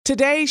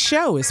Today's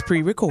show is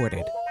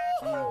pre-recorded.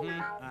 Y'all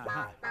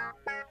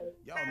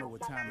know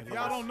what time it is.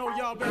 Y'all don't know,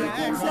 y'all better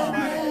ask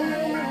somebody.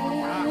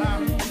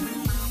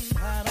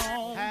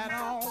 Hat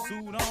on,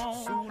 suit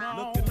on,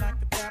 looking like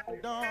the Dapper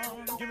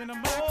Dawn, giving a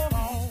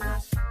microphone,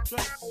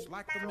 dressed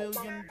like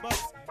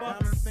 $1,000,000,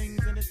 diamond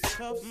things in its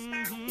cuffs.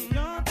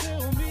 Y'all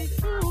tell me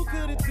who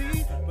could it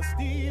be but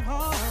Steve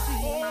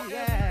Harvey?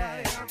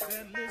 Yeah, everybody out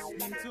there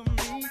listening to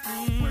me.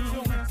 Put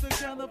your hands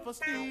together for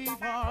Steve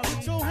Harvey.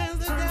 Put your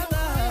hands together.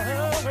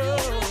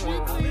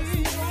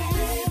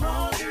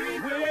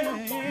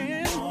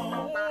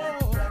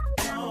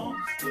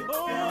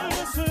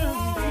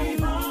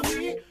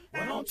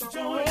 Why don't you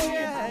join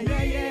in?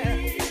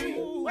 Yeah.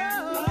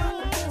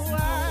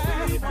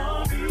 Steve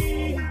Harvey,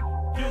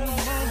 get 'em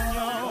on,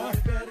 y'all.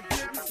 Better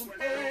give me some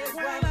eggs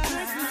while I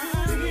listen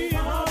to Steve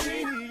Harvey.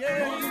 Yeah,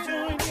 won't you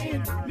join in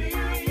with me?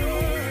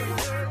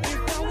 If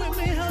you're with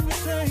me, help me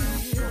say,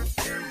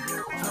 turn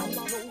your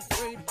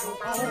radio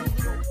on.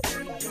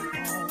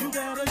 You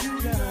gotta turn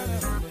it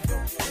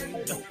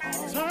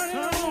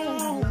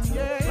on.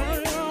 Yeah, turn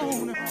it on.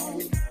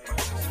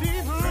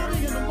 Steve Harvey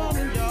in the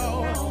morning, y'all.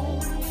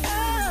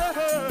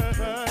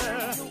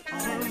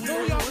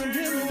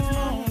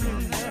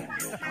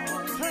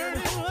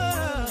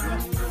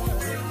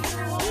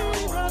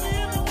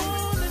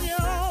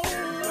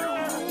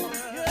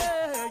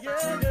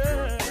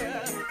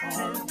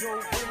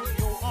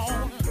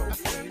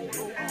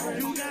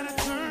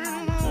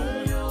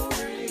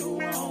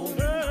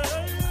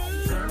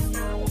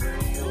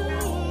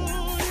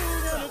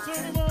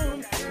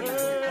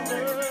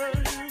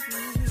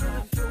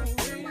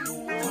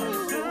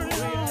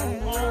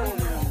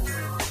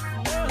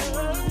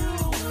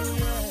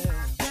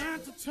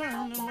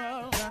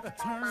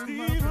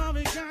 Steve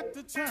Harvey got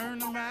to turn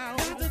them out.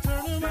 Got to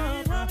turn them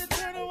out. Harvey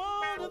turn them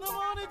on to the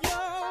morning,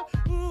 y'all.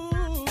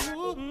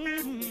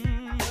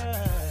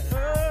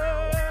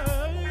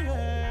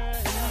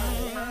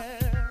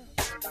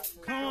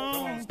 Come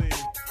on,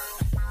 Steve.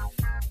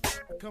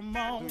 Come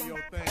on. Do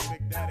your thing,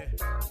 Big Daddy.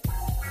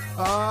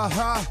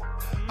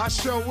 I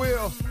sure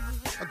will.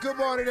 Good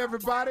morning,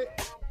 everybody.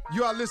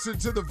 You are listening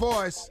to The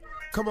Voice.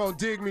 Come on,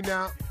 dig me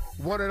now.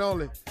 One and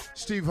only,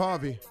 Steve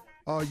Harvey.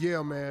 Oh,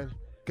 yeah, man.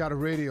 Got a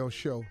radio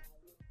show.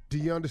 Do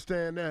you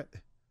understand that?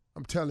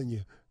 I'm telling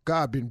you,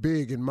 God been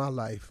big in my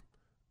life.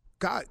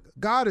 God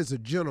is a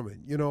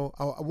gentleman. You know,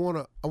 I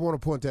wanna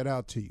point that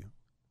out to you.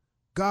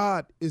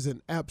 God is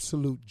an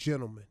absolute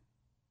gentleman.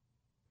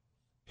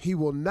 He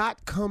will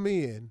not come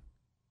in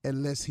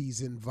unless he's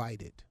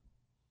invited.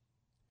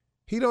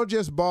 He don't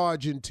just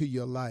barge into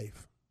your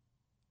life.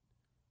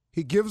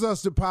 He gives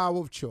us the power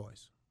of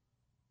choice.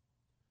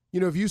 You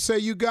know, if you say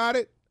you got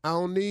it, I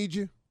don't need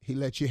you, he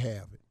lets you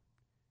have it.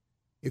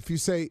 If you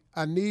say,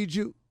 I need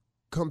you,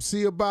 come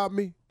see about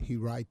me, he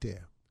right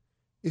there.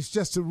 It's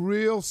just a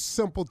real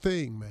simple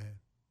thing, man.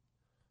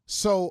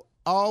 So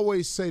I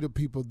always say to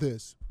people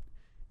this,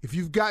 if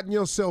you've gotten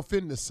yourself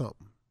into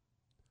something,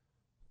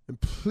 and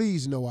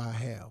please know I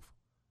have,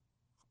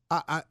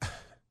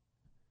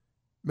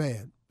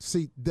 man,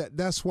 see,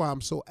 that's why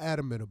I'm so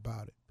adamant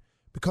about it.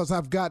 Because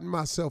I've gotten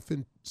myself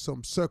in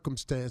some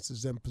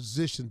circumstances and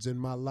positions in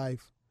my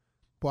life.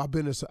 Boy,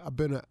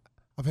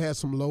 I've had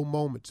some low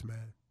moments,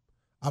 man.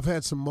 I've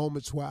had some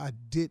moments where I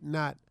did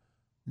not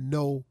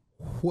know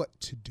what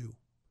to do.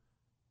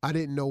 I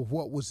didn't know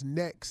what was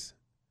next.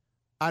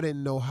 I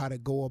didn't know how to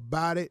go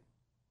about it.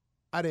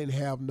 I didn't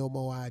have no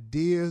more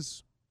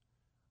ideas.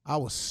 I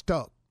was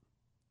stuck.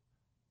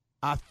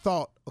 I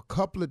thought a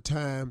couple of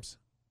times,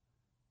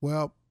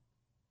 well,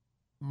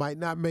 might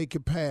not make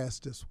it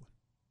past this one.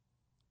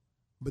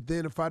 But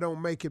then if I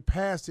don't make it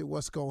past it,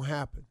 what's going to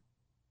happen?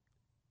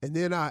 And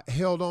then I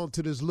held on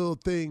to this little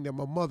thing that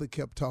my mother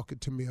kept talking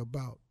to me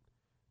about.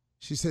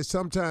 She said,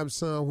 sometimes,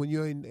 son, when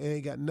you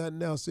ain't got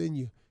nothing else in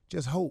you,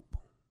 just hope.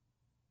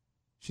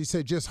 She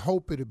said, just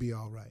hope it'll be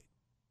all right.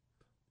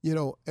 You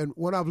know, and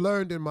what I've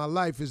learned in my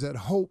life is that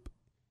hope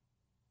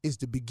is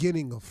the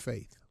beginning of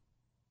faith.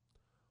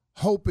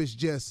 Hope is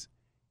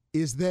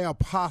there a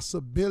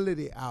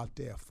possibility out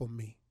there for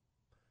me?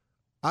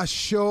 I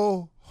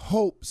sure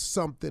hope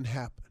something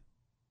happened.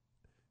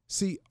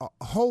 See,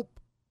 hope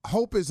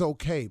is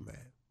okay,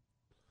 man.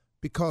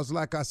 Because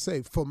like I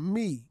say, for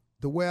me,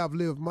 the way I've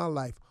lived my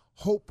life,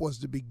 hope was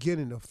the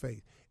beginning of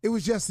faith. It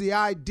was just the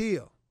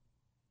idea.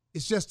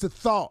 It's just the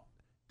thought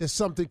that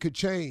something could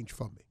change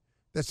for me,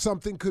 that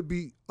something could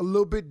be a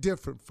little bit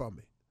different for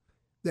me,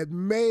 that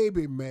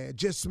maybe, man,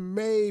 just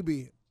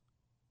maybe,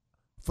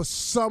 for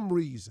some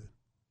reason,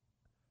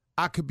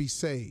 I could be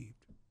saved.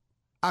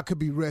 I could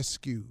be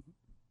rescued.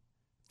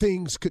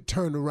 Things could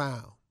turn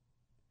around.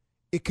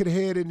 It could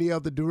head in the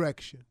other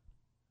direction.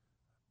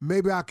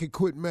 Maybe I could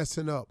quit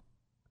messing up.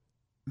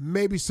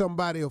 Maybe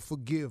somebody will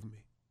forgive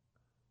me.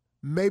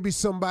 Maybe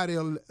somebody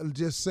will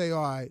just say,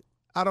 all right,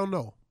 I don't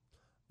know.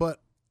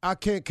 But I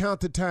can't count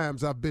the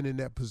times I've been in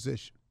that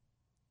position.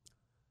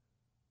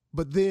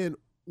 But then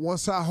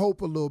once I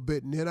hope a little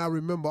bit, and then I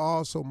remember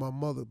also my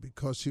mother,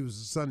 because she was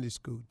a Sunday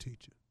school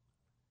teacher.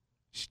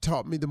 She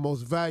taught me the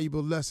most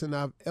valuable lesson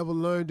I've ever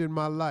learned in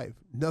my life.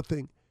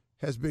 Nothing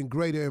has been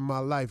greater in my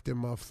life than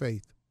my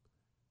faith.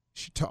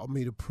 She taught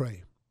me to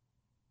pray.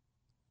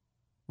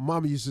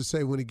 Mama used to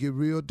say, when it get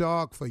real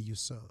dark for you,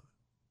 son,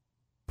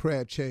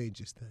 prayer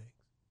changes things.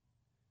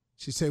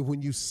 She said,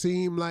 when you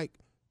seem like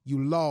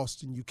you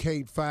lost and you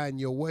can't find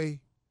your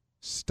way,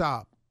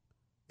 stop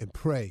and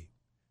pray.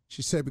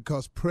 She said,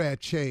 because prayer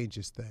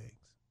changes things.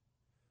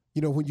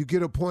 You know, when you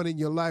get a point in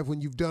your life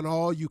when you've done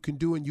all you can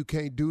do and you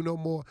can't do no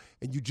more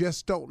and you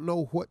just don't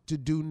know what to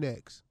do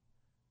next,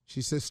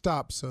 she said,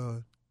 stop,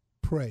 son,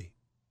 pray.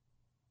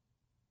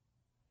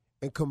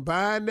 And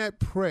combine that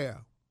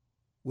prayer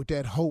with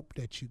that hope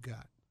that you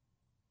got.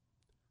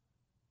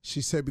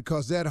 She said,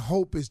 because that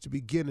hope is the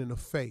beginning of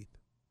faith.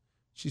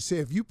 She said,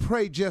 if you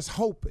pray just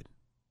hoping,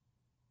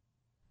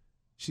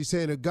 she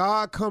said, if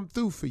God come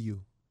through for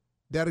you,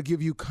 that'll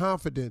give you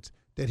confidence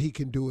that he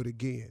can do it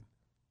again.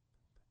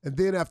 And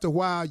then after a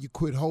while, you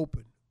quit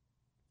hoping.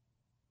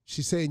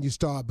 She's saying you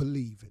start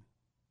believing.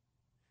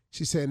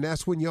 She's saying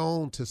that's when you're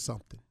on to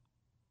something.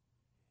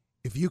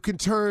 If you can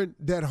turn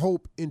that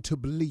hope into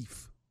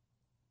belief,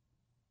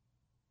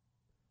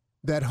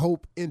 that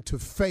hope into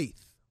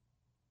faith,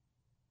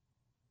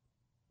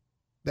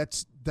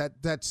 that's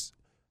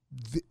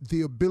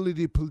the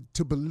ability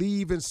to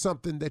believe in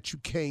something that you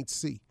can't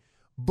see.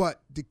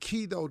 But the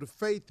key, though, to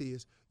faith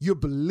is you're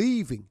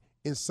believing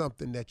in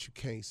something that you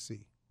can't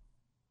see.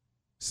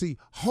 See,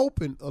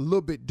 hoping a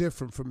little bit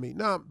different from me.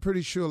 Now, I'm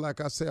pretty sure, like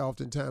I say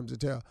oftentimes, I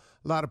tell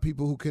a lot of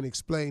people who can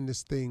explain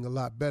this thing a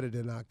lot better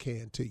than I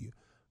can to you.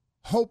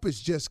 Hope is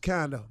just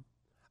kind of,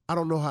 I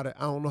don't know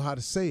how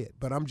to say it,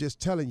 but I'm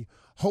just telling you,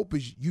 hope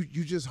is you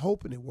just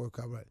hoping it work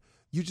out right.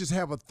 You just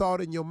have a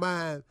thought in your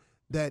mind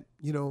that,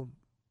 you know,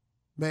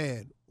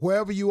 man,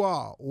 wherever you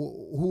are,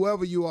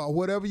 whoever you are,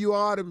 whatever you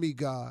are to me,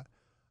 God,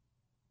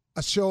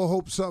 I sure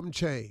hope something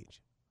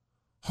change.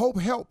 Hope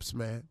helps,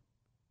 man.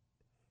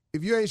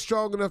 If you ain't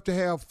strong enough to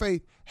have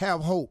faith,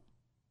 have hope.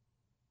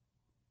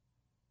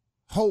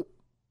 Hope.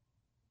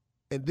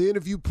 And then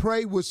if you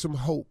pray with some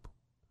hope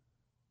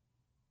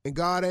and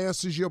God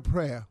answers your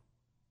prayer,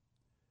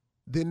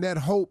 then that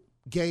hope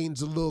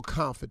gains a little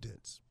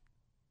confidence.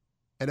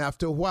 And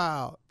after a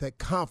while, that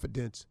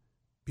confidence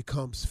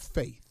becomes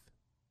faith.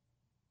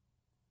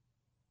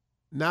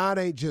 Now it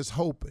ain't just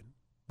hoping,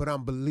 but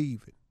I'm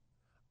believing.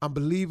 I'm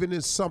believing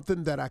in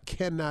something that I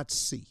cannot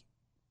see.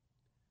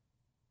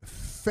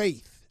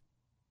 Faith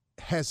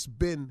has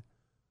been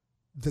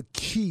the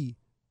key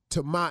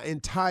to my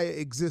entire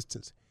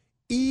existence,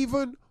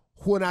 even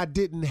when I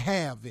didn't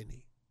have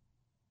any.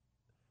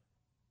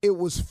 It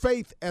was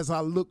faith, as I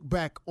look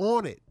back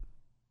on it,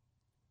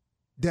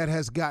 that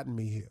has gotten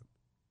me here.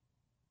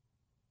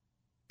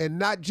 And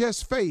not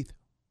just faith,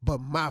 but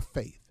my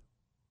faith.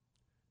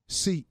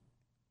 See,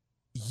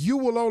 you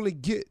will only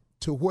get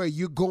to where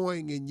you're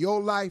going in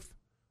your life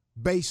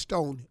based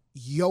on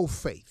your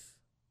faith.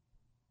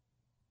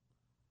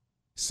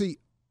 See,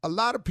 a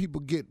lot of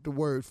people get the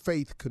word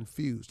faith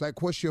confused.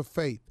 Like, what's your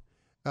faith?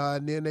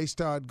 And then they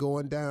start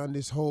going down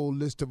this whole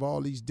list of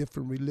all these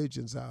different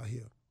religions out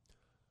here.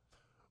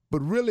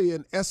 But really,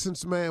 in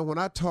essence, man, when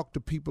I talk to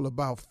people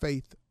about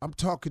faith, I'm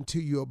talking to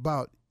you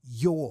about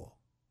your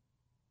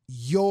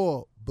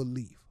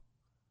belief.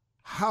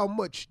 How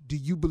much do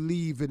you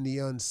believe in the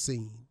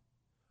unseen?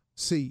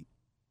 See,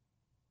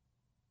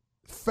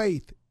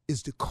 faith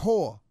is the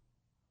core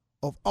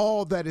of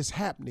all that is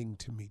happening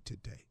to me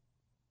today.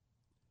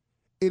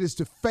 It is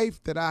the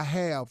faith that I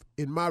have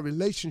in my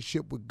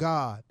relationship with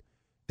God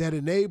that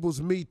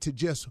enables me to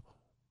just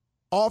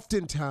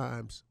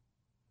oftentimes,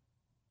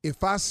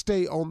 if I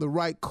stay on the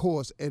right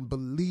course and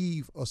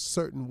believe a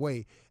certain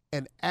way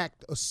and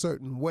act a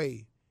certain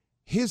way,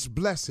 his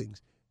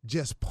blessings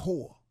just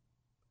pour.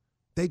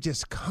 They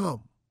just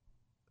come.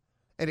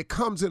 And it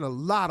comes in a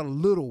lot of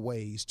little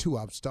ways, too,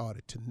 I've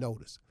started to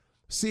notice.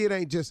 See, it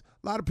ain't just,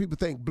 a lot of people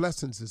think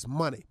blessings is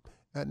money.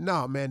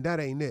 No, man, that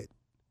ain't it.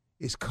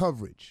 It's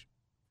coverage.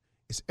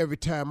 It's every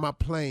time my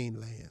plane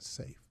lands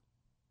safe.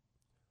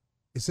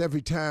 It's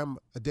every time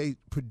they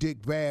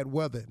predict bad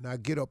weather and I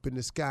get up in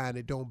the sky and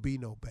it don't be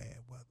no bad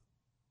weather.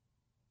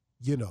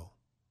 You know,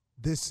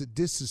 this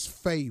is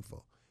favor.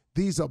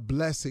 These are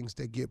blessings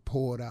that get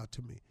poured out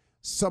to me.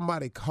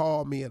 Somebody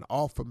call me and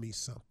offer me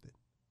something.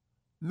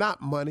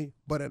 Not money,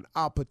 but an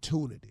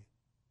opportunity.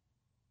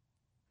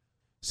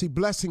 See,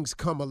 blessings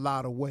come a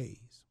lot of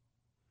ways.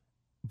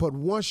 But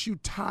once you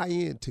tie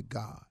in to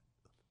God,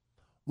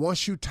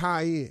 once you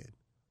tie in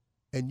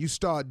and you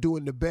start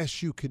doing the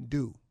best you can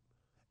do,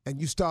 and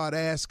you start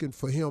asking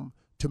for him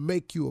to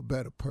make you a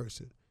better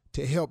person,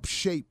 to help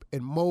shape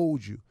and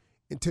mold you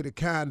into the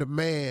kind of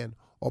man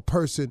or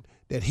person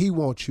that he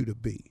wants you to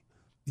be,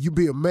 you'd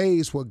be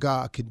amazed what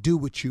God can do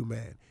with you,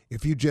 man,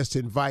 if you just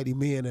invite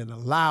him in and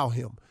allow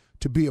him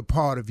to be a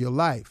part of your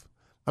life.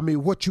 I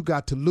mean, what you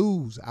got to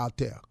lose out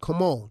there?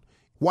 Come on.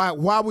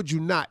 Why would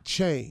you not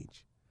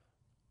change?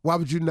 Why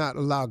would you not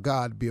allow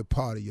God to be a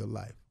part of your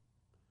life?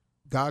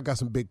 God got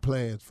some big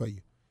plans for you.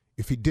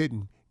 If he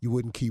didn't, you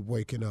wouldn't keep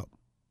waking up.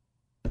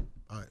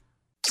 All right.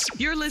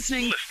 You're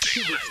listening to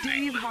the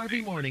Steve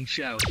Harvey Morning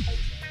Show.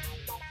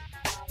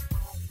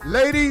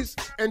 Ladies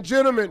and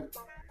gentlemen,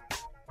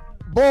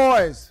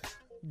 boys,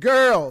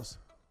 girls,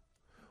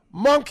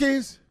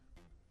 monkeys,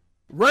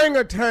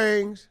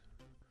 orangutans,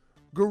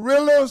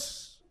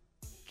 gorillas,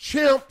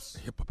 chimps,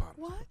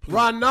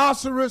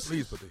 rhinoceros,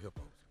 Please put the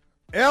hippos.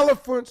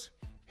 elephants,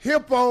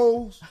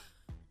 hippos.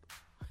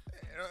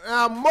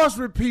 I must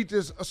repeat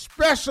this, a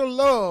special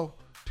love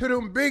to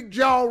them big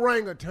jaw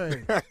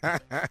orangutans.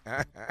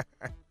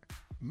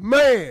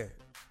 Man,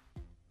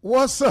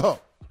 what's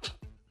up?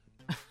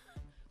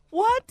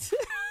 What?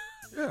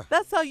 Yeah.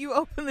 That's how you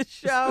open the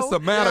show? It's a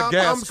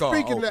Madagascar. I'm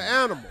speaking to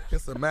animals.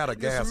 It's a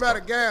Madagascar. It's a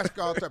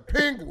Madagascar. It's a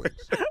penguins.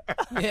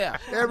 Yeah.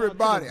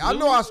 Everybody. I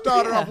know I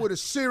started off with a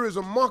series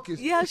of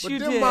monkeys. Yes, but you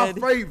they're my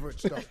did. favorite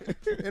stuff.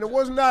 And it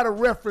was not a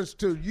reference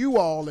to you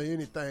all or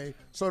anything,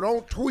 so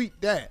don't tweet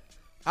that.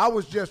 I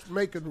was just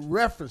making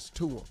reference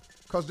to them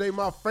because they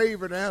my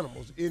favorite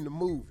animals in the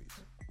movies.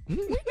 We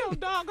know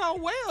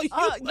doggone well you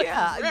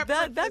Yeah,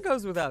 that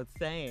goes without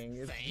saying.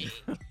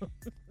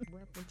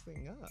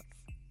 referencing us.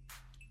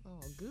 Oh,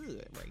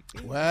 good right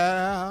there.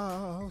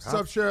 Well, what's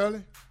up,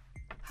 Shirley?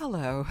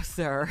 Hello,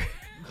 sir.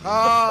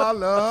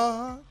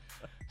 Holla.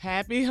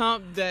 Happy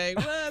hump day.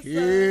 What's up?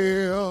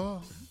 Yeah.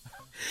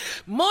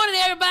 Morning,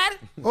 everybody.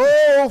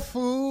 Oh,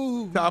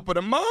 fool. Top of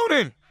the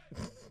morning.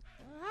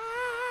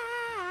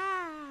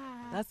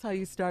 That's how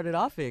you started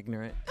off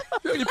ignorant.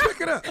 Bill, you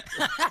pick it up.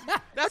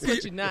 That's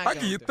what you're not I gonna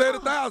give you do.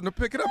 30,000 to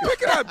pick it up.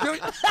 Pick it up, Billy.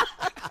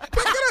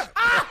 Pick it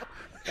up.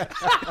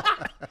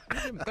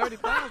 Give him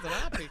 30,000,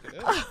 I'll pick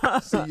it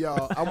up. See,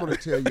 y'all, I want to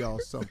tell y'all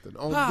something.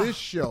 On this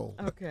show,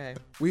 Okay.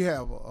 we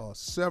have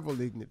several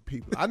ignorant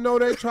people. I know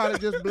they try to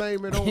just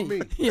blame it on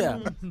me. Yeah.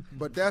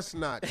 But that's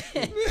not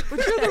true.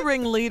 But you're the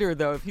ringleader,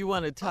 though, if you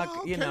want to talk,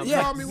 Oh, you okay. know,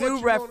 Yeah. Tell me what you zoo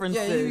want.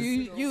 references.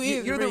 Yeah, you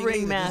is You're the ringleader.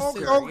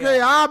 ringmaster.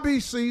 Okay, I'll be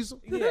Caesar.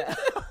 Yeah.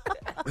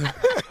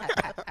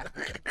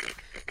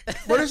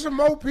 But there's some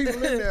more people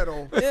in there,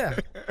 though. Yeah.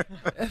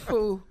 That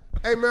fool.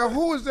 Hey, man,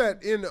 who is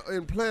that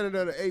in Planet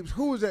of the Apes?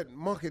 Who is that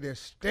monkey that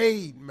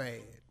stayed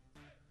mad?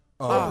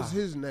 What was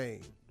his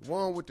name? The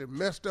one with the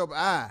messed up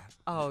eye.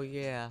 Oh,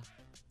 yeah.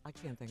 I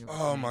can't think of it.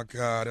 Oh, my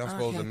God. I'm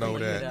supposed to know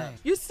that.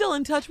 You still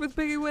in touch with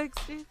Biggie Wig,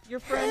 Steve? Your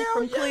friend Hell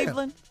from yeah.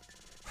 Cleveland?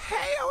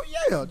 Hell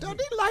yeah.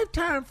 They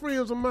lifetime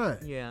friends of mine.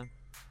 Yeah.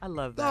 I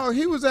love that. No,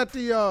 he was at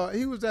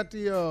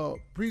the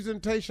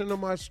presentation of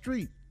my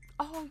street.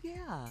 Oh,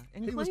 yeah.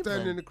 In He was Cleveland.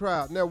 standing in the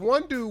crowd. Now,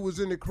 one dude was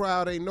in the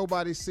crowd ain't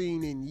nobody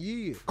seen in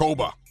years.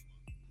 Koba.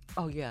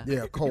 Oh, yeah. Yeah,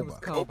 It was Koba.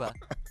 Koba.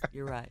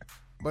 You're right.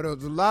 But it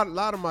was a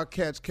lot of my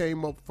cats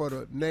came up for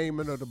the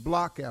naming of the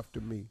block after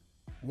me.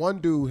 One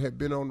dude had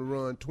been on the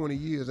run 20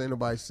 years. Ain't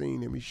nobody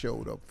seen him. He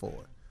showed up for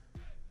it.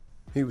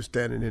 He was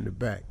standing in the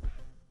back.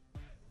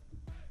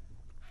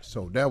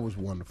 So that was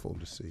wonderful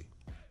to see.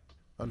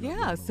 I know you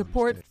Yeah, know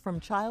support what from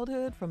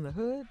childhood, from the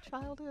hood,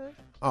 childhood.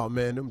 Oh,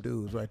 man, them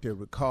dudes right there.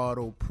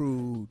 Ricardo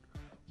Prude,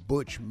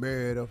 Butch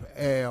Meredith,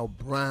 Al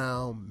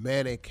Brown,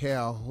 Manny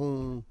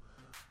Calhoun,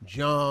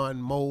 John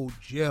Moe,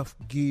 Jeff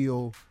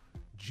Gill,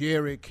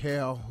 Jerry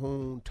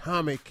Calhoun,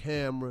 Tommy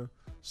Cameron,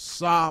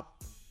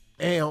 Sop,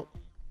 Amp,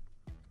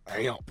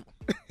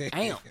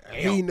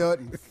 Peanut,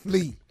 and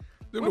Flea.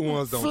 Them the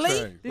ones don't Flea?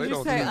 change. Did They you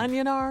don't say change.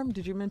 Onion Arm?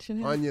 Did you mention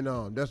him? Onion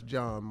Arm, that's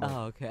John Moe.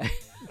 Oh, okay.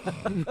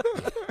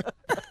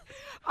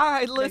 All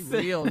right, listen.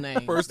 Real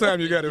name. First time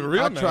you got his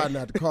real I name. try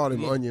not to call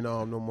him Onion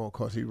Arm no more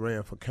because he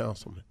ran for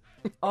councilman.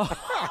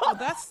 Oh,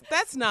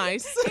 that's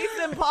nice. He's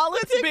in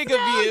politics. That's big of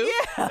now? you.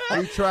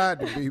 Yeah. He tried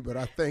to be, but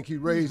I think he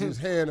raised his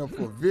hand up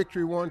for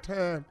victory one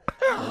time.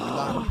 And a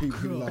lot of people,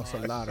 he lost a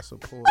lot of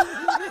support.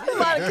 A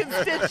lot of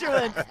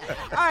constituents.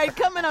 All right,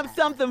 coming up,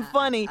 something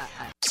funny.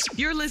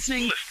 You're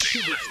listening to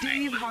the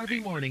Steve Harvey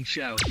Morning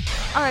Show.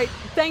 All right,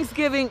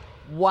 Thanksgiving.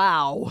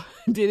 Wow,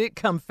 did it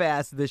come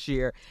fast this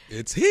year?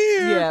 It's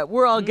here. Yeah,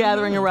 we're all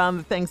gathering around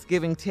the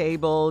Thanksgiving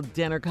table,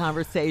 dinner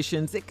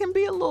conversations. It can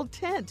be a little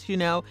tense, you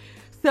know.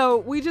 So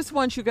we just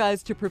want you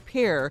guys to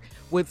prepare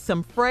with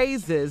some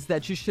phrases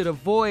that you should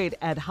avoid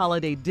at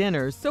holiday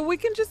dinners so we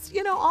can just,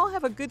 you know, all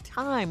have a good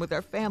time with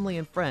our family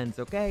and friends,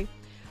 okay?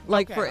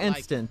 Like, Okay, for I like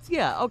instance,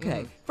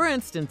 For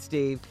instance,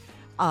 Steve,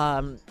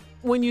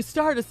 when you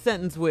start a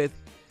sentence with,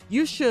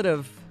 you should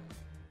have,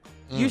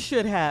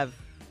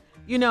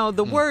 you know,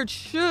 the word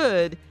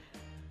should,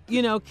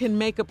 you know, can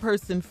make a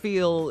person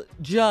feel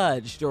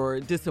judged or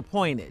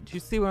disappointed. You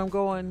see where I'm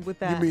going with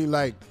that? You mean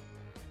like,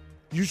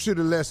 you should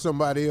have let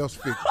somebody else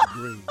fix the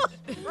greens.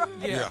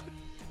 Yeah.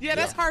 Yeah,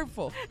 that's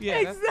hurtful.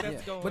 Yeah,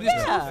 that's going. But it's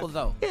Yeah. truthful,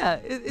 though. Yeah,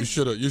 You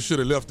should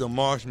have left them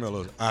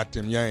marshmallows out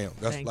them yams.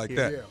 That's Thank like you.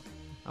 that. Yeah.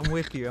 I'm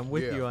with you. I'm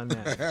with Yeah. you on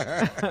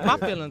that. My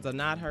feelings are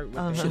not hurt with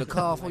that. Should have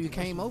called before you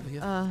came over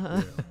here.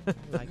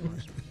 Like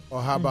marshmallows.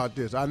 Or how about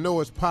this? I know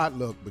it's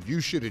potluck, but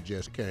you should have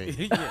just came.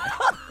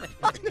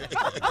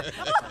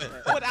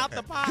 Without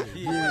the pot.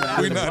 We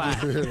not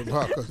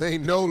Because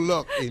ain't no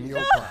luck in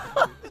your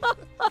pot.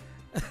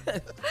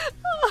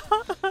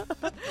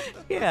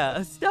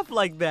 Yeah, stuff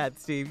like that,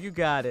 Steve. You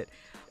got it.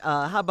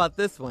 How about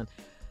this one?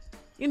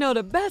 You know,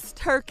 the best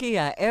turkey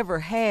I ever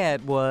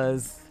had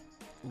was...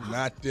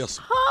 Not this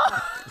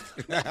one.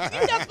 You're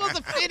not supposed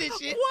to finish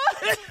it.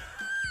 What?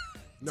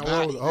 No,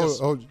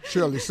 oh,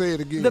 Shirley, say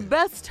it again. The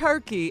best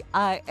turkey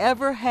I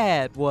ever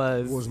had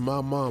was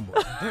my mama.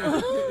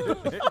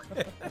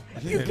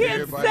 You can't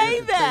Everybody say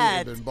at the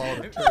that. table done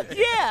bought a turkey.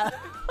 Yeah.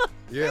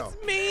 Yeah.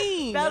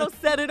 Mean. That'll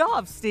set it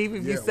off, Steve,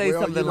 if you say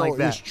well, something like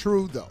that. It's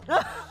true, though.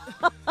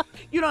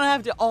 You don't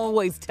have to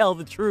always tell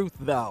the truth,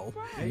 though.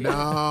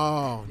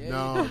 No.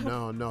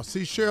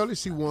 See, Shirley,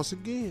 once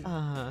again.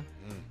 Uh-huh.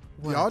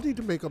 Y'all need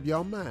to make up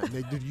y'all mind.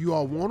 Do you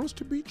all want us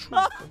to be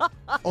truthful?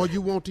 Or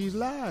you want these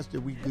lies that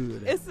we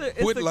good at?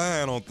 Quit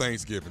lying on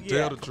Thanksgiving. Yeah.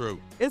 Tell the truth.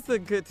 It's a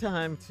good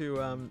time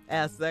to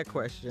ask that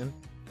question.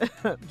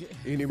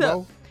 Any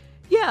more?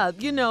 Yeah,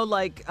 you know,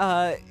 like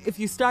if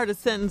you start a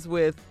sentence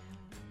with,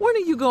 when are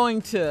you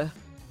going to...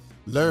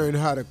 Learn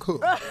how to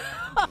cook.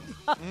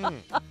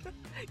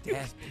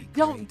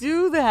 Don't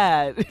do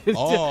that.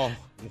 Oh,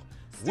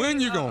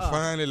 when you going to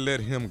finally let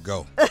him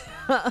go?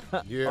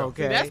 Yeah.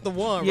 Okay. That's the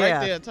one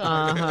right there,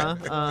 Tony.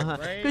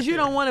 Because you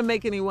don't want to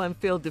make anyone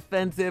feel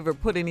defensive or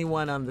put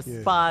anyone on the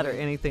spot or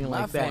anything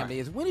My like that. family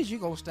is, when is you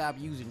going to stop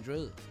using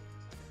drugs?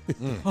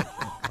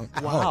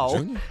 Wow. Oh,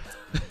 Junior.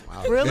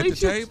 Really? At the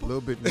Just- A table?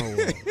 little bit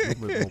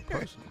more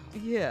personal.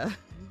 Yeah.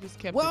 You just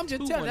kept Well, it I'm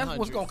just to telling you, that's 100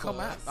 what's going to come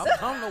for out. us.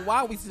 I don't know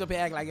why we sit up here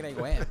acting like it ain't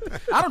going to happen.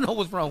 I don't know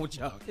what's wrong with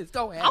y'all. It's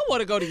going to I happen.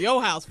 want to go to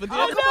your house for dinner.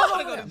 Oh, I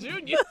want no. to go to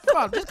Junior. Come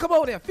on, just come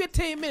over there.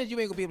 15 minutes, you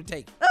ain't going to be able to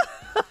take it.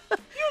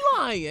 You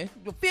lying.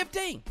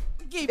 15.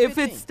 Give you If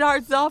 15. it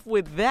starts off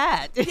with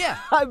that, Yeah.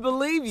 I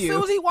believe As soon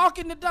you. as he walk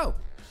in the door,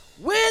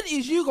 when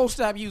is you going to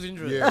stop using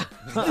drugs?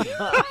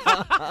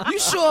 Yeah. You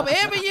show up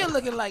every year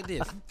looking like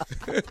this.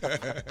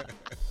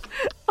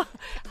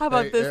 How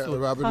about this one?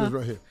 Robert, this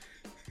right here.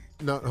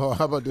 No,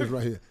 how about this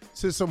right here?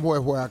 Sit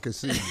somewhere where I can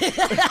see you.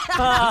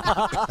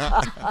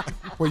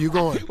 Where you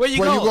going? Where you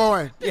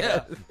going?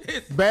 Yeah.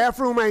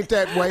 Bathroom ain't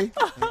that way.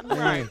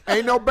 Right.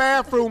 Ain't no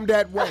bathroom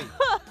that way.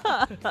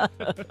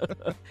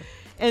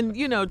 And,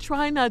 you know,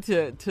 try not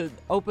to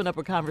open up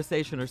a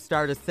conversation or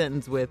start a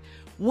sentence with,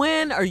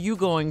 when are you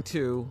going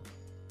to...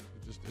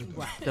 Just did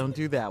that. Don't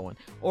do that one.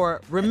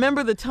 Or,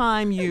 remember the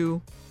time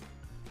you...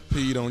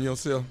 Peed on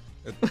yourself?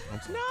 I'm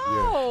sorry.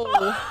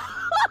 No.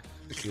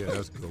 Yeah,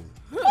 that's cool.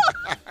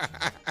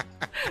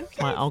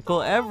 My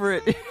Uncle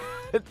Everett,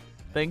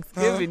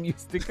 Thanksgiving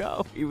used to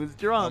go. He was I'm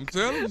drunk.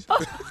 telling you.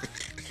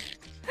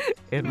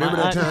 And Remember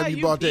my that aunt- time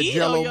you bought that peed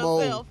Jell-O on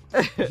mold?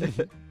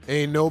 yourself.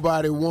 Ain't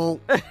nobody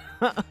won't.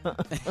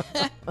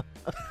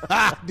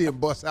 Then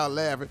bust out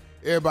laughing.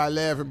 Everybody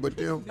laughing but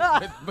them.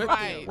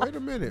 Right. Wait a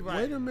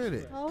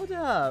minute. Hold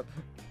up.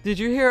 Did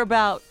you hear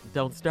about,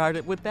 don't start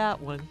it with that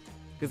one.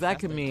 Because that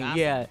could mean,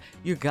 gossip.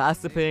 you're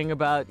gossiping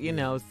about, you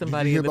know,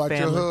 somebody Did you in hear the about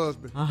family. your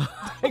husband?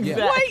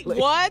 Exactly. Wait,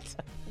 what?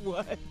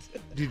 What?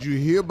 Did you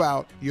hear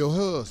about your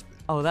husband?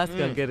 Oh, that's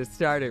going to get it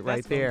started right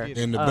That's gonna there. get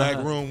it. In the back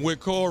room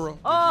with Cora. Did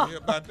you hear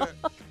about that?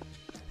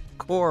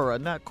 Cora,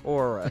 not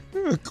Cora.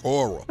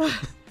 Cora.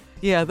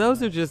 Yeah,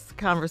 those are just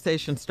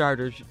conversation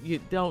starters. You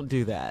don't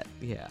do that.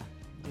 Yeah.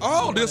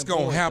 All this going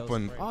to avoid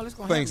happen those All this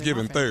gonna happen in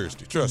Thanksgiving my family.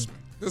 Thursday. Trust me.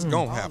 This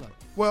going to happen.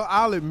 Well,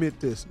 I'll admit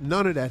this.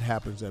 None of that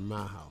happens at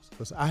my house.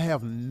 Because I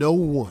have no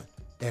one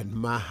at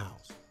my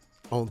house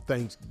on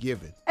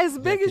Thanksgiving. As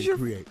big that as can your...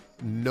 create.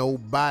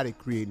 Nobody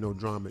create no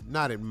drama.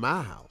 Not at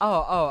my house.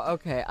 Oh,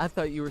 okay. I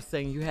thought you were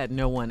saying you had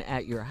no one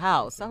at your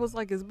house. I was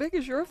like, as big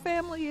as your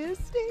family is,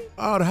 Steve?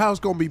 Oh, the house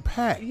gonna be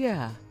packed.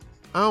 Yeah.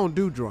 I don't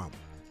do drama.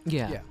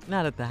 Yeah.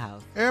 Not at the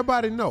house.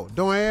 Everybody know.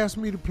 Don't ask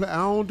me to play. I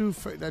don't do,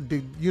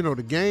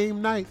 the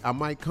game night. I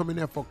might come in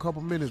there for a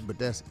couple minutes, but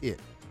that's it.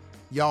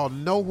 Y'all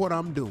know what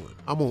I'm doing.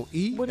 I'm going to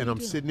eat, What are and you I'm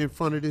doing? sitting in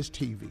front of this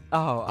TV.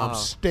 Oh, I'm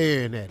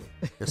staring at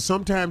it. And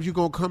sometimes you're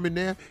going to come in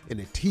there, and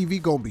the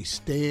TV going to be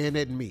staring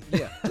at me.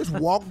 Yeah. Just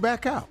walk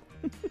back out.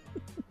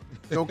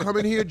 Don't come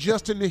in here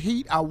just in the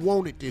heat. I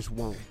want it this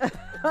one.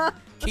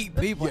 Keep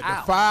people The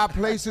out.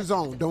 fireplace is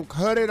on. Don't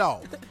cut it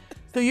off.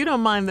 So you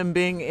don't mind them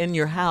being in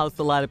your house.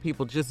 A lot of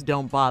people just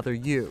don't bother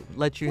you.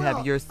 Let you Well,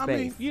 have your I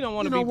mean, space. You don't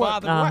want to You know be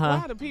what? bothered. Uh-huh.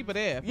 Why are the people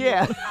there?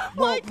 Yeah.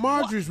 Well,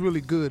 Marjorie's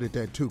really good at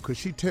that, too, because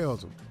she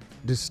tells them,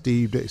 this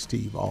Steve, that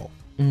Steve off.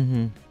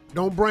 Mm-hmm.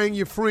 Don't bring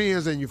your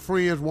friends, and your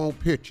friends want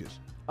pictures.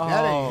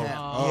 That ain't happening.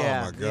 Oh,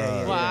 yeah, my God.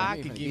 Yeah, Well, yeah,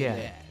 I could give yeah,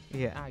 you that.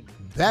 yeah. I-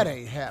 That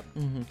ain't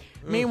happening.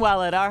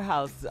 Meanwhile, at our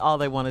house, all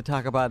they want to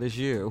talk about is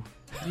you.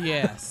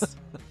 Yes.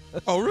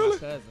 Oh, really?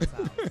 Cousin's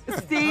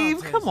house.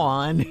 Steve, come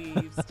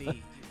on.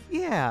 Steve.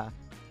 Yeah.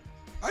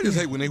 I just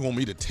hate when they want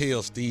me to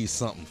tell Steve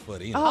something for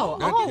them. Oh,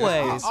 That-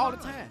 always. All the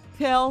time.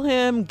 Tell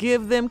him,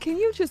 give them. Can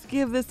you just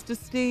give this to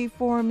Steve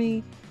for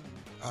me?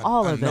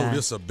 all I of know that.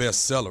 this is a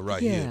bestseller right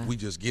here. Yeah. We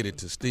just get it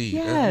to Steve.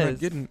 Yes.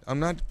 I'm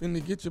not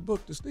finna get your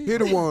book to Steve. Here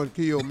the one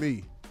kill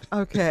me.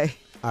 Okay.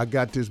 I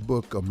got this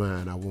book of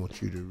mine I want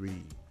you to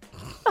read.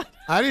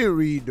 I didn't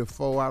read the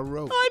 4 I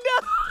wrote. I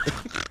know.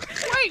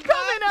 Wait,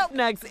 coming up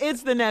next,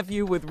 it's the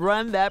nephew with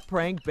Run That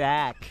Prank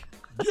Back.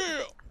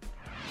 Yeah.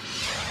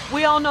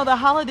 We all know the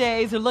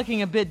holidays are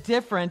looking a bit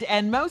different,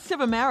 and most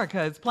of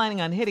America is planning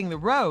on hitting the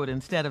road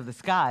instead of the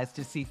skies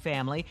to see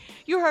family.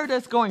 You heard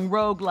us going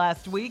rogue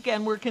last week,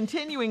 and we're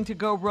continuing to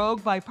go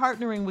rogue by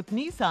partnering with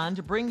Nissan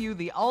to bring you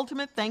the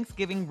ultimate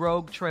Thanksgiving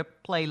rogue trip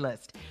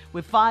playlist.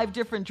 With 5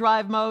 different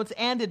drive modes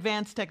and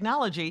advanced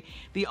technology,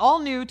 the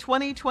all-new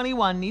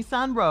 2021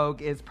 Nissan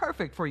Rogue is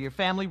perfect for your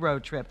family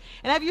road trip.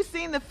 And have you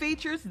seen the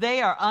features?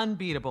 They are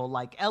unbeatable,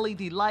 like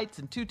LED lights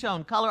and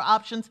two-tone color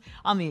options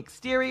on the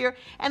exterior.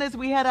 And as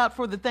we head out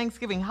for the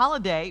Thanksgiving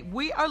holiday,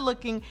 we are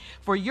looking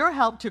for your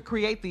help to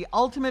create the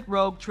ultimate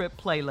road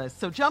trip playlist.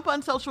 So jump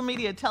on social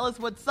media, tell us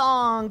what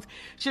songs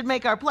should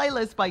make our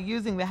playlist by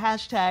using the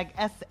hashtag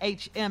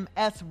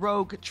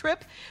SHMSRogueTrip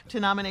to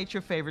nominate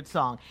your favorite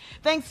song.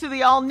 Thanks to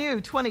the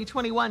all-new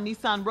 2021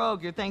 Nissan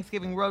Rogue, your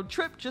Thanksgiving road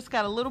trip just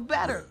got a little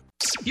better.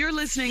 You're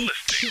listening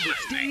to the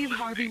Steve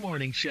Harvey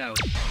Morning Show.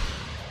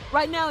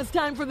 Right now it's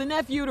time for the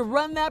nephew to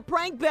run that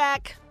prank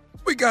back.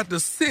 We got the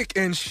sick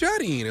and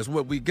shut in is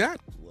what we got.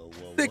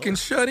 Sick and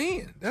shut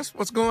in. That's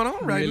what's going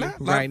on right now.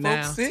 A lot of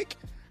folks sick,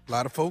 a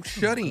lot of folks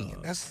shut in.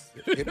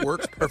 It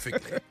works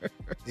perfectly.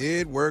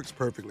 It works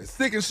perfectly.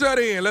 Sick and shut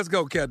in. Let's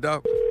go, cat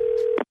dog.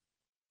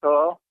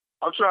 Hello?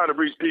 I'm trying to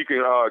reach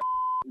Deacon.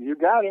 You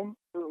got him.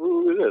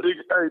 Who is this?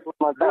 Hey,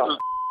 my God.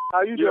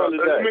 How you doing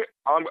today?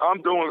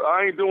 I'm doing.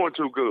 I ain't doing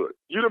too good.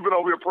 You done been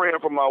over here praying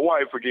for my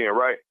wife again,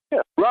 right?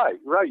 Yeah, right.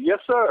 Yes,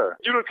 sir.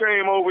 You done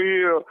came over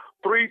here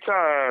 3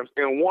 times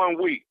in 1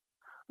 week.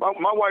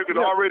 My wife had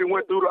already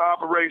went through the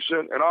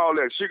operation and all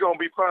that. She gonna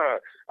be fine.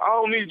 I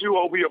don't need you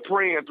over here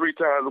praying 3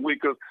 times a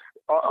week because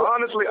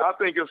honestly, I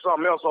think it's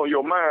something else on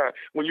your mind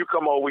when you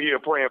come over here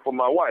praying for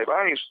my wife.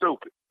 I ain't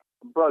stupid.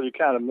 Brother, you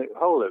kind of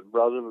hold it,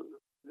 brother.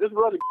 This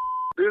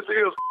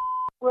is.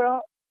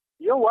 Well,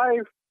 your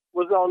wife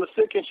was on the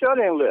sick and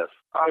shut-in list.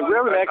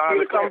 Reverend asked me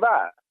to come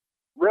by.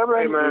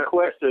 Reverend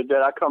requested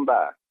that I come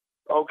by.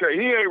 Okay,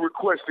 he ain't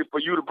requested for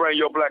you to bring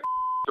your black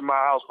to my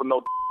house for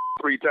no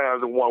 3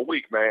 times in 1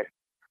 week, man.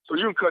 So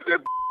you can cut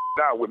that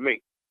out with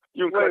me.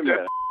 You can cut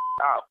that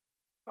out.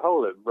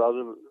 Hold it,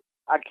 brother.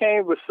 I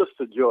came with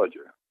Sister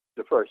Georgia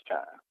the first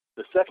time.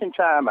 The second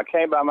time, I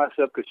came by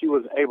myself because she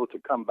wasn't able to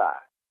come by.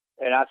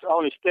 And I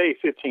only stayed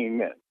 15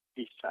 minutes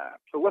each time.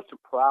 So what's the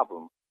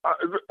problem?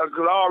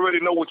 Because I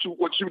already know what you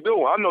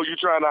doing. I know you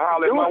trying to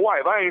holler at my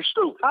wife. I ain't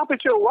stupid. Help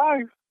at your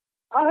wife?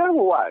 I have a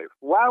wife.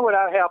 Why would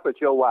I help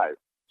at your wife?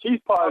 She's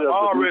part of the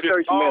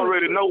church ministry. I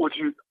already know what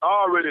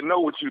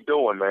you're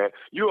doing, man.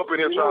 You up in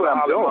here trying to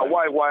holler at my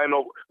wife. Why ain't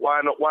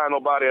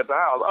nobody at the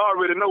house? I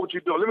already know what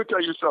you're doing. Let me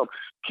tell you something.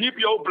 Keep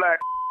your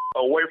black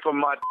away from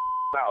my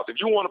house.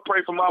 If you want to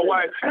pray for my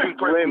wife, you can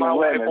pray for my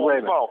wife on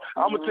the phone.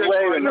 I'm gonna tell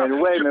you right now.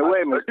 Wait a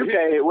minute.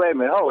 Wait a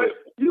minute. Hold it.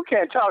 You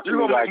can't talk to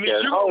me like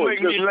that. You're gonna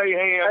make me lay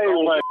hands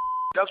on you.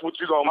 That's what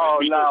you're gonna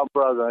make me do. Oh, no,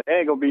 brother.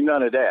 Ain't gonna be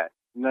none of that.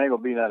 Ain't gonna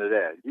be none of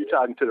that. You're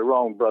talking to the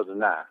wrong brother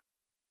now.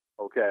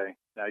 Okay?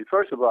 Now,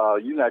 first of all,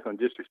 you're not going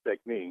to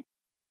disrespect me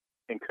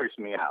and curse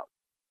me out.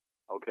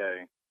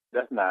 Okay?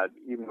 That's not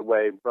even the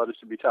way brothers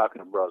should be talking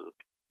to brothers.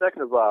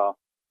 Second of all,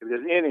 if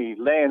there's any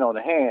laying on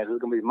the hands, it's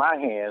going to be my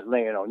hands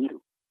laying on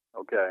you.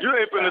 Okay? You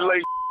ain't finna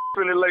lay.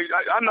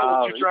 I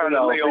know what you're trying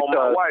to lay on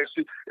my wife.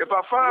 See, if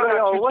I find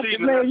out you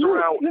cheating and messing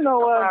around,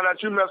 find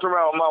out you messing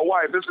around with my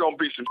wife, it's going to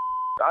be some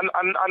I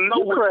know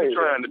what you're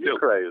trying to do. You're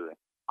crazy.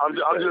 I'm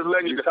just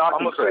letting you.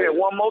 I'm going to say it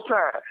one more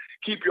time.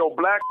 Keep your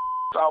black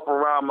off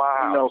around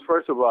my house.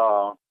 First of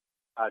all,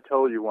 I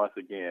told you once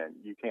again,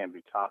 you can't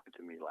be talking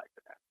to me like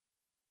that.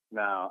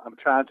 Now, I'm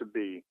trying to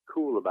be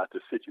cool about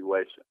the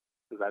situation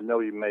because I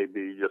know you may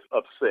be just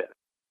upset.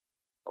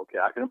 Okay,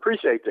 I can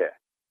appreciate that.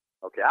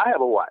 Okay, I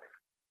have a wife,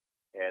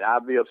 and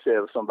I'd be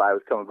upset if somebody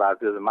was coming by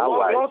visiting my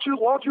wife. Won't you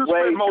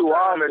spend more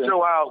time at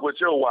your house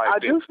with your wife? I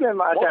do spend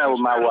my time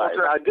with my wife.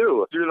 I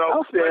do. I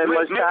don't spend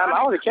much time.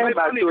 I only came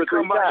by 2 or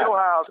 3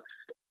 times.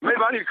 Maybe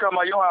I need to come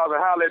by your house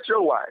and holler at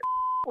your wife.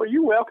 Well,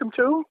 you welcome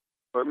to.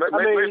 But maybe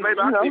I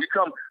need to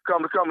come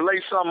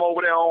lay something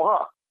over there on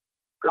her.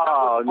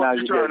 Oh, now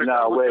you're trying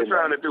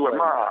to do at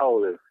my house.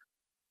 Hold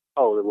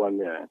it 1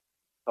 minute.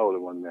 Hold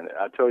it 1 minute.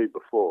 I told you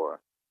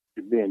before,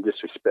 you're being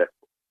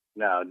disrespectful.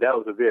 Now, that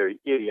was a very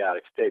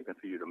idiotic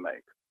statement for you to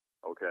make.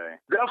 Okay?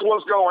 That's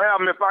what's going to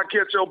happen if I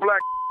catch your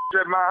black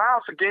at my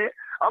house again.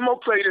 I'm going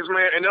to play this,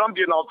 man, and then I'm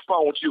getting off the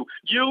phone with you.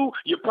 You,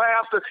 your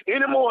pastor,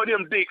 any more of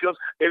them deacons,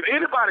 if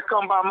anybody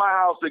come by my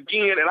house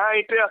again and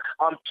I ain't there,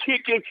 I'm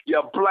kicking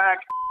your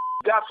black.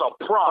 That's a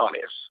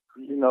promise.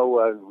 You know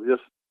what?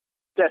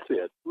 That's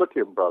it. Look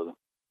here, brother.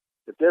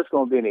 If there's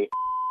going to be any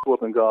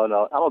whooping going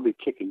on, I'm going to be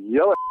kicking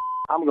your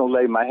I'm going to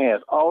lay my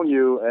hands on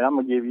you, and I'm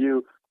going to give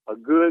you a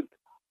good,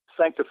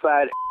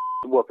 sanctified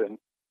whooping,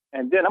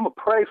 and then I'm going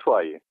to pray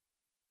for you.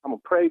 I'm going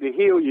to pray to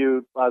heal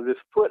you by this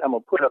foot. I'm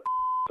going to put up,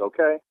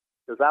 okay?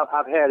 Because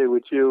I've had it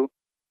with you,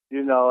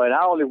 and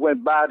I only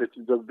went by to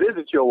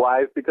visit your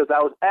wife because I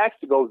was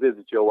asked to go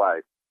visit your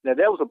wife. Now,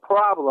 there was a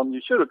problem. You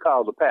should have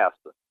called the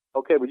pastor,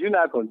 okay? But you're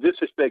not going to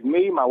disrespect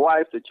me, my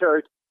wife, the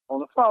church on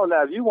the phone.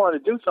 Now, if you want to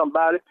do something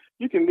about it,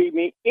 you can meet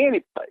me any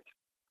place.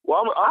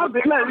 Well, as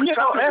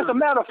a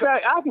matter of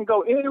fact, I can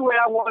go anywhere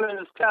I want in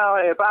this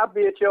town. If I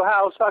be at your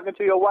house talking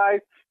to your wife,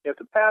 if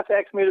the pastor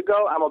asks me to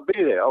go, I'm gonna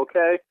be there.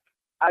 Okay?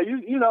 You're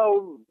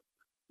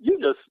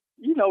just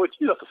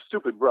a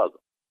stupid brother.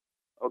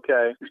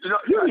 Okay?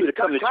 You need to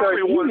come to church.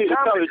 You need to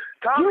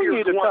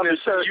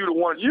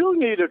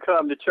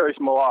come to church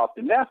more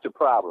often. That's the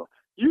problem.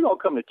 You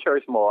don't come to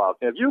church more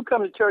often. If you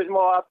come to church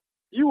more often,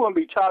 you wouldn't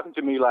be talking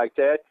to me like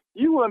that.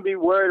 You wouldn't be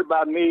worried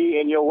about me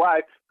and your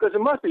wife, because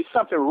there must be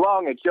something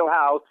wrong at your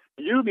house.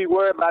 You'd be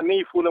worried about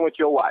me fooling with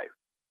your wife.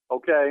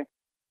 Okay?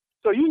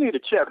 So you need to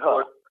check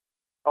her.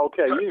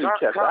 Okay, you need to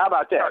check her. How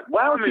about that?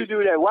 Why don't you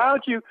do that? Why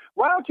don't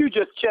you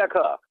just check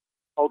her?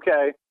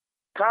 Okay?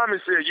 Tommy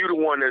said you the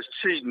one that's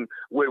cheating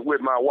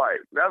with my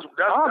wife. That's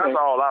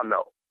all I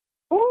know.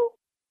 Who?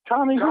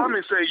 Tommy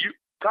said you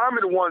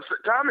the one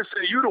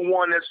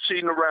that's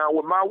cheating around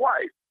with my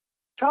wife.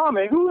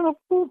 Tommy? Who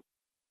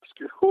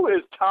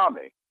is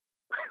Tommy?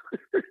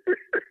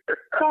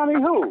 Tommy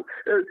who?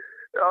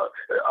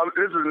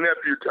 This is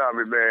nephew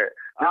Tommy, man.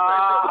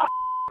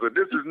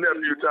 This is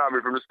nephew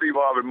Tommy from the Steve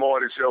Harvey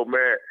Morning Show,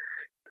 man.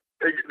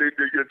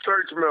 Your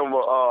church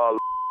member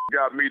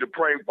got me to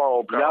prank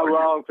phone call. Y'all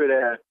wrong for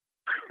that.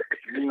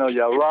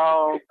 Y'all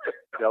wrong.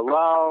 Y'all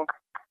wrong.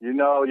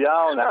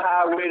 Y'all on the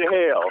highway to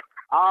hell.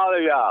 All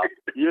of y'all.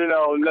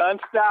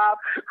 Non-stop.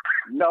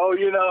 No,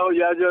 y'all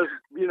just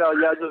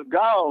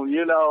gone.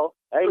 Ain't no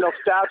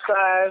stop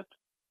signs.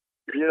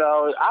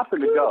 I'm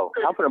finna go.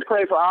 I'm finna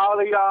pray for all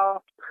of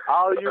y'all,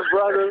 all of you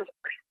brothers,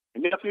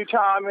 nephew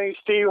Tommy,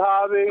 Steve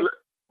Harvey,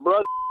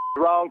 brother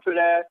wrong for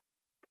that.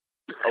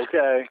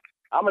 Okay,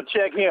 I'm gonna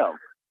check him.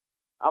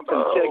 I'm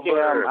finna check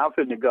him. I'm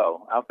finna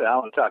go. I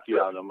don't talk to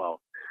y'all no more.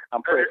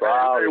 I'm praying for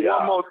all of y'all.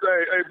 One more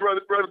thing, hey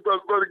brother,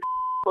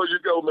 before you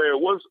go, man,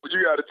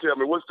 you gotta tell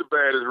me what's the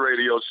baddest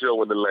radio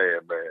show in the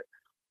land, man?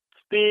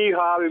 Steve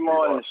Harvey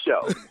Morning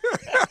Show.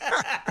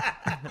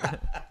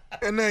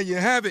 And there you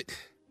have it.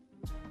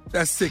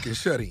 That's Sick and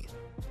Shut In.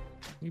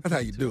 That's how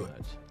you do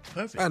it.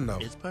 Perfect. I know.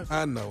 It's perfect.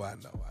 I know.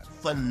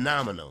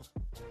 Phenomenal.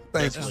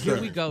 Thanks for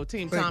Here we go,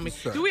 Team Tommy.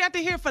 Do we have to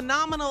hear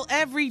phenomenal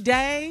every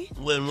day?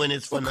 When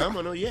it's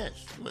phenomenal,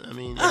 yes. I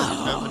mean, if it's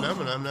not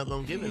phenomenal, I'm not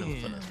going to give it a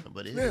phenomenal.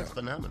 But it is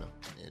phenomenal.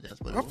 Yeah, that's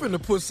what I'm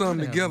finna put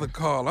something together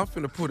called, I'm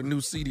finna put a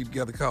new CD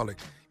together called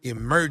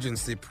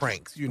Emergency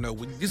Pranks.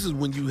 This is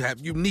when you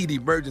need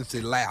emergency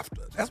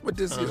laughter. That's what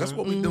this is. That's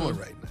what we're doing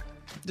right now.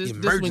 This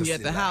when you're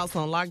at the house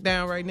on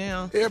lockdown right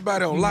now?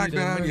 Everybody on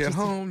lockdown, you're at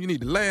home, you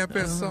need to laugh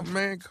at something,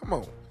 man. Come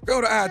on.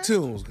 Go to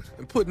iTunes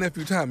and put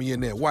Nephew Tommy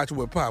in there. Watch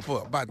what pop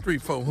up. About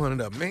 300-400 of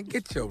them. Man,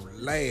 get your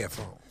laugh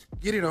on.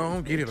 Get it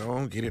on.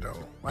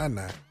 Why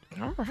not?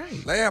 All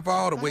right. Laugh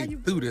all the way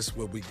through this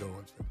what we going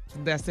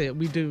through. That's it.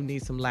 We do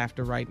need some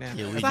laughter right now.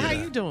 Yeah, so how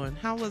you doing?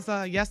 How was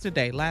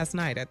last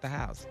night at the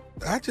house?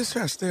 I just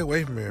try to stay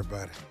away from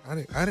everybody. I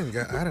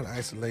didn't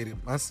isolate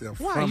myself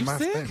from my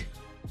family.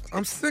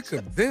 I'm sick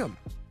of them.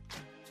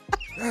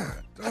 God,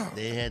 dog.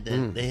 They had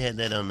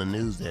that on the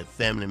news that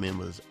family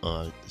members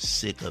are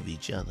sick of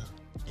each other.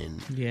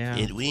 And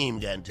we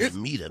ain't gotten to the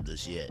meat of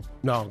this yet.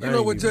 No, you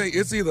know what, Jay?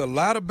 It's either a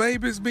lot of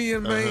babies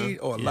being made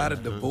or a lot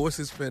of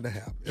divorces finna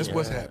happen. That's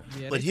what's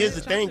happening. But here's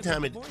the thing,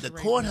 Tommy. The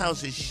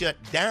courthouse is shut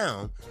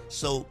down,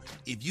 so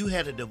if you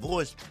had a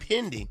divorce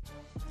pending,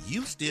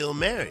 you still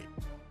married.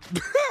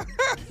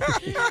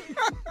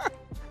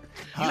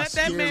 Let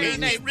that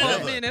marinate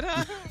for a minute,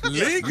 huh?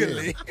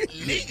 Legally.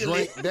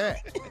 Drink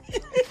that.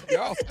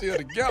 Y'all still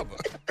together.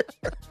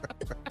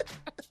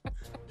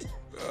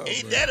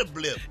 Ain't that a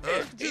blip?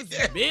 Huh?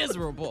 Just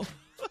miserable.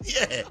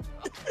 Yeah.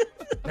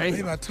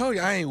 Babe, I told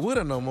you I ain't with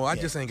her no more. I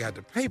just ain't got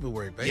the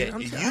paperwork, baby. Yeah,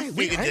 you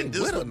figured that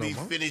this would be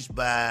finished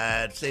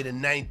by, say, the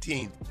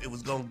 19th. It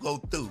was going to go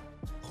through.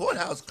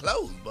 Courthouse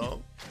closed,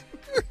 bro.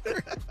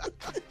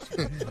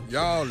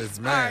 Y'all is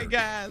mad. All right,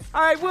 guys.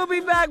 All right, we'll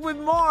be back with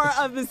more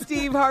of the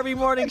Steve Harvey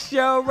Morning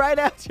Show right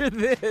after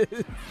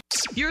this.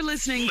 You're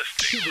listening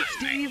to the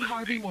Steve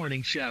Harvey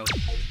Morning Show.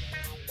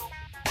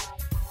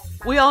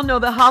 We all know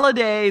the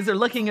holidays are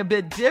looking a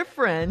bit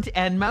different,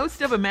 and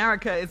most of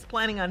America is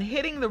planning on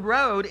hitting the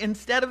road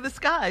instead of the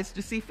skies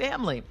to see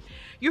family.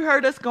 You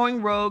heard us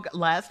going rogue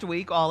last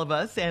week, all of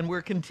us, and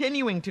we're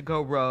continuing to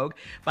go rogue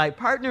by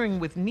partnering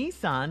with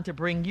Nissan to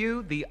bring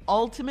you the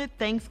ultimate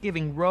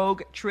Thanksgiving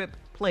rogue trip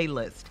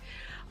playlist.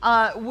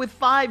 With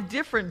 5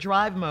 different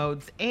drive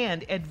modes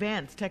and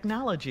advanced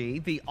technology,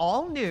 the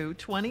all-new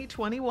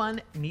 2021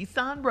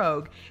 Nissan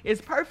Rogue is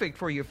perfect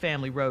for your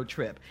family road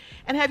trip.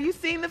 And have you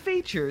seen the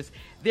features?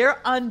 They're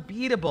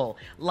unbeatable,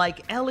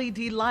 like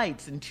LED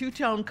lights and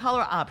 2-tone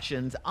color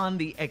options on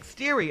the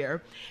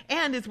exterior.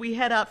 And as we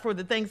head out for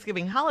the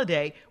Thanksgiving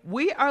holiday,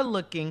 we are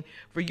looking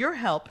for your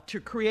help to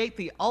create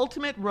the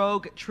ultimate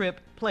rogue trip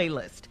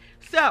playlist.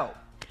 So,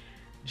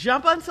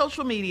 jump on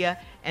social media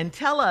and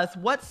tell us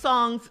what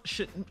songs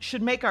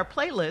should make our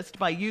playlist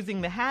by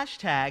using the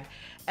hashtag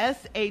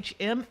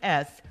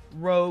SHMS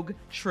Rogue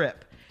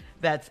Trip.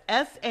 That's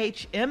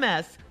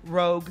SHMS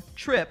Rogue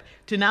Trip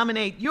to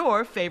nominate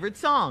your favorite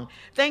song.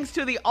 Thanks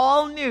to the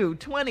all-new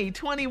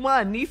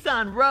 2021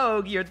 Nissan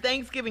Rogue, your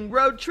Thanksgiving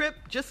road trip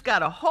just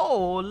got a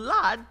whole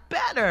lot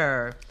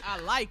better. I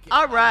like it.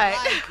 All right.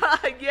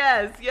 Like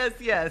it.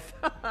 Yes.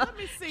 Let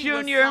me see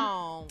Junior. what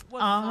song.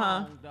 What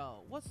song,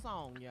 though? What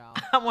song, y'all?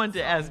 I wanted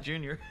to ask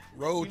Junior.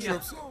 Road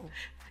trip song.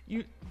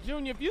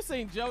 Junior, if you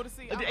seen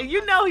Jodeci,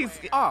 you know he's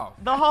the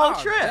whole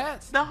trip.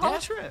 The whole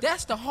trip.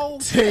 That's the whole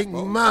Take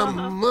my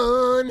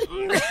money.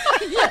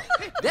 Yeah,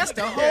 that's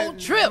the whole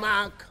trip.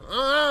 My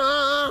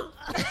car.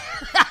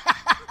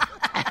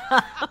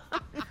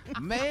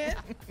 Man,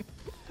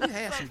 we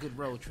had some good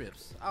road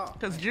trips.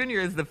 Because Junior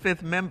is the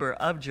 5th member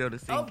of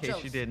Jodeci, in case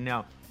you Jodeci. didn't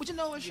know. But you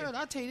know what, Shirley?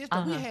 I'll tell you this,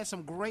 though. We had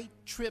some great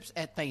trips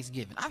at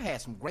Thanksgiving. I've had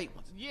some great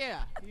ones.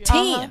 Yeah.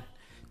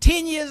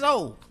 10 years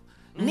old,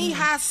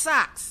 knee-high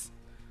socks,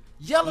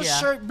 yellow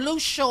shirt, blue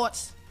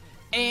shorts,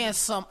 and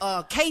some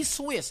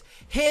K-Swiss,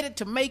 headed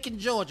to Macon,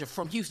 Georgia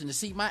from Houston to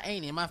see my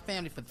auntie and my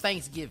family for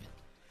Thanksgiving.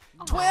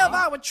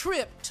 12-hour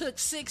trip took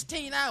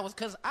 16 hours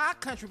because our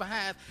country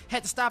behind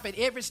had to stop at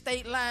every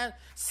state line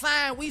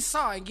sign we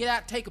saw and get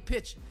out and take a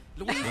picture.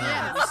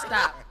 Louisiana, we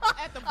stopped.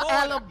 At the border.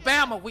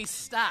 Alabama, we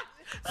stopped.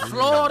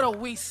 Florida,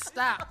 we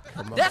stopped.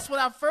 That's when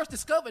I first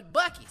discovered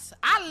Buc-ee's.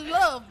 I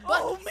love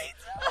Buc-ee's.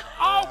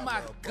 Oh,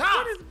 my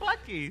God. What is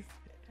Buc-ee's?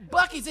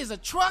 Buc-ee's is a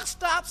truck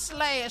stop /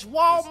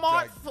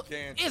 Walmart.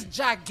 It's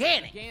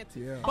gigantic. Yeah.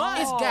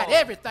 It's got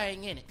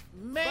everything in it.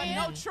 Man.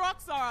 But no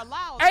trucks are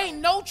allowed. Ain't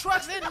no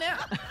trucks in there.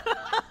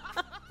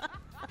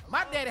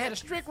 My daddy had a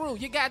strict rule.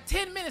 You got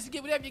 10 minutes to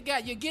get whatever you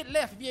got. You get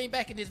left if you ain't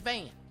back in this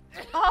van.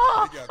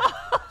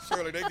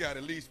 Shirley, they got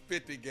at least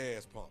 50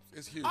 gas pumps.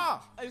 It's huge.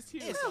 It's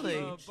huge. Really?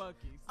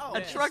 Buc-ee's.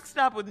 A truck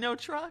stop with no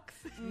trucks?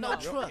 No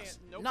trucks.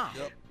 Nope. No.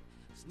 Yep.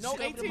 No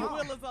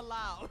 18-wheelers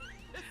allowed.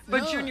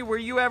 But Junior, were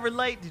you ever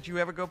late? Did you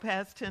ever go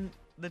past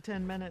the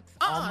 10 minutes?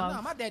 Almost?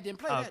 No, my dad didn't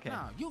play Okay.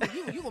 that. No,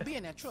 you gonna be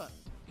in that truck.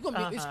 You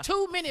gonna be. It's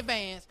 2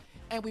 minivans,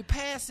 and we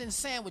passing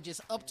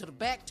sandwiches up to the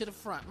back to the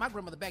front. My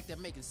grandmother back there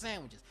making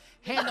sandwiches.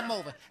 Hand them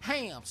over,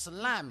 ham,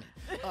 salami,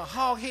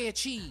 hog head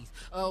cheese,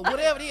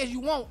 whatever it is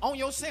you want on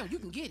your sandwich, you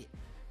can get it.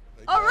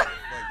 All right.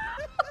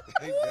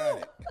 They got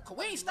it.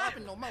 We ain't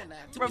stopping no more now.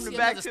 From the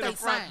back to the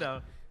front,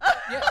 though.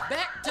 Yeah,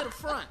 back to the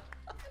front.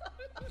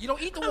 You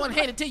don't eat the one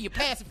handed till you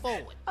pass it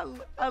forward.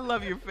 I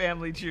love your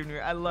family,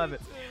 Junior. I love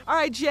it. All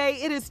right,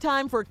 Jay, it is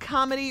time for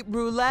Comedy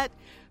Roulette.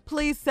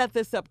 Please set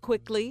this up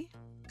quickly.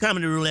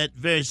 Comedy Roulette,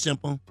 very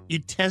simple. You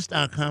test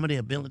our comedy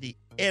ability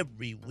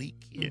every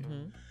week here.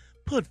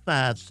 Put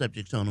 5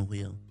 subjects on the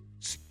wheel.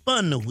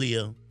 Spun the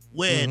wheel.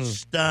 Where it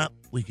stopped,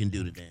 we can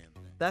do the damn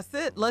thing. That's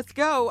it. Let's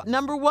go.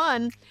 Number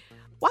 1.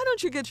 Why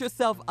don't you get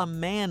yourself a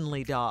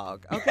manly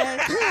dog, okay?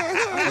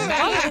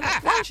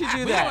 Why don't you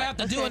do that? We don't have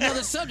to do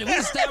another subject. We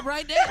can stop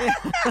right there.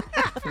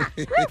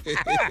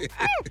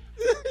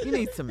 You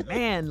need some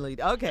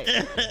manly.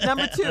 Okay.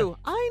 Number 2.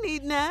 I ain't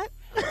eating that.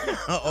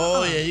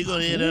 Oh, yeah, you're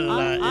going to hear that a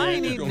lot. I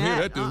ain't eating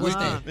that.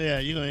 Yeah,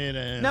 you're going to hear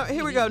that. No,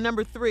 here we go.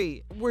 Number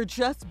 3. We're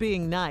just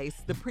being nice.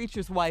 The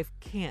preacher's wife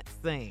can't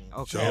sing.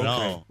 Okay. At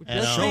all. We're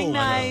just being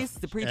nice.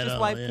 The preacher's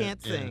wife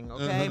can't sing.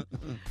 Okay.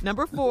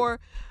 Number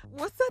 4.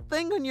 What's that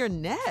thing on your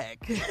neck?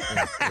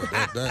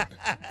 That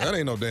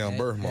ain't no damn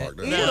birthmark.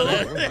 What is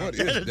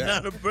that? that?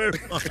 Not a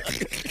birthmark.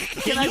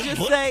 Can I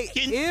just say,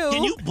 ew?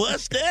 Can you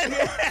bust that?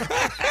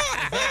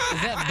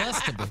 Is that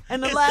bustable?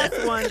 And the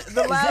last one,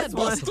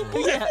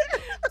 bustable? yeah,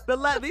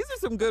 these are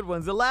some good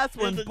ones. The last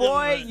one,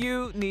 boy,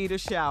 you need a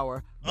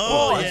shower.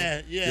 Oh,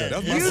 Boy, yeah.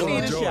 That's my you son,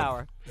 need a Jordan.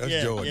 shower.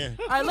 That's Jordan.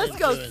 All right, let's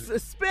go.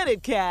 Spin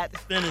it, cat.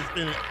 Spin it.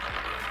 Ooh,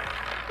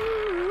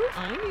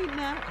 I ain't eating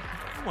that.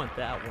 I want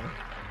that one.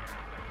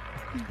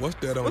 What's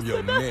that on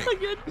your neck?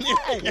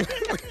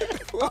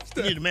 What's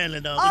that? You're the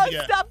manly dog. Oh, What you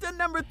got? stopped at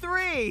number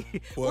 3.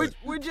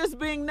 We're just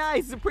being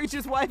nice. The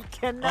preacher's wife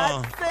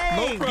cannot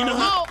sing. You know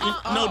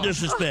how, no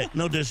disrespect.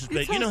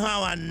 You know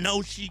how I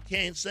know she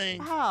can't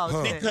sing?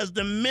 How? Because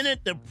the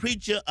minute the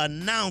preacher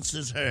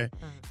announces her,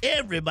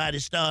 everybody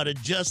started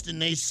adjusting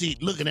their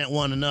seat, looking at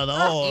one another.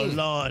 Oh,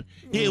 Lord,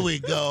 here we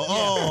go.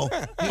 Oh,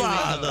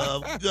 Father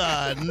of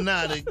God,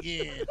 not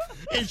again.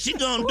 And she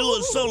gonna do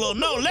a solo.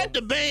 No, let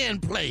the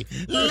band play.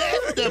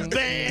 Let the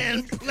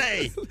band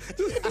play.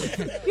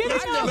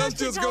 Let's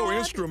just go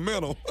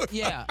instrumental.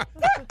 Yeah.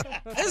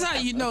 That's how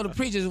you know the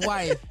preacher's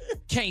wife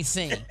can't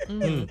sing.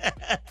 And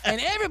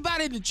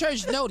everybody in the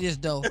church know this,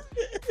 though.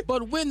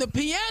 But when the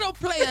piano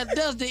player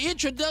does the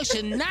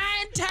introduction 9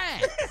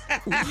 times,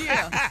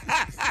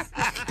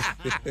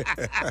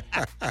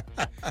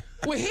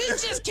 well, he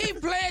just keep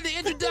playing the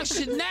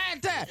introduction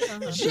 9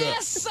 times,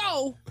 just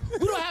so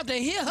we don't have to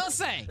hear her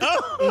sing.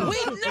 We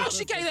know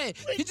she can't sing.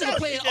 He just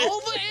play it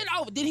over and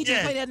over. Did he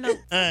just play that note?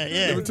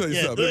 Let me tell you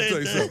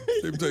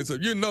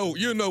something.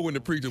 You know when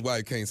the preacher's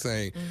wife can't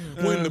sing.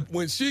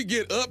 When she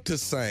get up to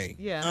sing,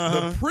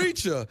 the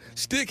preacher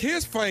stick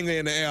his finger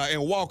in the air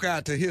and walk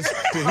out to his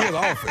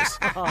office.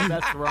 Oh,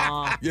 that's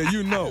wrong. Yeah,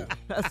 you know.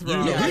 That's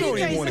wrong. You don't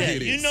even want to hear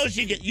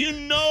this. You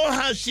know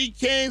how she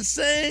can't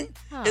sing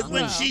is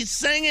when she's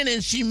singing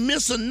and she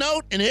miss a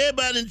note and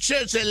everybody in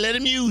church said, let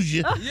him use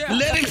you. Yeah.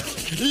 Let him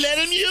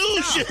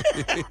use you.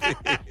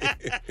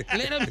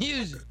 Let him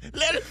use you.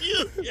 Let him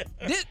use you.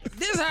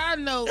 This how I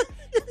know,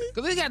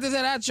 because we got this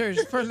at our church,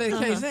 first lady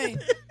can't sing.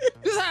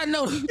 This how I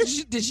know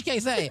that she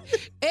can't sing.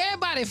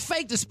 Everybody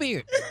fake the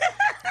spirit.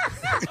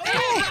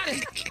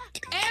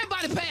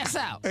 Everybody pass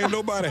out. Ain't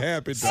nobody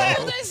happy, So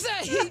dog. they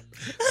say,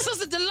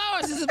 Sister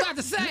Dolores is about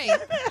to sing.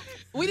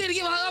 We need to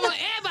give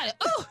everybody.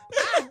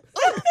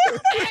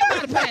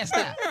 Everybody passed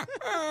out.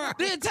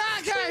 The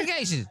entire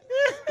congregation.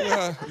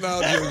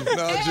 No,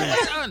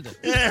 Junior.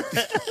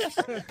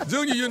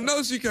 Junior, you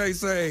know she can't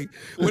sing.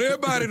 When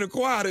everybody in the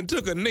choir and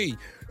took a knee.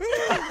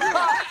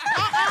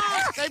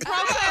 They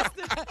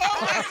protested.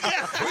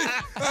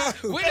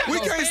 We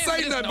can't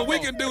say nothing, but we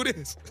can do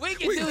this. We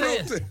can do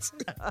this.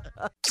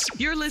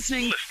 You're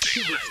listening to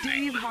the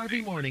Steve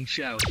Harvey Morning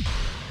Show.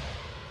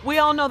 We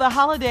all know the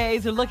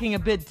holidays are looking a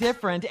bit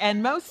different,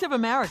 and most of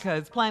America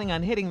is planning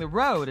on hitting the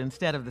road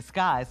instead of the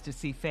skies to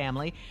see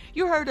family.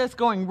 You heard us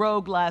going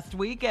rogue last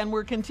week, and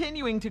we're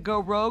continuing to go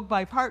rogue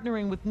by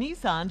partnering with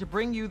Nissan to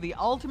bring you the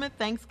ultimate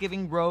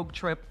Thanksgiving road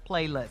trip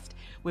playlist.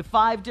 With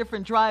 5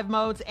 different drive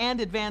modes and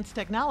advanced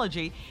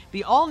technology,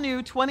 the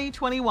all-new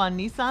 2021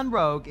 Nissan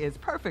Rogue is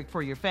perfect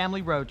for your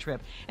family road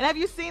trip. And have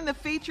you seen the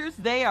features?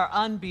 They are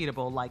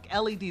unbeatable, like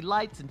LED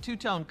lights and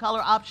 2-tone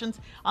color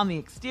options on the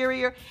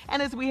exterior. And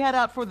as we head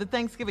out for the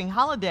Thanksgiving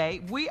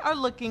holiday, we are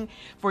looking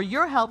for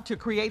your help to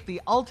create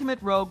the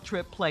ultimate road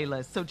trip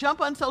playlist. So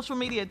jump on social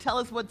media, tell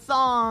us what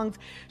songs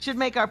should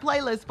make our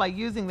playlist by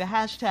using the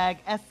hashtag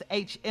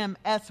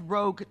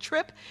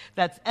SHMSRogueTrip.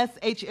 That's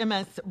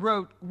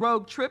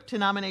SHMSRogueTrip to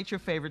nominate your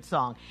favorite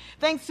song.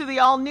 Thanks to the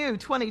all-new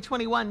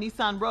 2021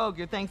 Nissan Rogue,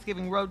 your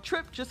Thanksgiving road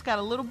trip just got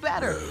a little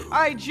better. All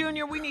right,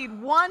 Junior, we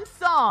need one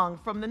song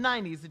from the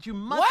 90s that you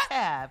must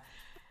have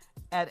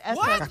at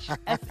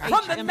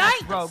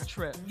SHMS Rogue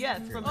Trip. Yes,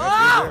 from the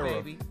 90s,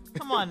 baby.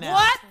 Come on now.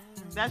 What?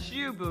 That's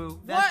you, boo.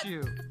 That's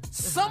you.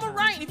 Summer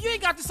Rain. If you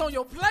ain't got this on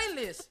your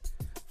playlist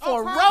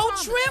for a road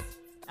trip,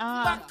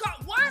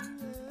 what?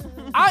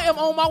 I am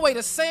on my way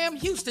to Sam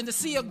Houston to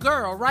see a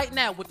girl right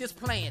now with this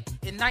plan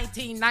in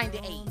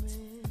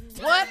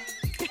 1998. What?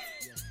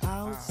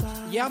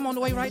 Yeah, I'm on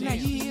the way right now.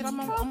 You hear it? I'm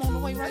on the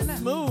way right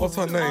now. What's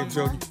her name,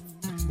 Junior?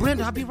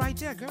 Brenda, I'll be right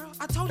there, girl.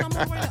 I told you I'm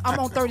on right now. I'm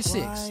on 36.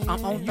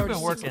 I'm on 36. You've been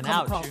working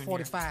out, across Junior.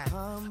 45.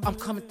 I'm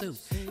coming through.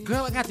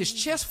 Girl, I got this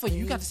chest for you.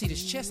 You got to see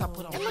this chest I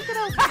put on. And look at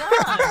those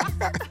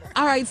guns.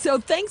 All right, so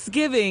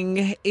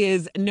Thanksgiving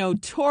is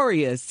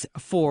notorious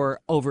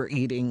for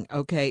overeating,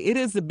 okay? It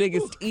is the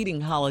biggest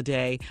eating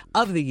holiday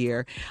of the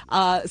year.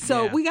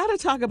 We got to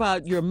talk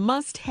about your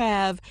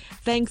must-have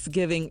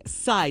Thanksgiving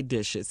side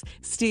dishes.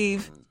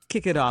 Steve,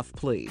 kick it off,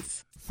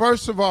 please.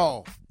 First of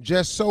all,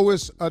 just so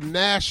it's a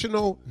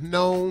national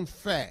known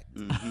fact,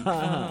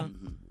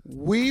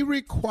 we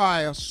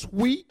require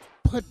sweet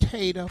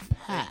potato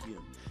pie,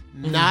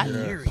 not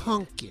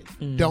pumpkin.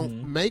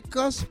 Don't make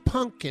us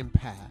pumpkin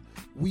pie.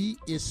 We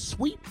is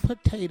sweet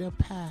potato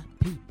pie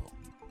people.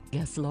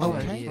 Yes, Lord.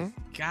 Okay?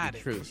 Got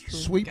it. True.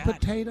 Sweet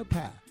potato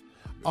pie.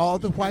 All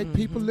the white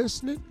people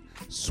listening,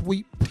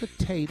 sweet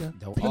potato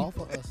Don't people.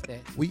 offer us that.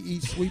 We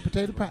eat sweet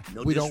potato pie.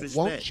 No We don't disrespect.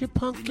 want your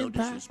pumpkin No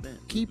pie.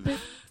 disrespect. Keep it.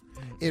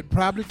 It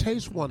probably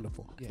tastes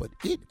wonderful, but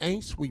it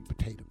ain't sweet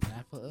potato pie.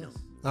 Not for us.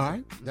 All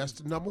right? That's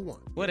the number one.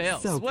 What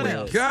else? So What good.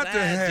 else? Got to Side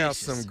have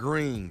dishes. some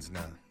greens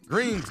now.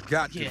 Greens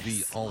got to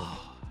be on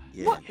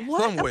Yeah. What?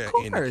 somewhere Of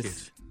in the course.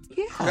 kitchen.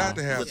 Yeah. Got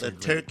to have With a some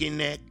greens. turkey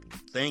neck.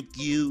 Thank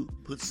you.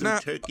 Put some Now,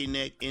 turkey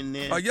neck in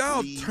there. Are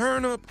y'all please.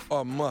 turnip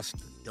or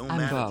mustard? Don't I'm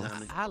matter, both.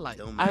 Tommy. I like.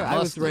 Don't I matter.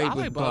 was raised I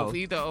with like both.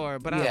 either or,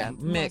 but I Yeah, like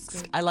mixed.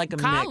 mustard. I like a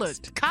Collard,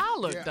 mixed.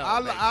 collard Yeah, though.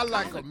 I baby.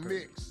 like a Collard.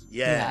 mix.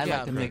 Yeah. I like Yeah,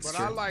 the but mixture.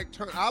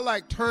 But I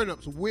like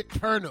turnips with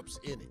turnips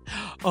in it.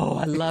 Oh,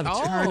 I love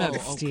Oh, turnips,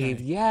 okay. Steve.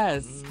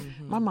 Yes.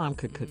 My mom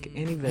could cook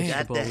any Got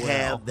vegetable to well.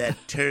 have that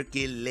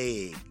turkey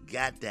leg.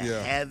 Got to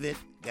Yeah. have it.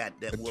 Got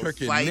that. The We'll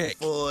turkey fight neck.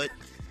 for it.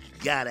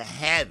 Gotta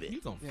have it. You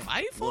gonna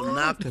fight for We'll it?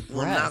 knock The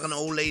we'll knock breast. an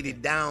old lady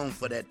down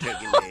for that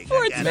turkey leg.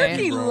 For a Gotta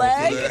turkey have it.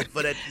 leg?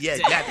 For that, yeah,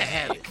 got to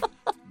have it.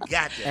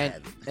 Got to And,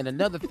 have it. and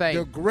another thing.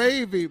 The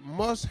gravy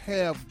must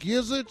have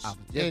gizzards I was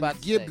just and about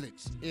to say.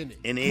 giblets in it.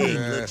 An egg,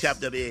 little Yes.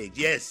 chopped up egg.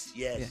 Yes,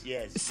 yes,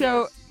 yes.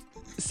 So, yes.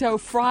 so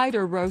fried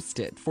or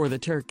roasted for the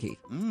turkey?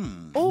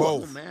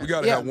 Both. man. We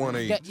got to yeah, have one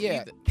of each.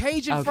 yeah.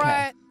 Cajun Okay.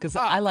 fried. Because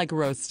I like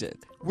roasted.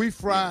 We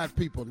fried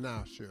people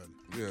now, Shirley.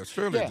 Yeah,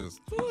 Shirley Yeah. just.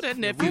 Ooh, that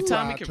nephew We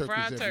Tommy fried can turkeys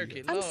fry every turkey.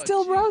 year. I'm Lord,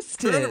 still Jesus.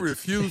 roasted. Shirley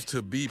refused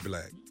to be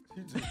black.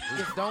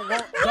 Just don't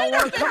want to come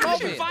over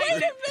She here.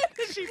 fighting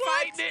it. She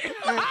fighting it.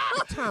 And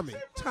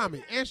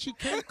Tommy, and she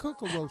can't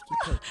cook a roasted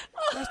turkey.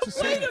 That's the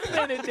same. Wait a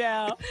minute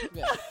now.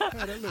 Had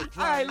that little All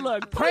dry- right,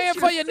 look. Praying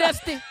for you,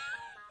 Nesty.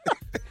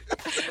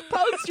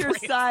 Post your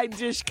side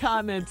dish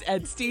comments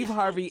at Steve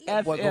Harvey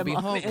Boy, gonna FM be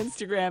on hungry.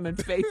 Instagram and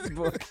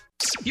Facebook.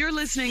 You're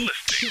listening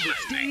to the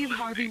Steve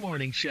Harvey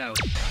Morning Show.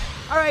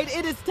 All right,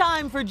 it is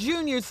time for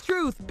Junior's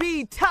Truth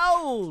Be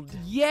Told.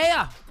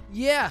 Yeah.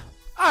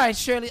 All right,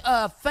 Shirley.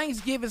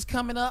 Thanksgiving's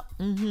coming up.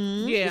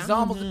 Mm-hmm. Yeah, it's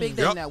almost a big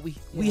day now.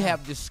 We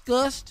have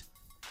discussed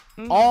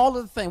all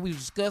of the things. We've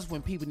discussed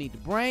when people need to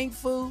bring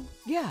food.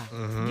 Yeah.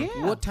 Mm-hmm.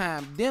 Yeah. What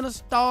time dinner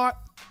start.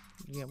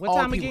 Yeah. What all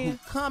time people again?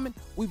 who coming.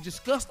 We've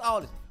discussed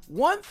all this.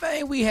 One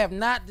thing we have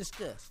not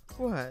discussed.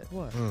 What?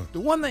 The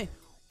one thing,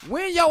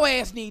 when your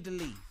ass need to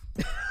leave.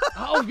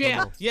 Oh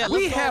yeah. Yeah.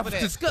 We let's go have over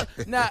that.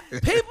 discussed. Now,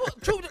 people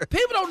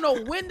don't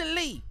know when to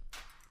leave.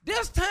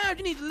 There's times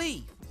you need to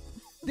leave.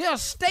 There are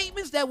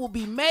statements that will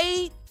be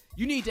made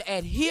you need to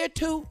adhere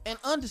to and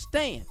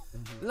understand.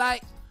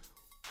 Like,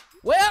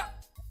 well,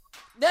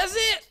 that's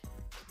it.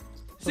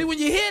 See, when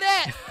you hear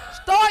that,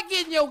 start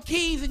getting your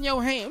keys in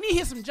your hand. When you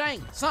hear some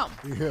jangle,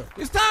 something. Yeah.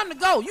 It's time to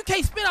go. You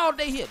can't spend all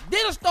day here.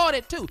 Dinner start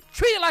at 2.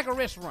 Treat it like a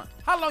restaurant.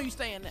 How long you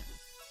staying there?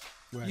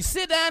 Right. You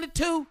sit down at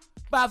 2,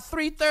 about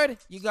 3:30,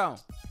 you gone.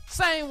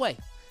 Same way.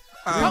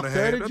 Hour and a half.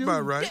 30 That's June.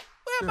 about right.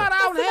 Yeah, well, about an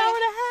hour and a That's an half. hour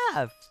and a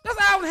half. That's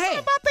an hour and a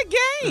half. About the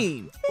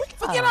game.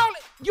 Forget all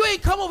that. You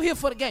ain't come over here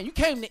for the game. You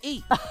came to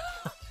eat.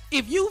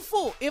 If you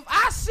full, if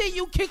I see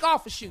you kick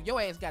off a shoe, your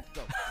ass got to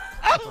go.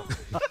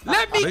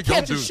 Let me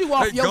catch a shoe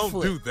off your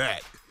foot. They don't do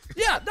that.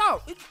 Yeah,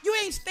 no, you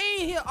ain't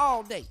staying here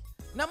all day.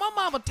 Now, my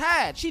mama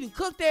tired. She done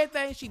cooked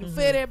everything. She done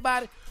fed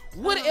everybody.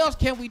 What else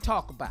can we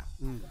talk about?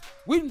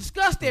 We done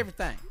discussed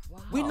everything.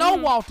 We know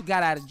Walter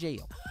got out of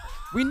jail.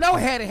 We know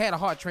Hattie had a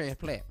heart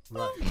transplant.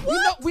 Right.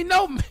 We know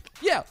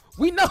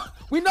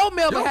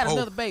Melba had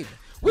another baby.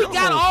 We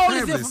got all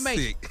this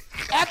information.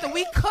 After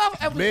we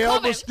cover,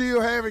 Melba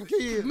still having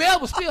kids.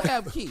 Melba still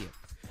having kids.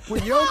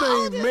 When your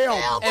name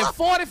Melba. At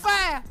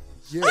 45,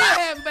 still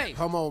having babies.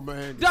 Come on,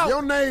 man. Don't.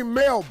 Your name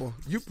Melba,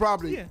 you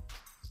probably...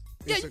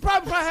 Yeah, you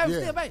probably having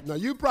still babies. No,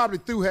 you probably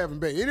through having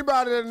babies.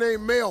 Anybody that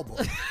named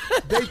Melba,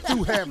 they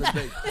through having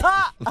babies.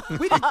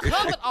 We done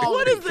covered all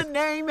What this. does the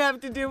name have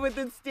to do with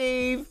it,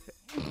 Steve?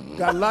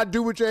 Got a lot to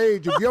do with your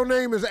age. If your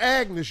name is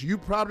Agnes, you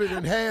probably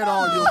done had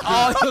all your kids.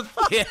 All your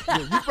kids. Yeah,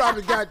 you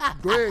probably got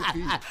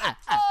grandkids.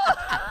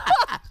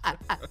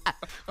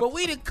 But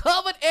we done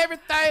covered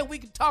everything we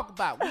can talk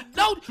about.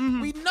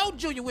 We know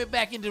Junior went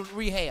back into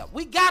rehab.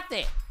 We got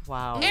that.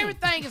 Wow.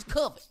 Everything is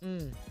covered.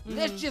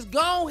 Let's just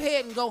go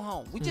ahead and go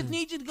home. We just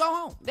need you to go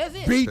home. That's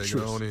it.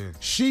 Beatrice,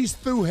 she's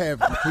through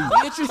having kids.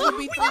 Beatrice will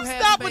be through having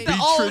Stop with the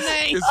babies. old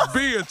name. It's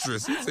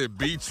Beatrice. He said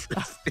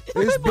Beatrice. It's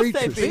People say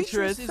Beatrice.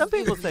 Beatrice. is- Some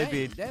people is say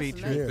name. That's the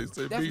Beatrice. name. They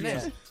said That's Beatrice.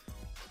 nasty.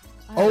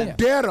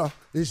 Odetta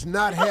is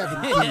not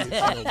having kids.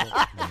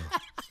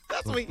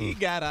 That's what he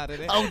got out of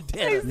that. Oh,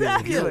 damn.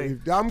 Exactly.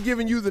 I'm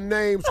giving you the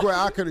names where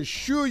I can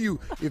assure you,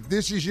 if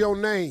this is your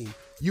name,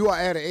 you are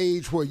at an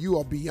age where you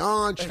are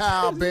beyond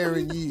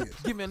childbearing years.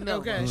 Give me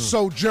another one.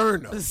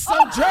 Sojourner.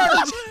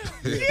 Sojourner.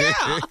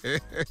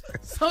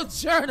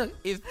 Sojourner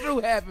is through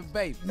having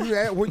babies.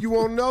 You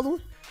want another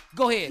one?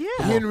 Go ahead.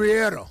 Yeah.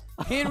 Henrietta.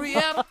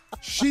 Henrietta.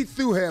 She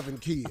through having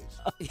kids.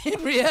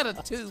 Henrietta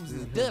Tubes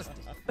is dusty.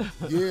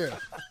 Yeah.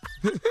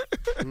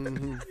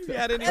 You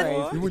got any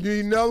more? You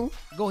need another one?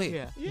 Go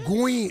ahead. Yeah.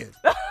 Gwen.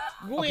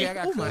 Okay, I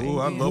got Gwen. Ooh,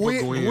 I love a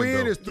Gwen, Gwen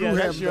though. is through Yeah,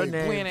 that's having your babies.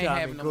 name, Gwen ain't Tommy.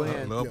 having no Go I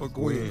ahead. love a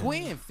Gwen.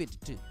 Gwen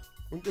 52.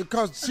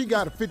 Because she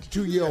got a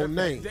 52-year-old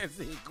name. That's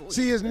it. Gwen.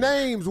 See, his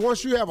names,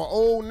 once you have an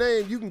old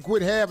name, you can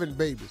quit having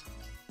babies.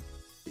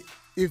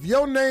 If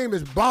your name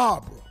is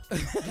Barbara,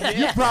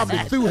 you probably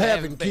through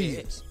having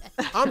kids.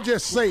 I'm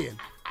just saying.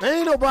 There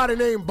ain't nobody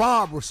named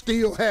Barbara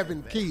still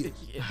having kids.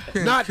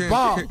 Not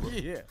Barbara.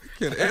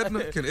 Can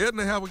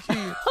Edna have a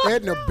kid?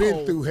 Edna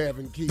been through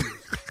having kids.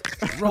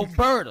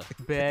 Roberta.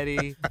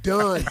 Betty.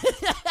 Done.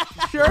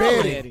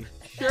 Shirley.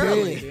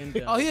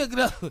 Dead. Oh, here's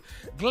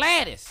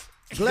Gladys.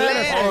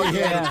 Gladys already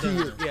had Yeah. a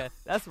kid. Yeah,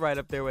 that's right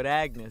up there with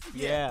Agnes.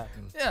 Yeah.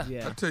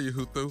 Yeah. I tell you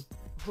who through.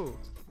 Who?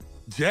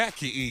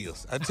 Jackie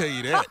is. I tell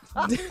you that.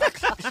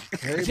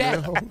 Hey,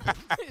 Jack. man.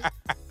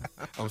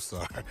 I'm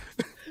sorry.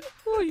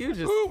 Ooh, you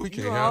just Ooh, we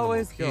can't you have no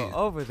always more go kids.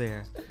 over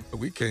there.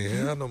 We can't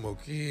have no more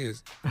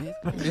kids.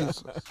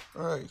 Jesus.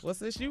 All right. Well,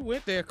 since you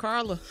went there,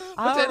 Carla, put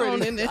I that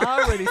on in there.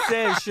 already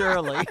said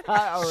Shirley.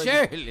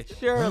 Shirley.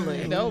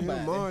 Shirley.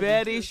 Nobody.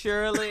 Betty,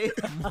 Shirley.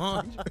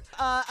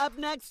 Up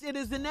next, it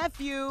is the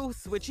nephew.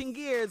 Switching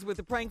gears with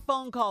a prank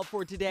phone call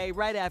for today,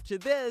 right after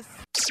this.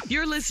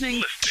 You're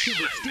listening to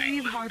the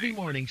Steve Harvey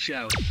Morning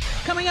Show.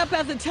 Coming up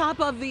at the top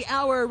of the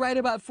hour, right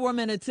about 4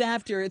 minutes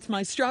after, it's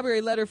my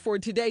strawberry letter for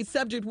today.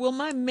 Subject, will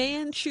my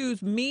man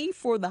choose me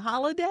for the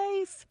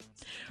holidays?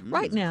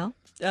 Right now,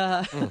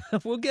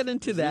 we'll get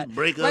into that.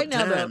 Break up right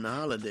now, time, the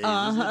holidays.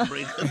 This is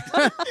break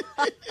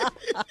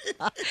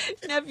up.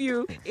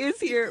 Nephew is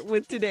here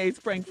with today's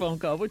prank phone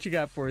call. What you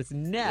got for us,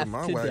 Neff,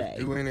 My today? wife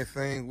do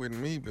anything with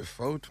me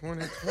before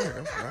 2020.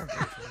 That's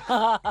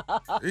what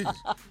I think.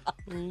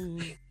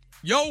 Jesus.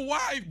 Your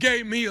wife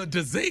gave me a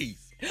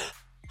disease.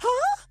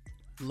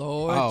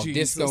 Lord Oh,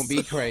 Jesus. this gonna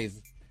be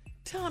crazy.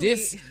 Tell me.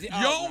 This.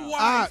 Your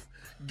wife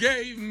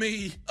gave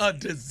me a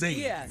disease.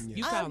 Yes.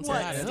 You I sound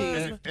want tired,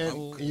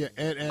 Steve.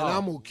 And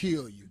I'm going to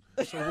kill you.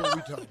 So what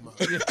we talking about?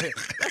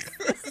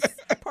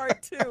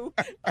 Part 2.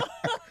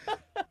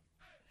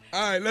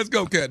 All right, let's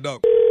go, cat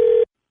dog.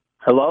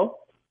 Hello?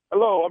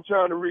 Hello, I'm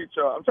trying to reach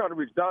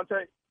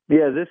Dante.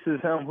 Yeah, this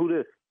is him. Who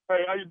this?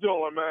 Hey, how you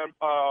doing, man?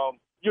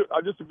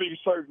 Just to be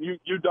certain,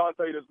 you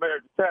Dante that's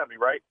married to Tammy,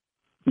 right?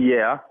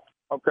 Yeah.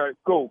 Okay,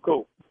 cool.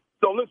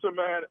 So listen,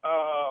 man,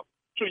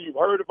 sure you've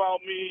heard about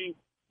me,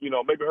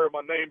 maybe heard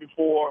my name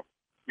before,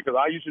 because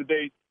I used to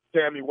date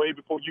Tammy way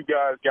before you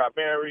guys got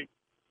married.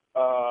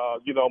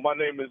 My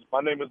name is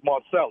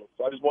Marcellus.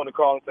 So I just wanted to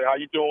call and say how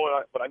you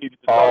doing, but I needed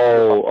to talk to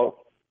you about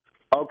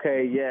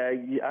okay, yeah,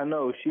 I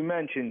know. She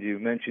mentioned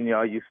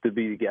y'all used to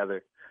be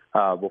together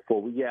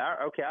before.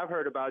 Okay, I've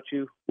heard about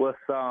you. What's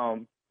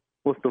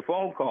the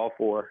phone call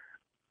for?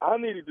 I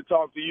needed to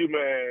talk to you,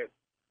 man,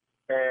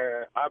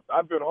 and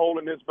I've been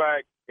holding this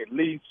back at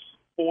least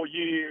 4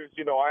 years.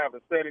 I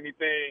haven't said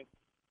anything,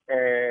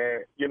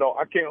 and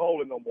I can't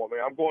hold it no more,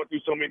 man. I'm going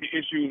through so many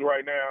issues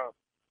right now.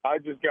 I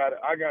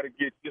gotta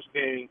get this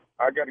thing.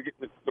 I gotta get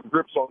the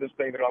grips on this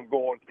thing that I'm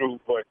going through.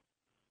 But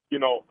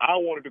I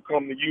wanted to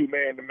come to you,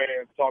 man to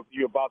man, talk to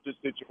you about this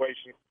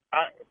situation.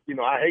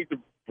 I hate to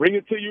bring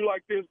it to you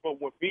like this, but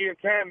when me and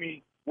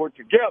Tammy were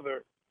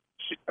together,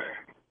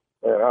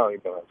 man, I don't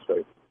even know how to say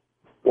it.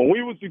 When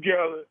we was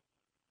together,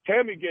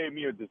 Tammy gave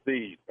me a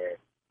disease, man.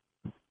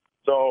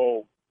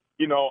 So,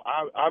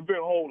 I've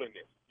been holding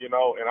this, and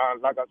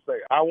like I say,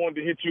 I wanted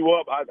to hit you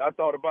up. I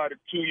thought about it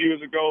 2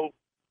 years ago,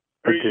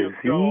 3 years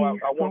ago.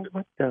 I wanted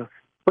to.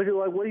 What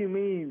do you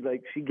mean,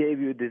 like she gave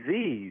you a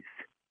disease?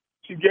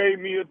 She gave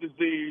me a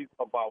disease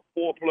about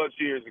 4+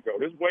 years ago.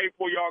 This is way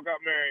before y'all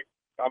got married.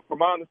 From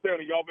my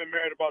understanding, y'all been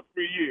married about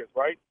 3 years,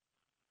 right?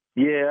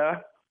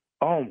 Yeah.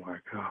 Oh my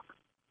God.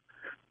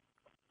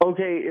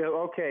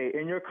 Okay,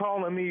 and you're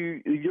calling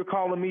me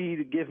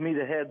to give me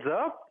the heads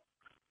up?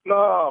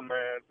 No,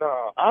 man,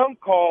 no. I'm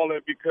calling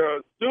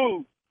because,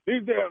 dude,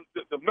 these damn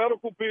the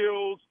medical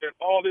bills and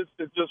all this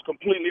is just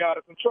completely out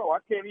of control. I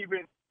can't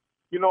even,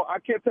 I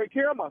can't take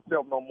care of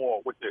myself no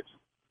more with this,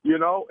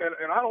 and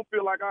I don't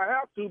feel like I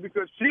have to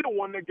because she's the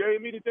one that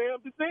gave me the damn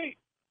disease.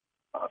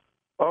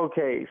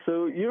 Okay,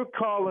 so you're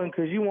calling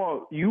because you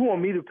want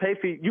me to pay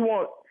for you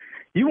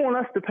want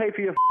us to pay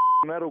for your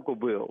medical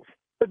bills.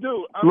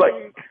 Dude,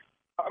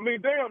 I mean,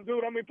 damn,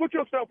 dude. Put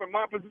yourself in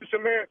my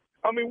position, man.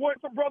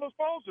 What's a brother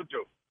supposed to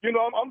do?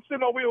 I'm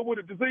sitting over here with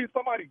a disease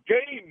somebody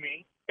gave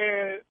me,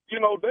 and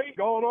they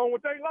going on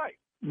with their life.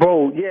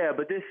 Bro, yeah,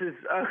 but this is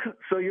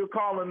so you're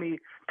calling me,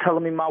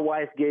 telling me my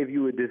wife gave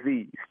you a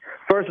disease.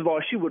 First of all,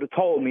 she would have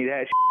told me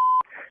that.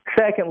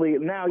 Secondly,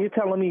 now you're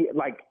telling me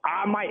like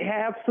I might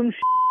have some.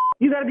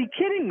 You got to be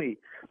kidding me.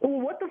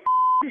 Well, what the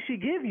did she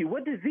give you?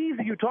 What disease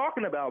are you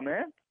talking about,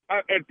 man?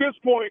 At this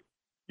point,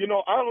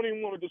 I don't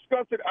even want to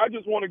discuss it. I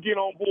just want to get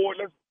on board.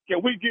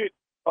 Can we get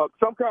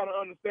some kind of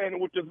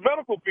understanding with this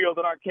medical bill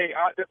that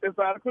it's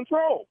out of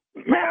control?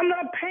 Man, I'm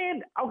not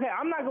paying. Okay,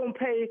 I'm not going to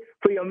pay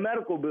for your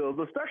medical bills,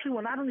 especially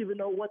when I don't even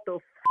know what the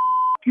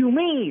you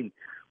mean.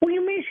 What do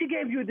you mean she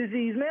gave you a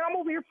disease, man? I'm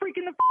over here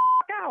freaking the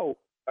out.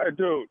 Hey,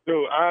 dude,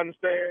 I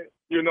understand,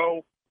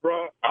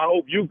 bro. I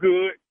hope you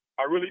good.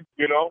 I really,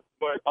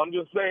 but I'm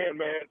just saying,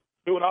 man,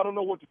 dude, I don't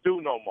know what to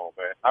do no more,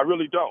 man. I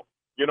really don't.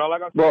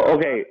 Like I said. Well,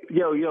 okay,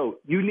 yo,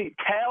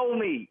 tell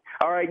me,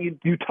 all right,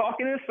 you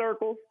talking in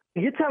circles.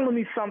 You're telling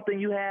me something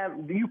you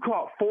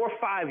caught 4 or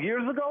 5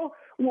 years ago?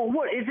 Well,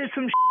 what, is it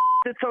some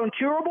that's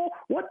uncurable?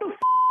 What the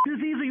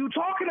disease are you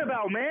talking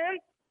about, man?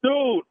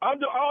 Dude,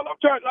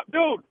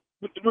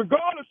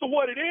 regardless of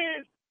what it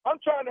is, I'm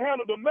trying to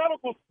handle the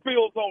medical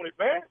bills on it,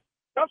 man.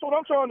 That's what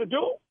I'm trying to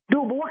do.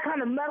 Dude, but what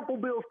kind of medical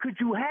bills could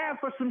you have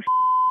for some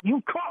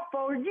you caught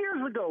 4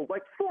 years ago,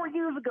 like 4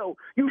 years ago?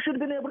 You should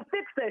have been able to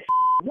fix that.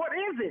 What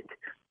is it?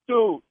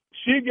 Dude,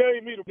 she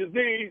gave me the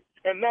disease,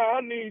 and now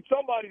I need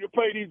somebody to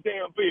pay these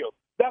damn bills.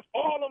 That's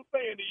all I'm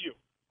saying to you,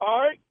 all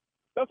right?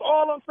 That's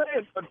all I'm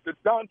saying,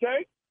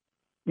 Dante.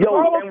 Yo,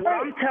 and what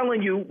I'm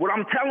telling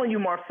you,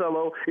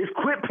 Marcelo, is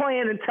quit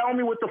playing and tell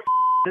me what the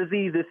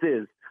disease this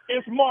is.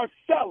 It's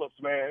Marcellus,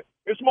 man.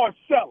 It's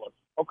Marcellus,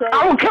 okay?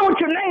 I don't care what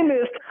your name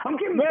is. I'm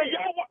giving man,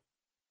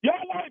 y'all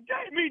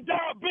gave me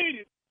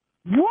diabetes.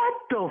 What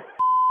the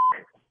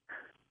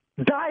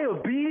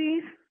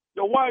diabetes?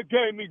 Your wife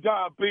gave me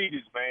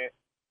diabetes, man.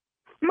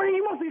 Man,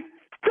 you must be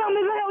dumb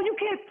as hell. You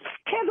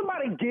can't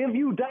somebody give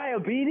you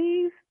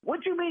diabetes?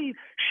 What you mean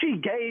she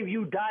gave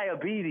you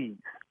diabetes?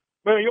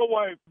 Man, your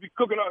wife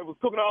was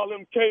cooking all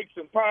them cakes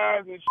and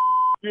pies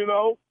and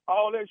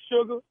all that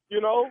sugar,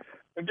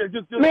 and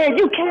just man,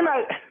 you came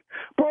out,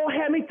 bro,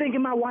 had me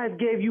thinking my wife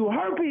gave you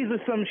herpes or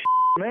some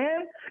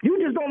man. You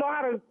just don't know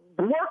how to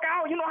work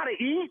out. You know how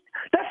to eat.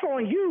 That's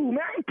on you, man.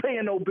 I ain't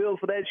paying no bills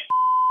for that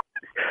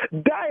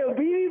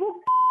diabetes.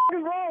 What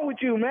is wrong with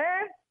you,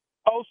 man?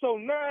 Oh, so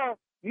now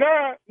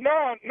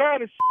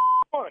this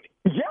funny.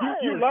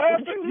 Yes. You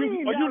laughing?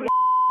 Are you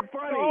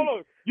funny? Hold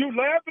on. You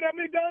laughing at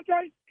me,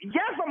 Dante?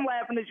 Yes, I'm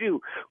laughing at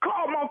you.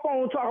 Call my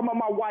phone talking about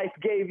my wife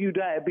gave you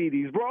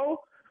diabetes, bro.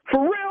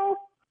 For real?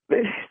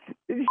 This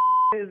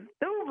is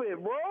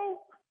stupid,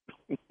 bro.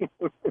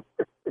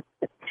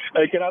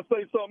 Hey, can I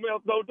say something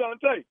else, though,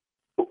 Dante?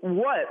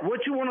 What?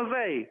 What you want to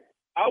say?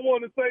 I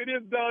want to say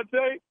this,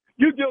 Dante.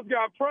 You just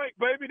got pranked,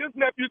 baby. This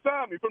nephew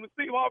Tommy from the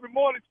Steve Harvey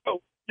Morning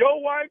Show.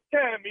 Your wife,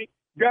 Tammy,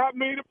 got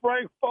me to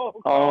prank phone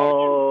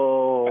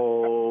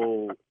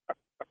call. Oh,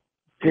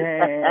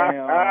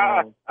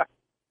 damn.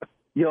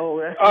 Yo,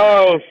 that's...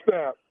 Oh,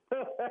 snap.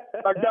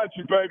 I got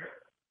you, baby.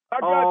 I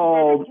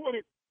got you,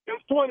 baby.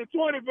 It's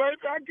 2020, baby.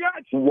 I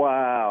got you.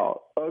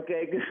 Wow.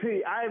 Okay, 'cause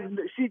see,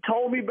 she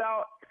told me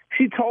about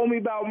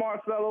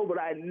Marcelo, but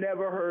I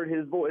never heard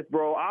his voice,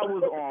 bro. I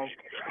was on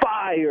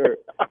fire.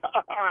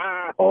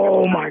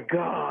 Oh my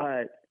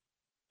God.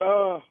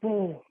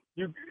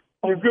 You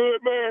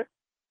good, man?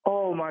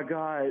 Oh my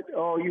God.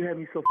 Oh, you had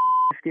me so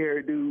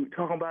scared, dude.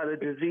 Talking about a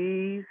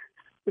disease,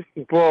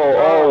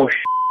 bro.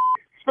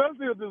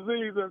 Especially a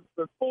disease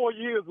that's 4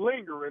 years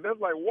lingering.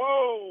 That's like,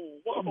 whoa,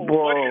 bro.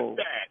 What is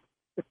that?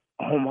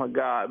 Oh my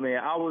God, man.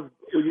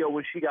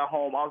 When she got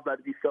home, I was about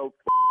to be so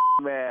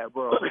mad,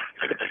 bro.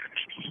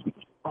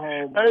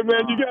 Hey,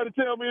 man, you got to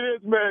tell me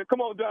this, man. Come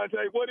on, Dante.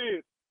 What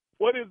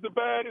is the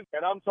baddest?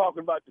 And I'm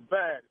talking about the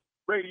baddest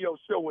radio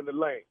show in the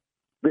land.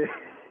 Man,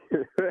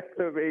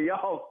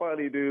 y'all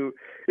funny, dude.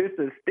 It's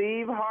the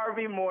Steve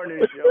Harvey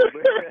Morning Show,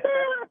 man.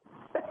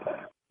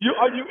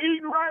 Are you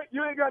eating right?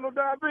 You ain't got no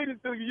diabetes,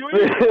 do you? You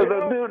eating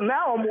right, dude,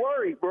 now I'm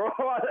worried, bro.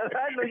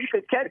 I know you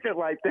could catch it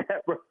like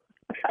that, bro.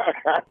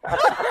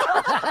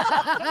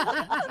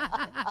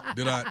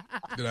 Did I?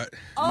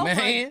 Oh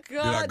Man.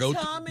 my God,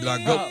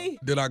 Tommy.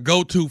 Did I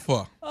go too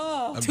far?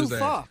 Oh, Too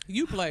far.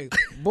 You play,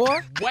 boy,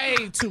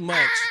 way too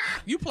much.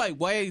 You play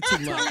way too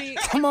much.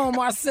 Come on,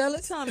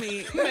 Marcellus.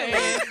 Tommy,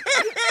 Man.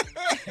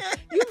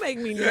 you make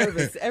me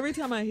nervous every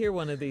time I hear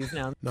one of these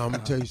now. No, I'm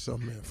going to tell you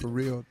something, man. For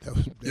real, that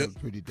was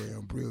pretty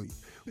damn brilliant.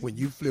 When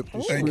you flipped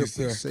the Thank you,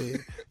 script sir. and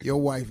said, your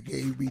wife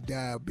gave me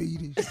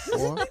diabetes,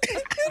 boy,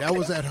 that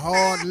was that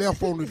hard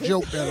left on the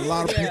joke that a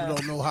lot of people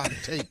don't know how to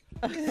take.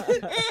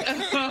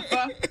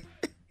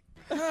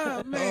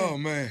 Oh, man. Oh,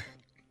 man.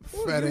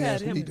 Fat you ass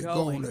had him need to go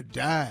going. on a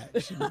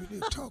diet. She really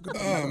talking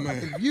about Oh,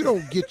 man. If you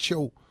don't get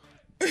your...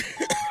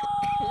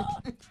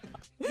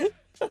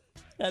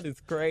 That is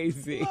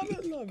crazy.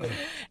 Love it.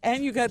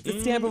 And you got the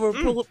stamp of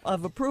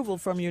approval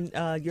from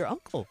your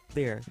uncle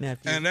there,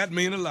 nephew. And that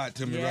mean a lot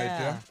to me right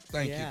there.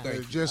 Thank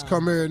you. Just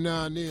come here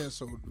now and then,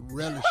 so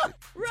relish it.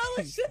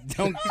 Relish it.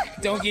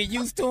 Don't get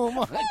used to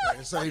him.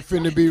 This ain't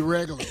finna be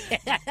regular.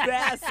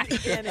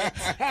 Bask in it.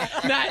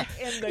 Not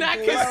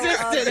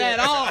consistent at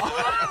all.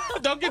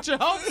 Don't get your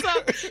hopes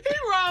up. He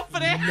wrong for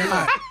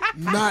that.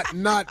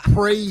 Not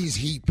praise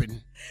heaping.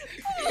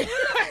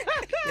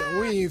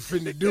 We ain't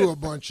finna do a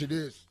bunch of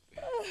this.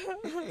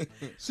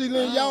 See,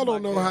 Lynn, y'all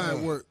don't know how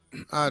it works.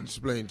 I'll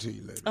explain to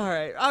you later.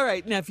 All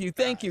right, nephew.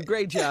 Thank you.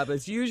 Great job,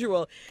 as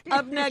usual.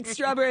 Up next,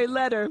 Strawberry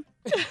Letter.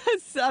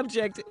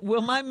 Subject,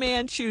 will my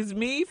man choose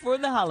me for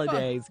the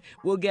holidays?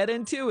 We'll get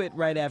into it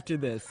right after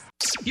this.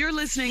 You're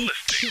listening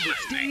to the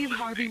Steve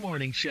Harvey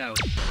Morning Show.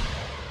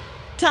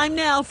 Time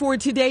now for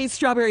today's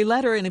Strawberry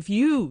Letter. And if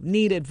you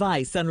need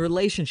advice on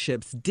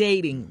relationships,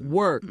 dating,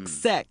 work,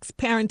 sex,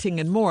 parenting,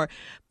 and more,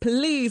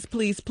 please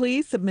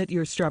submit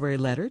your Strawberry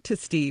Letter to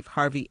Steve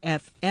Harvey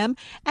FM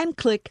and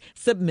click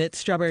Submit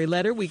Strawberry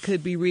Letter. We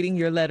could be reading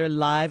your letter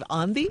live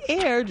on the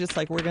air, just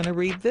like we're going to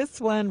read this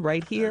one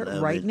right here,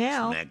 right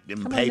now. Smack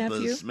them Come on, papers,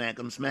 nephew. smack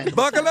them, smack them.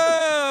 Buckle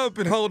up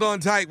and hold on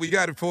tight. We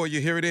got it for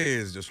you. Here it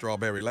is, the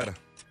Strawberry Letter.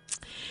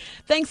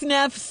 Thanks,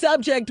 Neff.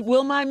 Subject,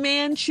 will my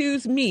man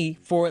choose me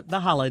for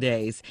the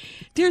holidays?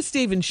 Dear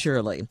Steve and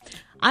Shirley,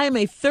 I am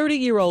a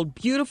 30-year-old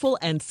beautiful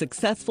and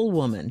successful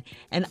woman,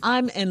 and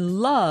I'm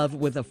in love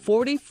with a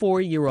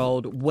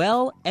 44-year-old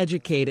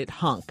well-educated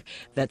hunk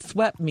that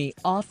swept me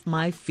off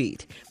my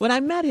feet. When I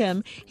met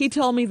him, he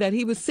told me that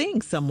he was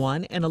seeing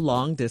someone in a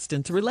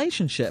long-distance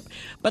relationship,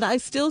 but I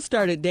still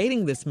started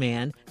dating this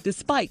man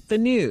despite the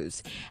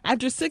news.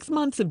 After 6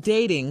 months of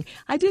dating,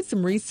 I did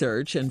some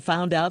research and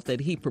found out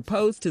that he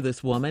proposed to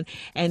this woman,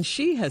 and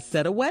she has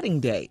set a wedding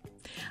date.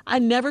 I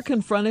never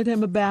confronted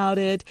him about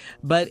it,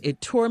 but it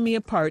tore me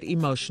apart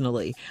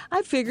emotionally.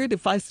 I figured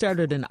if I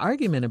started an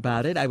argument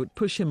about it, I would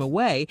push him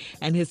away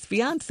and his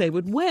fiancée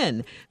would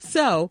win.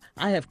 So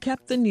I have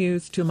kept the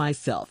news to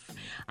myself.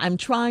 I'm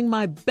trying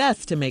my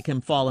best to make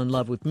him fall in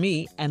love with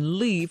me and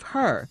leave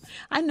her.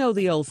 I know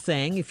the old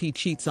saying, if he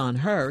cheats on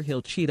her,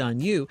 he'll cheat on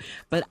you,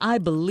 but I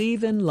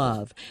believe in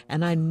love,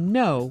 and I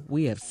know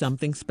we have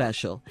something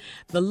special.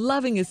 The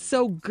loving is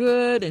so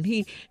good, and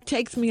he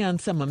takes me on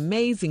some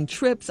amazing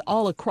trips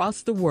all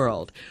across the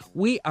world.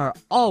 We are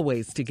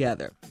always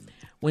together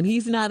when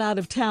he's not out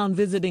of town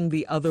visiting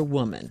the other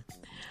woman.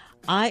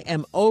 I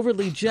am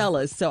overly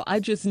jealous, so I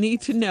just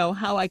need to know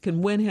how I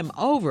can win him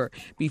over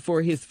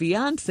before his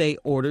fiancée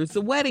orders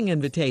the wedding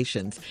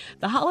invitations.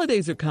 The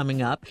holidays are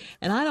coming up,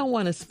 and I don't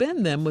want to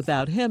spend them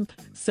without him,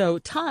 so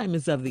time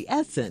is of the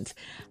essence.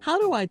 How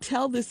do I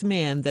tell this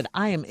man that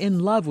I am in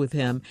love with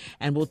him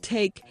and will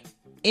take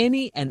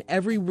any and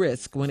every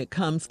risk when it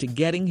comes to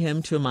getting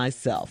him to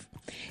myself.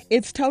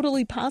 It's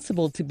totally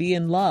possible to be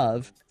in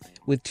love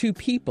with two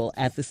people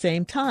at the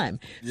same time.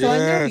 So I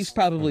know he's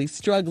probably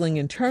struggling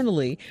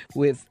internally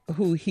with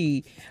who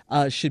he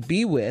should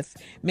be with.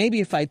 Maybe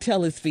if I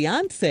tell his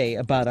fiance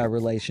about our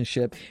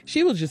relationship,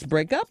 she will just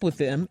break up with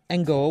him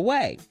and go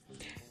away.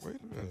 Wait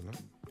a minute.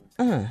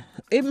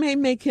 It may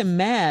make him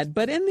mad,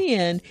 but in the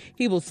end,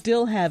 he will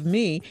still have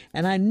me,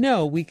 and I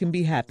know we can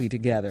be happy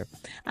together.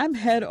 I'm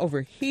head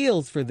over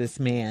heels for this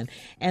man,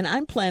 and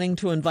I'm planning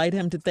to invite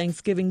him to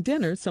Thanksgiving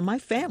dinner so my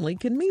family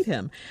can meet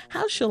him.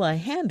 How should I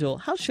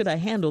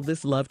handle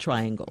this love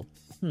triangle?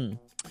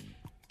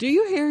 Do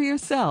you hear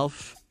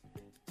yourself?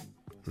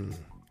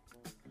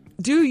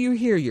 Do you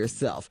hear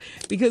yourself?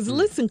 Because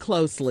listen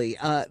closely.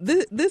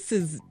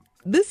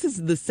 This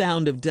is the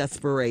sound of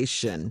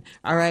desperation,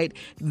 all right?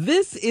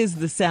 This is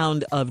the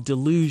sound of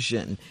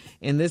delusion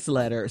in this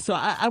letter. So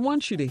I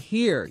want you to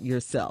hear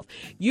yourself.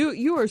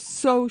 You are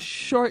so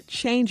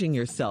shortchanging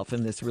yourself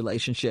in this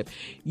relationship.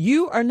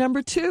 You are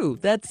number two.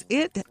 That's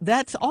it.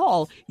 That's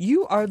all.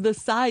 You are the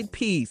side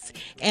piece.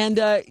 And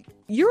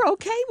you're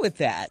okay with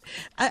that.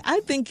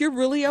 I think you're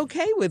really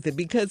okay with it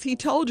because he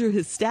told you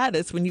his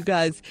status when you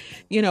guys,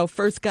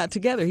 first got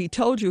together. He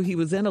told you he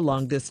was in a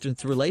long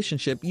distance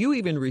relationship. You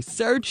even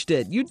researched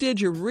it. You did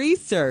your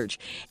research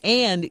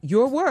and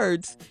your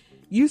words.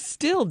 You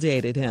still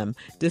dated him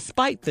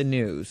despite the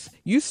news.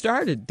 You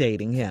started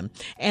dating him.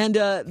 And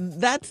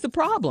that's the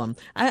problem.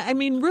 I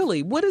mean,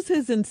 really, what is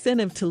his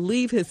incentive to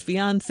leave his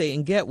fiance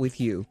and get with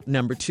you,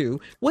 number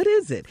two? What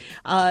is it?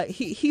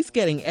 He's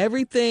getting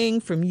everything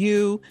from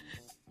you.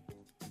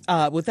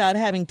 Without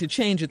having to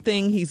change a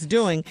thing he's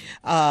doing.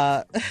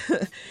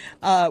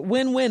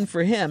 Win-win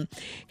for him.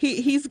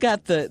 He's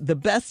got the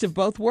best of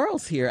both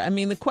worlds here. I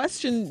mean, the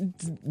question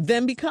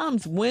then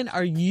becomes, when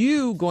are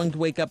you going to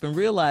wake up and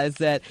realize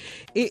that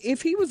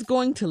if he was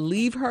going to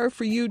leave her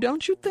for you,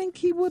 don't you think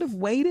he would have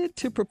waited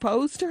to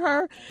propose to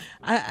her?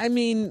 I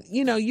mean,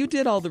 you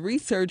did all the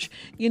research.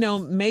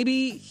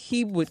 Maybe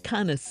he would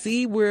kind of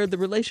see where the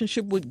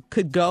relationship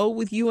could go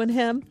with you and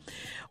him.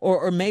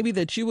 Or maybe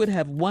that you would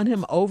have won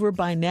him over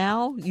by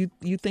now.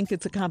 You think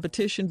it's a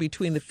competition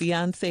between the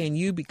fiance and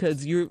you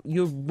because you're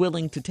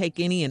willing to take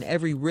any and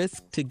every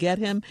risk to get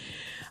him.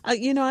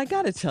 I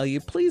got to tell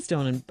you, please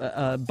don't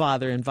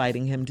bother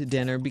inviting him to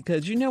dinner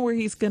because you know where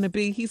he's going to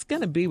be. He's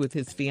going to be with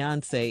his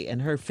fiance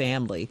and her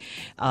family,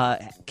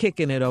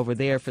 kicking it over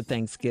there for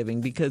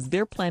Thanksgiving because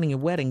they're planning a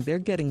wedding. They're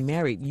getting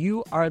married.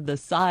 You are the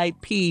side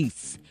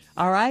piece.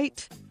 All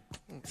right?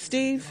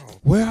 Steve?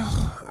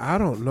 Well, I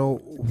don't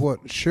know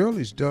what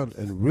Shirley's done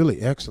a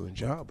really excellent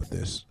job of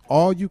this.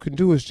 All you can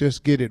do is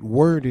just get it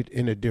worded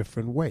in a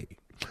different way.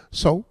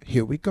 So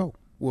here we go.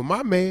 Will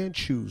my man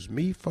choose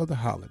me for the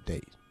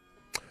holidays?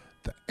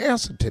 The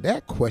answer to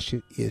that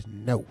question is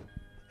no.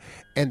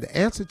 And the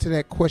answer to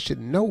that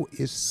question, no,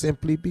 is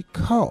simply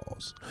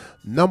because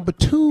number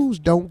twos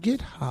don't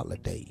get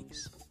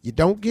holidays. You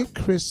don't get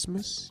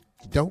Christmas.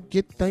 You don't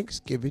get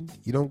Thanksgiving.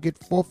 You don't get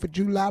 4th of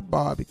July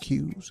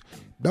barbecues.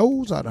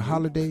 Those are the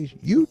holidays.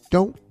 You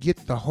don't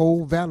get the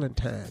whole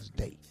Valentine's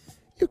Day.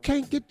 You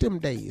can't get them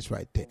days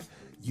right there.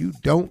 You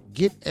don't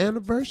get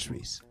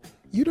anniversaries.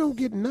 You don't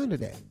get none of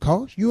that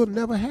because you'll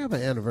never have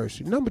an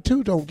anniversary. Number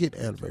two don't get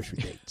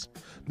anniversary dates.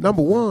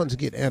 Number ones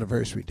get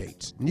anniversary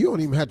dates. You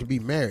don't even have to be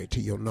married to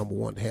your number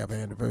one to have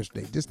an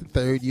anniversary date. This is the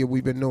 3rd year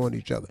we've been knowing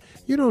each other.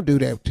 You don't do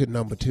that to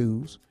number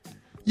twos.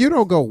 You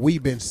don't go,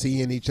 we've been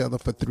seeing each other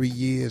for 3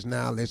 years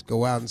now. Let's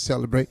go out and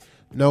celebrate.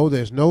 No,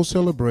 there's no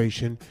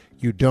celebration.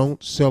 You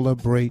don't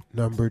celebrate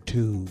number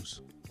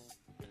twos.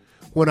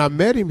 When I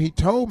met him, he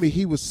told me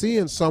he was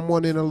seeing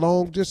someone in a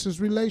long-distance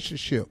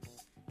relationship.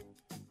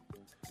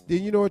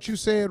 Then you know what you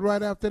said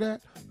right after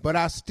that? But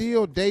I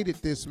still dated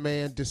this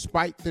man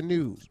despite the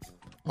news.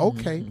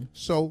 Okay,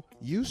 so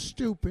you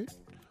stupid,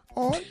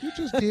 or you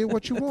just did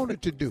what you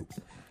wanted to do.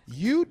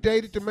 You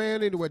dated the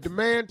man anyway. The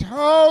man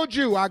told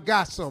you, I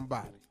got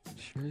somebody.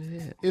 Sure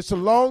did. It's a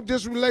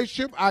long-distance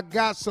relationship. I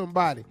got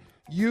somebody.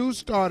 You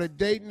started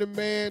dating the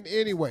man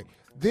anyway.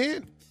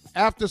 Then,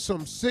 after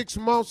some 6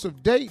 months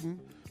of dating,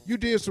 you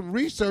did some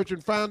research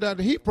and found out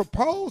that he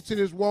proposed to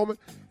this woman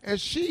and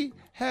she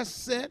has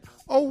set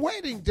a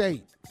wedding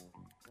date.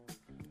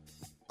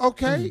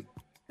 Okay,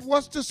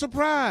 what's the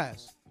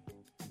surprise?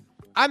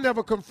 I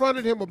never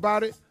confronted him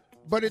about it,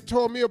 but it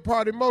tore me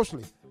apart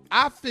emotionally.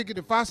 I figured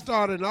if I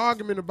started an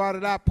argument about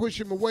it, I'd push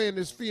him away and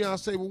his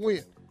fiance would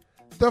win.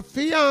 The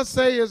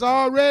fiance is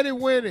already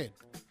winning.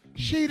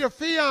 She the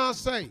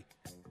fiance.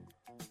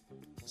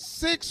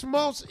 6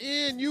 months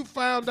in, you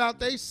found out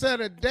they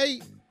set a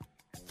date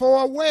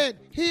for a wedding.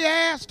 He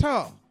asked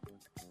her.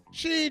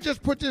 She ain't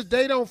just put this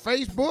date on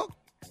Facebook.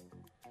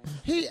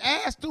 He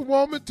asked the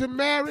woman to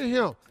marry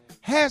him.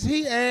 Has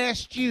he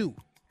asked you?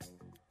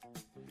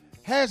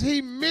 Has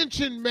he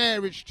mentioned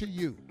marriage to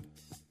you?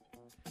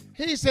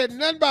 He said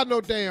nothing about no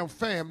damn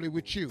family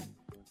with you.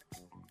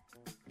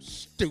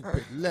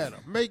 Stupid letter.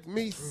 Make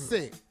me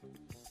sick.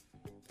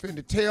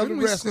 Finna tell the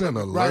rest of it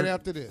right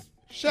after this.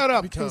 Shut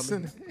up,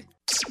 Tommy.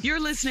 You're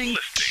listening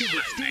to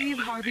the Steve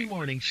Harvey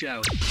Morning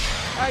Show.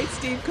 All right,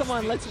 Steve, come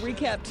on. Let's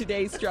recap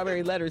today's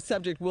Strawberry Letter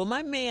subject. Will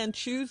my man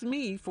choose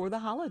me for the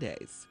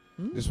holidays?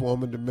 This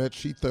woman that met,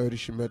 she 30,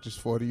 she met this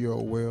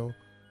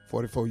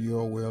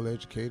 44-year-old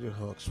well-educated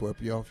hunk,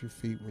 swept you off your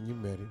feet when you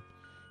met him.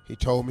 He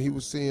told me he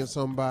was seeing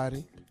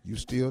somebody. You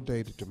still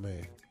dated the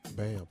man.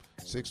 Bam.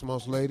 6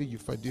 months later, you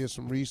did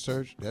some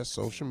research. That's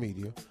social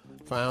media.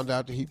 Found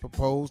out that he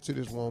proposed to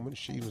this woman.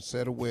 She even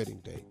set a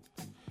wedding date.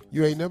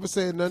 You ain't never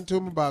said nothing to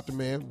him about the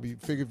man. You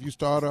figure if you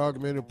start an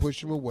argument and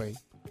push him away.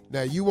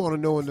 Now, you want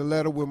to know in the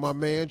letter, will my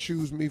man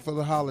choose me for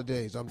the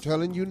holidays? I'm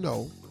telling you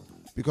no,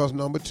 because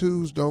number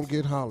twos don't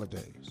get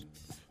holidays.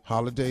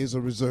 Holidays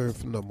are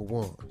reserved for number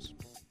ones.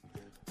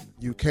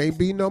 You can't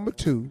be number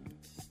two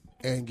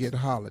and get a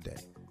holiday.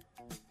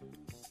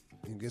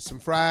 You can get some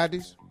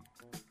Fridays.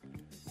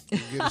 You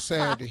can get a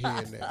Saturday here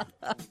and there.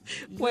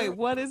 Wait,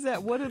 what is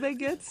that? What do they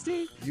get,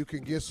 Steve? You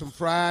can get some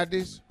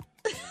Fridays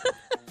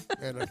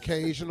and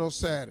occasional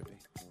Saturday.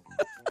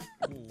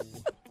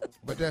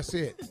 But that's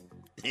it.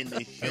 And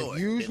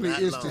usually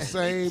it's the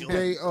same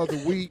day of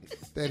the week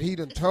that he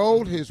done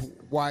told his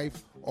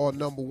wife or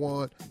number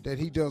one that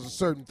he does a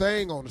certain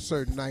thing on a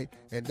certain night,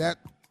 and that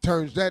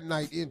turns that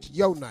night into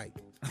your night.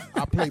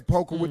 I play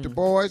poker with the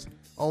boys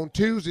on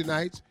Tuesday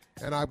nights,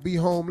 and I be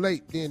home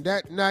late. Then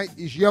that night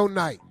is your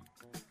night.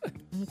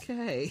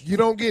 Okay. You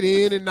don't get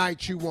any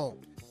night you want.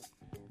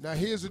 Now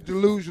here's a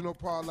delusional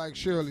part, like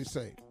Shirley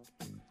say.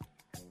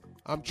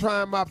 I'm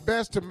trying my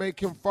best to make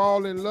him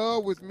fall in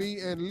love with me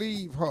and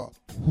leave her.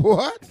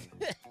 What?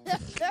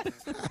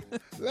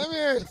 Let me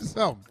ask you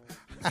something.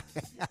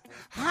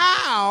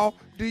 How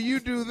do you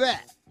do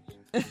that?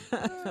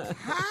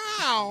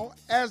 How,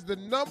 as the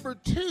number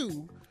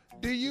two,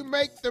 do you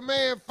make the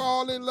man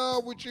fall in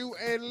love with you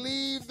and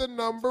leave the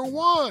number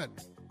one?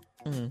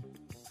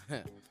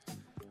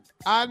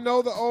 I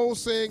know the old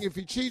saying, if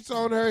he cheats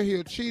on her,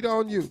 he'll cheat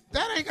on you.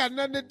 That ain't got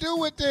nothing to do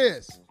with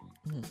this.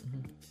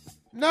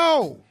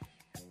 No.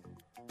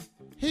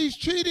 He's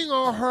cheating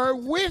on her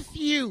with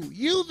you.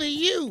 You the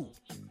you.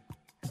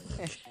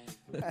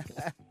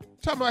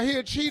 Talking about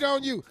he'll cheat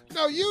on you.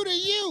 No, you the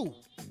you.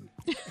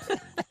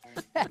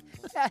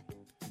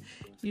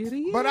 You the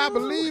you. But I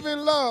believe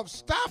in love.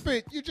 Stop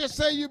it. You just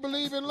say you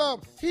believe in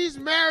love. He's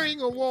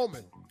marrying a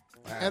woman.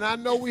 And I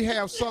know we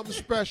have something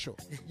special.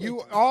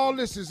 All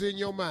this is in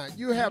your mind.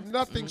 You have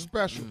nothing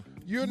special.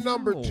 You're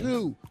number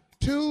two.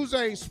 Twos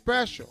ain't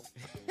special.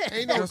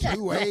 Ain't no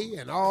 2A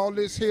and all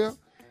this here.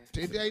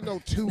 There ain't no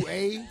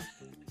 2A.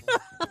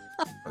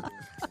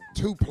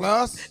 2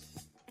 plus.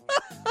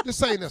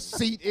 This ain't a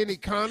seat in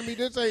economy.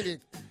 This ain't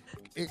an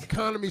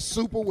economy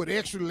super with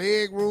extra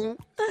leg room.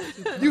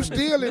 You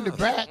still in the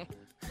back.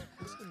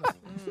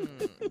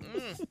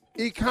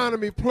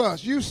 Economy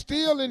plus. You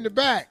still in the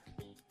back.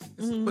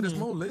 But it's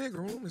more leg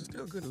room. It's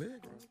still good leg room.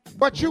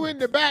 But you in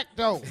the back,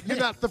 though. You're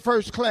not the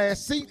first class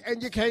seat,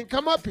 and you can't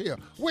come up here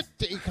with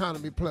the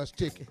economy plus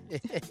ticket. You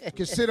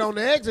can sit on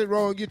the exit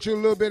row and get you a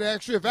little bit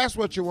extra if that's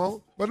what you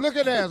want. But look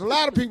at that. There's a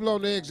lot of people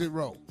on the exit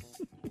row.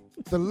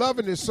 The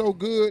loving is so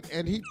good,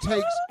 and he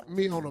takes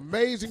me on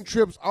amazing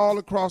trips all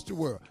across the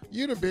world.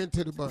 You'd have been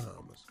to the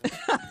Bahamas.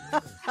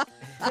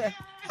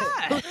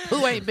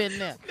 Who ain't been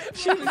there?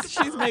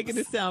 She's making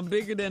it sound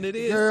bigger than it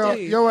is. Girl,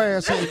 Steve. your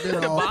ass ain't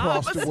been all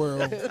across the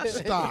world.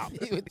 Stop.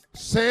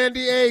 San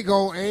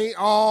Diego ain't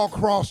all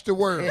across the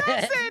world.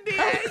 San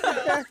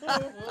Diego.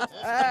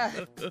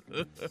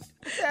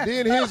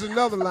 Then here's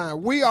another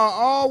line. We are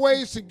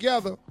always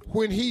together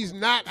when he's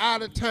not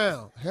out of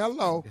town.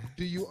 Hello.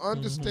 Do you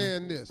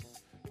understand this?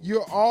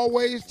 You're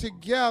always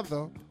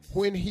together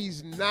when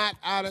he's not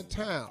out of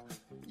town.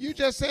 You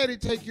just said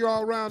he'd take you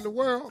all around the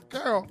world.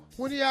 Girl,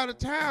 when he out of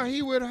town,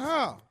 he with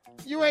her.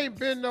 You ain't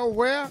been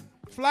nowhere.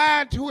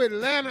 Flying to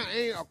Atlanta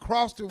ain't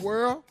across the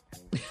world.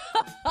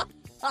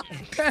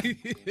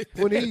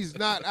 When he's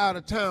not out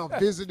of town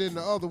visiting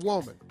the other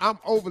woman. I'm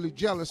overly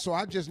jealous, so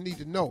I just need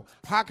to know,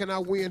 how can I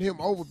win him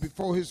over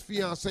before his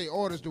fiance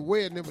orders the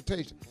wedding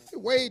invitation? It's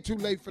way too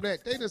late for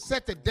that. They done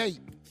set the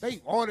date.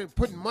 They ordered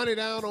putting money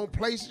down on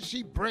places.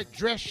 She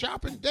dress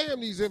shopping. Damn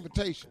these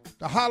invitations.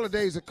 The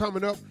holidays are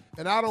coming up,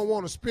 and I don't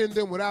want to spend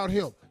them without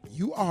him.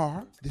 You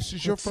are. This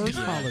is your first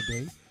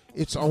holiday.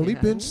 It's only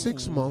been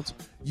 6 months.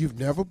 You've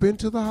never been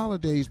to the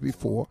holidays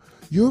before.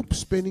 You're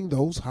spending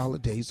those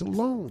holidays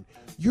alone.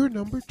 You're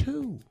number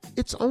two.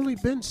 It's only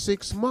been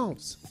 6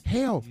 months.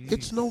 Hell,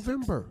 it's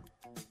November.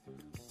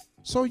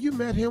 So you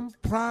met him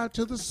prior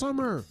to the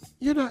summer.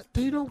 You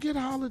don't get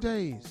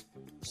holidays.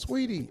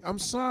 Sweetie, I'm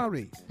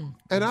sorry.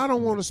 And I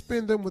don't want to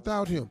spend them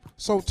without him.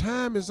 So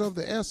time is of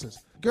the essence.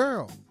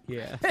 Girl.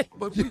 Yeah.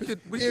 But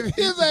if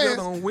his ass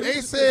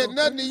ain't said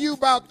nothing to you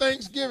about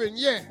Thanksgiving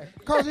yet,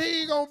 because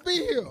he ain't going to be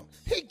here.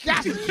 He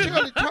got to,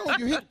 Shirley told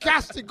you, he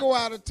got to go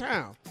out of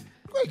town.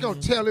 We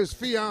going to tell his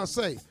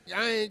fiance,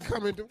 I ain't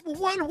coming to,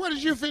 what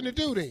is you finna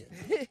do then?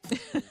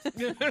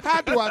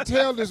 How do I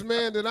tell this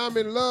man that I'm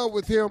in love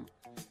with him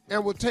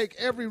and will take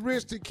every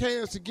risk it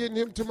can to getting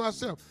him to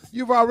myself.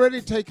 You've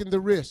already taken the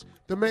risk.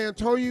 The man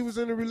told you he was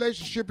in a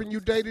relationship and you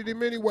dated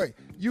him anyway.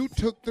 You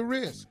took the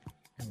risk.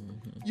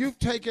 You've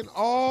taken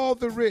all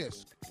the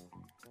risk.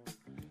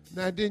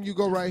 Now then you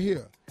go right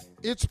here.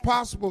 It's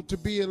possible to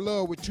be in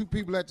love with two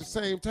people at the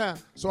same time.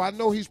 So I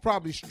know he's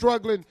probably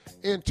struggling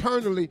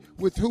internally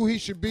with who he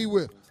should be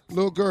with.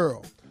 Little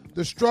girl,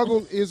 the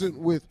struggle isn't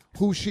with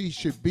who she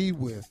should be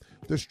with.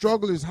 The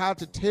struggle is how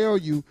to tell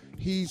you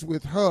he's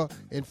with her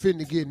and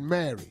finna get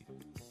married.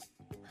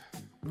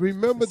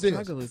 Remember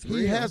this.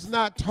 He has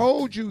not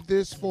told you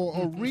this for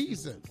a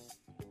reason.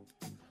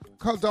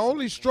 Because the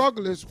only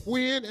struggle is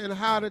when and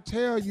how to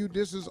tell you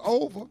this is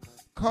over,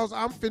 because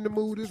I'm finna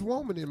move this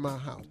woman in my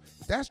house.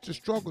 That's the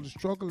struggle. The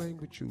struggle ain't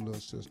with you, little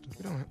sister.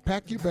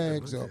 Pack your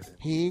bags up.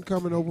 He ain't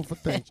coming over for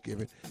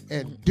Thanksgiving.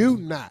 And do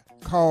not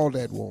call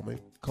that woman,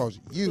 because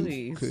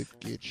you could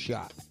get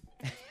shot.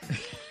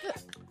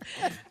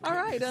 All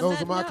right.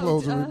 Those are my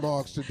closing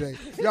remarks today.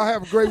 Y'all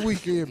have a great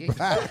weekend.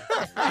 Bye.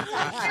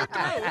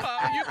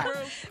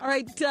 All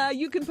right.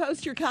 You can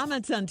post your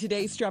comments on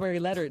today's Strawberry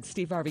Letter at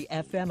Steve Harvey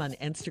FM on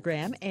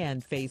Instagram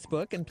and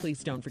Facebook. And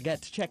please don't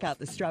forget to check out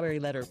the Strawberry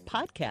Letter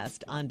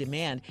podcast on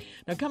demand.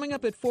 Now, coming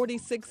up at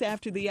 46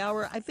 after the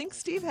hour, I think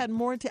Steve had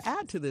more to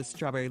add to this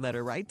Strawberry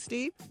Letter, right,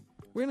 Steve?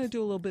 We're going to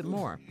do a little bit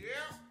more.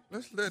 Yeah.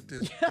 Let's let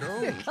this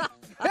go.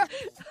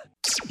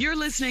 You're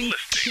listening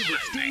to the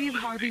Steve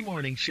Harvey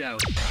Morning Show.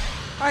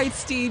 All right,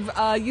 Steve,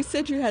 you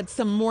said you had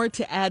some more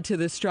to add to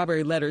this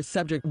Strawberry Letter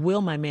subject.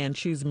 Will my man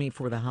choose me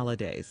for the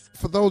holidays?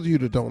 For those of you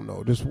that don't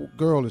know, this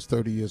girl is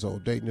 30 years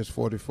old, dating this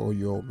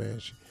 44-year-old man.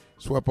 She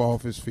swept her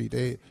off his feet.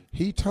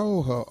 He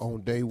told her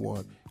on day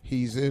one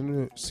he's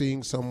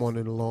seeing someone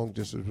in a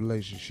long-distance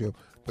relationship,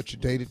 but you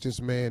dated this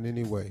man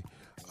anyway.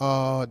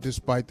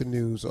 Despite the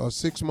news,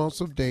 6 months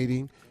of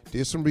dating,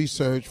 did some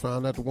research,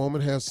 found out the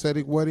woman has set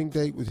a wedding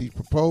date. He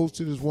proposed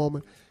to this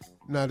woman.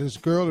 Now, this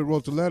girl that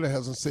wrote the letter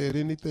hasn't said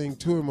anything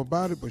to him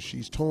about it, but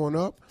she's torn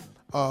up.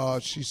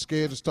 She's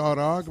scared to start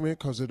an argument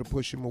because it'll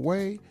push him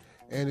away,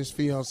 and his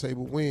fiancé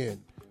will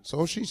win.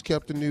 So she's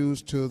kept the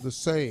news to the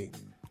same,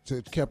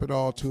 kept it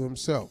all to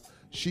himself.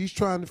 She's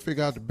trying to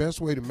figure out the best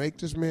way to make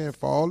this man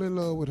fall in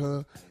love with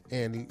her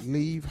and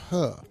leave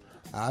her.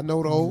 I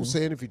know the old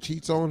saying, if he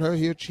cheats on her,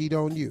 he'll cheat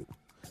on you.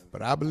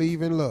 But I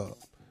believe in love.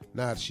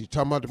 Now, she's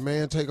talking about the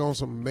man take on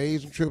some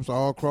amazing trips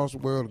all across the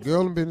world. The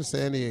girl has been to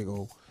San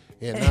Diego,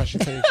 and now she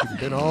thinks she's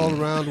been all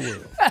around the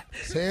world.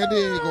 San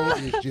Diego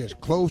is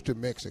just close to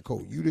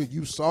Mexico.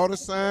 You saw the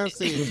sign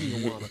saying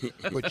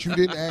Tijuana, but you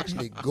didn't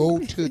actually go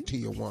to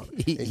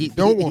Tijuana. And you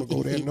don't want to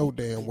go there no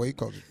damn way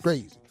because it's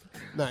crazy.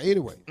 Now,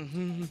 anyway,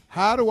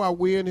 how do I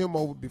win him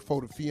over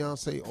before the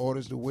fiancé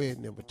orders the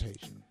wedding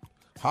invitation?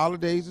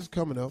 Holidays is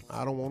coming up.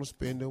 I don't want to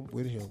spend them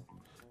with him.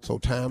 So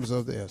time is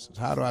of the essence.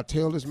 How do I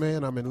tell this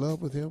man I'm in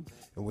love with him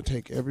and will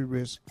take every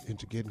risk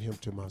into getting him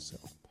to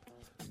myself?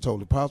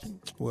 Totally possible.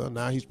 Well,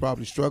 now he's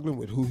probably struggling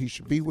with who he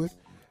should be with.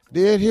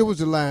 Then here was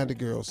the line the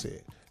girl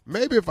said.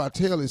 Maybe if I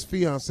tell his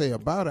fiancée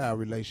about our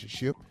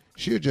relationship,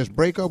 she'll just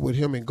break up with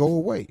him and go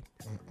away.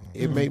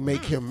 It may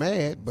make him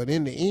mad, but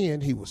in the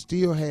end, he will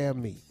still have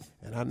me.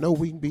 And I know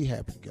we can be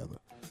happy together.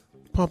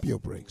 Pump your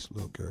brakes,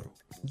 little girl.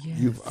 Yes.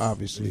 You've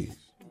obviously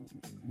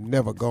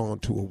never gone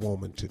to a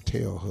woman to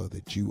tell her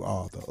that you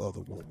are the other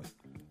woman.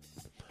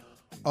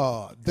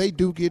 They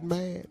do get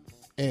mad,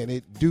 and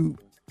it do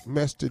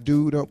mess the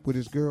dude up with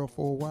his girl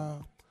for a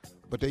while,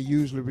 but they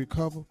usually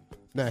recover.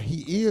 Now,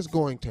 he is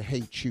going to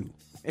hate you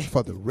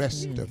for the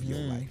rest of your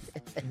life,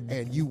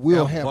 and you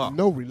will have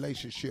no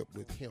relationship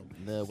with him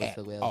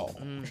at all.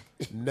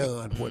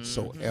 None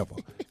whatsoever,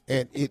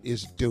 and it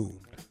is doomed.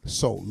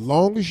 So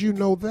long as you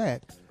know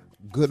that,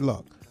 good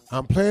luck.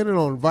 I'm planning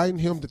on inviting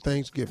him to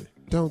Thanksgiving.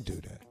 Don't do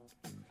that.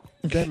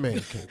 That man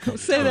can't come.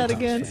 Say that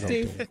again,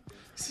 Steve.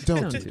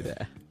 Don't do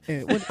that.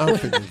 I'm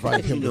finna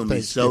invite him to Thanksgiving. You're going to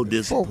be so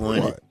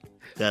disappointed.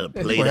 Got a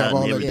plate You're out gonna have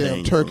all and that damn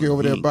everything. turkey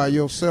over there by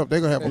yourself. They're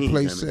going to have a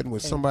place sitting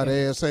with somebody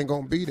ass ain't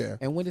going to be there.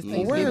 And when is Well,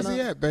 Thanksgiving where is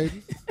he up? at,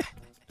 baby?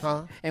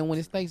 Huh? And when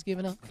is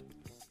Thanksgiving up?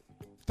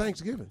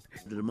 Thanksgiving.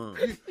 To the mom.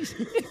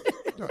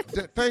 No,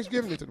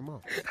 Thanksgiving is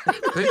tomorrow.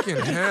 They can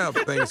have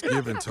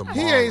Thanksgiving tomorrow.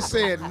 He ain't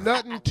said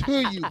nothing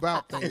to you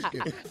about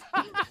Thanksgiving.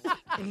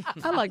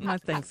 I like my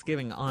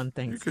Thanksgiving on You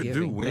Thanksgiving. could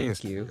do Thank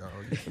Wednesday, you. y'all.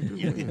 You can do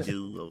You can Wednesday.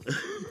 do.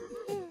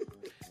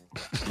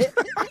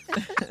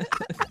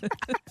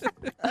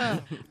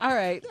 All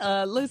right,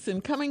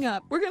 listen, coming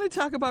up, we're going to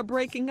talk about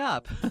breaking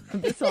up.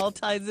 This all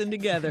ties in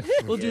together.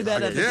 We'll do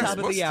that at the Yes, top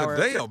of what's the hour.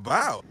 today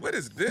about? What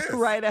is this?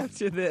 Right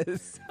after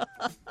this.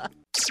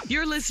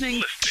 You're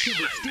listening to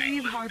the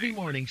Steve Harvey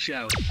Morning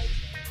Show.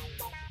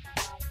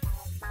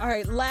 All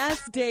right,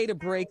 last day to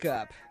break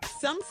up.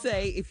 Some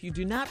say if you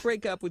do not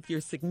break up with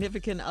your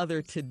significant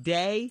other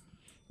today,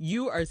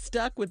 you are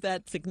stuck with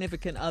that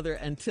significant other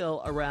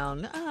until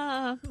around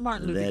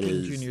Martin Luther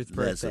King Jr.'s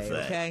That's a birthday,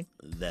 fact. okay?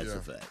 That's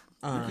a fact.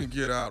 You can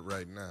get out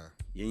right now.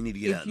 Yeah, you need to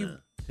get out now.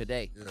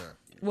 Today. Yeah.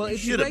 Well, You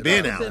if you should have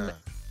break been up with out. them,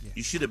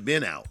 You should have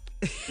been out.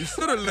 You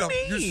should have left.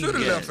 You should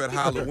have left at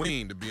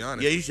Halloween, to be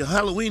honest. Yeah, you should.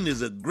 Halloween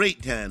is a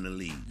great time to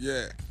leave.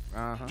 Yeah.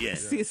 Yeah.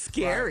 See, it's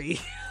scary.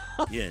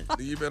 Yeah.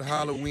 Leave at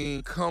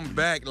Halloween. Come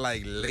back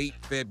like late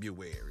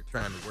February,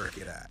 trying to work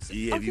it out.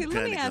 Yeah, Okay,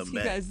 let me ask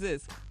you guys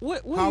this: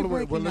 What are you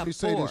breaking well, let up me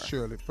say for? this,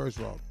 Shirley. First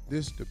of all,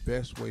 this is the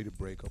best way to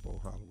break up on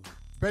Halloween.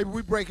 Baby,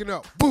 we breaking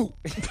up. Boo!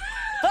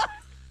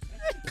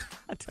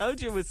 I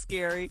told you it was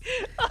scary.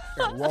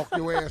 And walk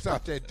your ass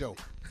out that door.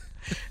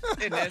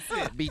 And that's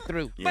it. Be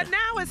through. But now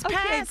it's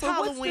past but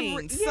what's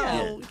Halloween, the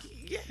so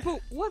But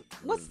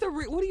what's the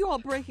what are you all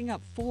breaking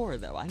up for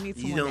though? I need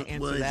someone to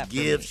answer that. It's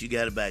gifts. You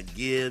got to buy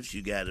gifts.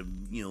 You got to,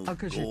 go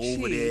 'cause you're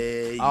over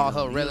cheap. there. All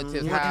her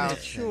relatives'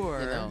 house.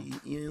 Sure.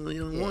 You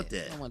don't want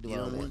that. You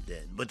don't want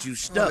that. But you All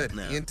stuck that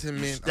now.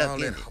 intimate, You stuck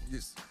all in that.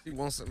 it. You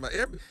want somebody.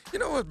 You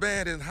know what's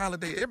bad is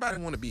holiday.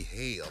 Everybody want to be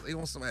held. They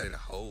want somebody to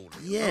hold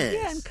them. Yes.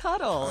 Yeah, and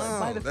cuddle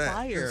by the that.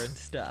 fire It's- and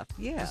stuff.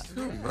 Yeah. It's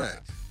too much.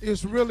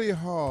 It's really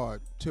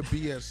hard to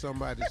be at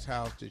somebody's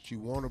house that you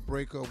want to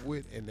break up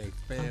with and they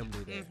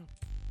family there.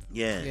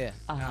 Yeah. Yeah.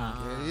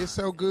 Yeah, it's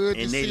so good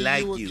to And they see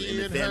like you you, again,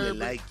 and the family Herbert.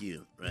 like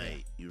you.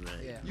 Right. You're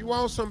right. Yeah. You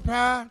want some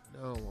pie? No,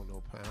 I don't want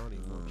no pie. I don't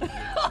even want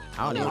pie.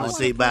 I want to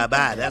say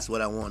bye-bye. That's what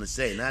I want to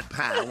say. Not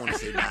pie. I want to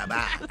say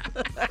bye-bye.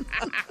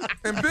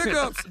 And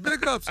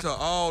big ups to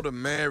all the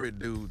married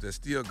dudes that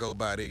still go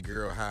by their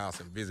girl house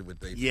and visit with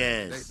their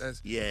Yes. family.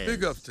 Yes.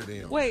 Big ups to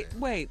them. Wait.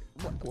 Big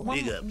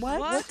ups.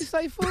 What you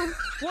say, fool?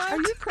 Are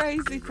you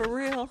crazy for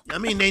real? I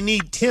mean, they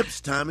need tips,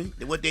 Tommy.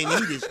 What they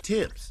need is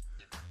tips.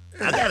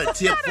 I got a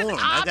tip for them.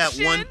 I got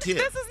one tip.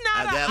 This is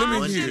not I got an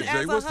one option Let me hear tip. it, Jay.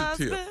 as What's a the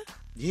husband. tip?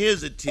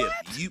 Here's a tip.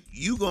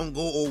 You gonna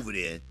go over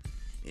there,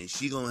 and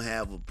she gonna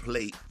have a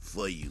plate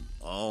for you.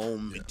 All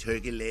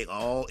turkey leg,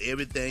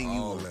 everything you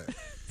All want. that.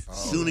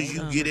 As soon as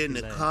you get in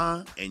the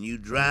car and you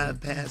drive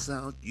past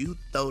out, you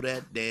throw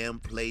that damn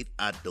plate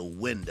out the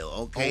window,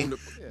 okay?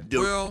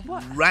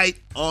 Right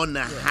on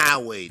the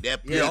highway.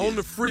 That plate on is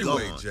the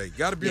freeway, gone. Jay.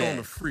 Got to be on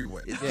the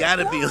freeway. It's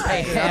gotta be.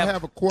 I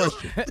have a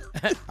question.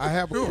 I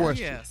have a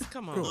question. Yes,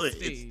 come on,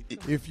 Steve.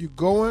 If you're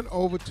going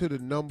over to the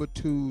number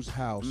two's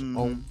house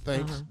on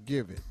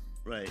Thanksgiving,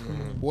 Right.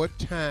 what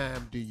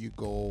time do you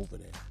go over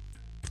there?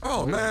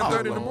 Oh,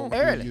 9:30 in the morning.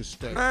 Early. You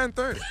stay?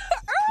 9:30.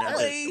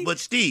 But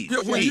Steve, Yeah,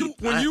 when Steve,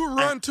 you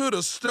run to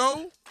the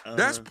stove,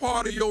 that's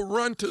part of your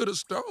run to the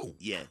stove.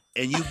 Yeah,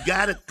 and you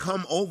gotta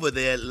come over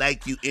there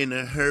like you in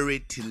a hurry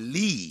to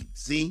leave.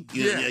 See?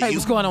 Hey,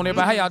 what's going on,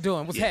 everybody? How y'all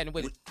doing? What's happening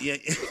with it? Yeah.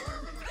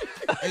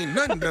 Ain't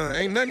nothing done.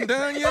 Ain't nothing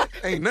done yet.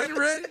 Ain't nothing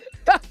ready.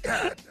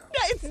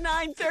 It's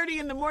 9:30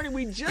 in the morning.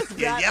 We just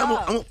got Yeah,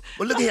 up. well,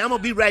 look here. I'm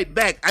gonna be right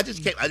back. I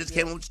just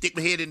came over to stick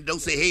my head in and don't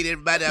say hey to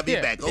everybody. I'll be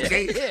back.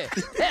 Okay?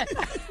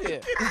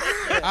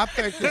 I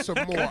think it's a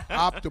more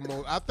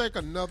optimal. I think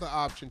another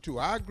option too.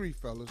 I agree,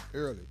 fellas.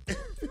 Early.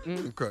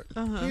 Okay.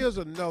 Here's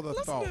another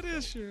thought. Listen to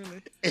this,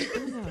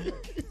 Shirley.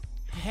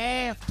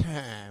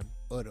 Halftime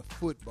of the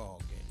football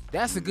game.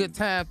 That's a good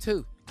time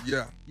too.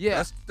 Yeah.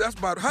 Yeah. That's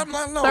about how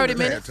long 30 is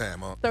minutes. halftime,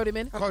 huh? 30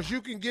 minutes. Because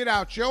you can get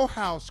out your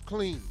house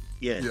clean.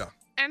 Yeah.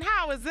 And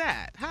how is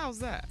that? How's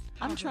that?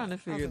 I'm trying to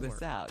figure How's it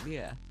this work? out.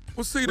 Yeah.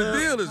 Well, see, the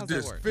deal is how's that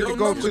this. work? Finna Your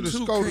go number to the two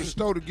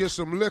store can't- to get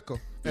some liquor,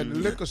 and the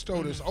liquor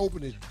store that's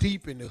open is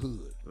deep in the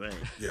hood. Right.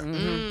 Yeah.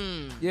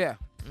 Yeah.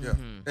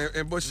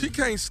 Yeah. But she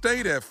can't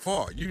stay that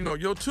far. You know,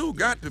 your two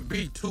got to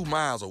be 2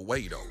 miles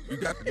away, though. You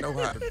got to know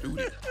how to do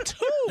that.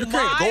 2 You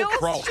miles? can't go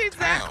cross She's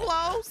that town.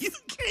 close? You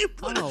can't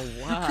put Oh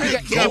wow. you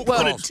can't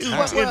put a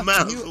 10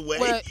 miles away.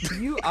 Well,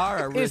 You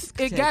are a risk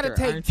it got to taker,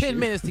 take aren't 10 you?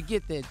 minutes to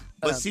get there.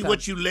 But see,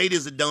 what you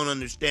ladies don't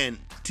understand,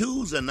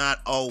 twos are not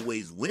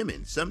always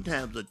women.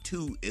 Sometimes a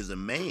two is a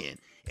man,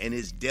 and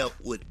it's dealt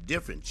with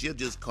different. She'll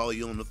just call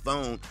you on the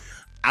phone.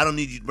 I don't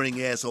need you to bring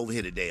your ass over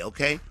here today,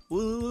 okay?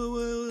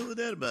 What's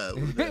that about?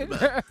 What's that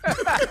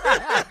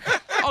about?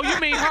 Oh, you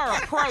mean her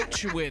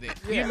approach with it?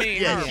 You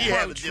mean Yeah, her she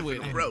have a approach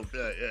with different it?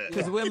 approach.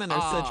 Because women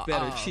are such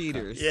better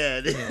cheaters.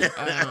 Yeah.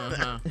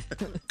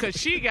 Because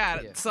she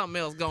got something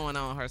else going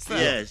on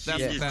herself. Yeah, she That's what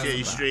just that's tell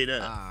you about. straight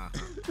up.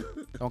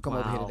 Don't come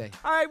over here today.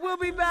 All right, we'll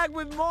be back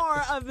with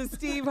more of the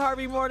Steve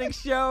Harvey Morning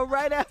Show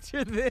right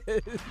after this.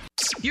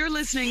 You're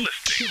listening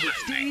to the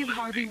Steve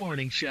Harvey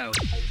Morning Show.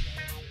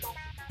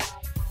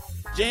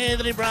 J.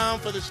 Anthony Brown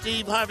for the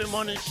Steve Harvey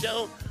Morning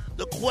Show.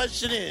 The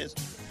question is,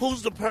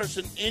 who's the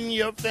person in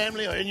your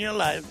family or in your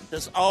life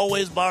that's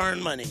always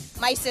borrowing money?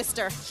 My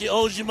sister. She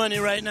owes you money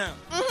right now.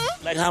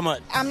 Mm-hmm. Like how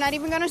much? I'm not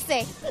even going to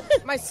say.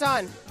 My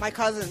son, my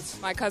cousins.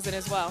 My cousin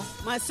as well.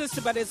 My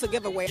sister, but it's a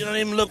giveaway. You don't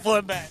even look for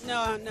it back.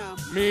 No.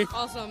 Me?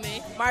 Also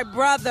me. My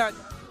brother,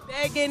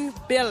 begging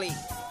Billy.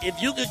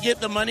 If you could get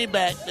the money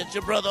back that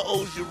your brother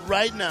owes you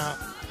right now,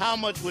 how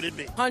much would it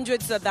be?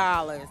 Hundreds of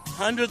dollars.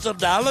 Hundreds of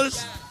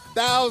dollars?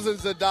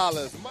 Thousands of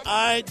dollars. All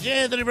right, J.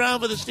 Anthony Brown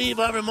for the Steve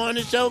Harvey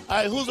Morning Show. All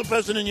right, who's the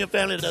person in your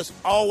family that's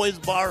always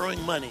borrowing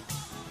money?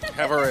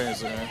 Have her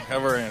answer, man. Who,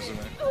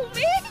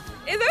 me?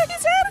 Is that what you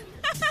said?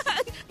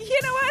 You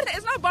know what?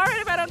 It's not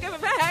borrowing if I don't give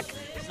it back.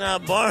 It's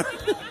not borrowing.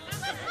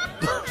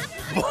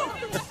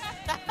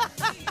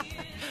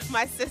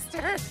 My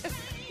sister.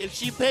 If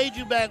she paid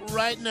you back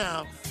right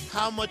now,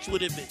 how much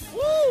would it be?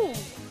 Woo!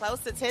 Close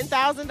to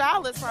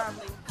 $10,000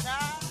 probably.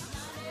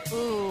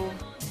 Ooh,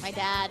 my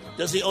dad.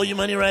 Does he owe you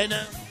money right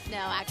now? No,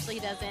 actually he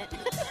doesn't.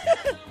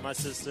 My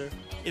sister.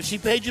 If she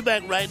paid you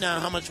back right now,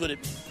 how much would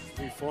it be?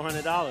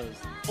 $400.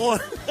 Or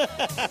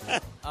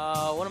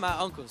one of my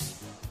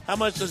uncles. how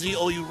much does he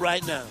owe you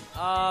right now?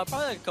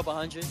 Probably like a couple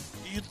hundred.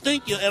 Do you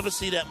think you'll ever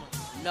see that money?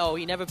 No,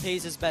 he never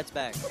pays his bets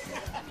back.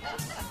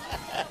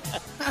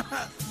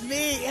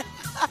 Me. Yeah.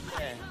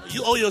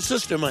 You owe your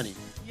sister money.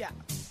 Yeah.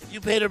 If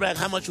you paid her back,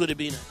 how much would it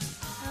be now?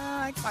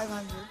 Like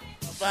 500.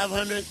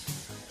 500?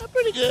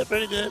 Pretty good,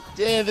 pretty good.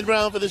 David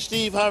Brown for the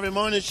Steve Harvey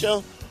Morning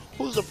Show.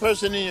 Who's the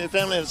person in your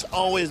family that's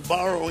always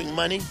borrowing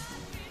money?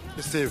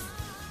 It's Steve.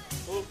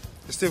 Who?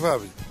 It's Steve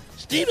Harvey.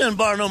 Steve didn't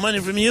borrow no money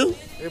from you.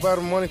 He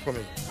borrowed money from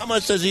me. How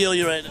much does he owe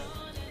you right now?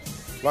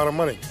 A lot of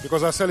money.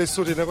 Because I sell his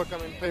suit, he never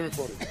come and pay me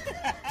for it.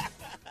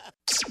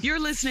 You're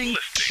listening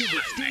to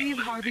the Steve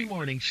Harvey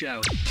Morning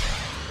Show.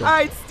 All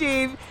right,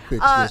 Steve.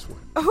 Fix this one.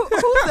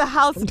 Who's a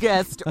house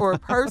guest or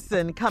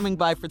person coming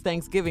by for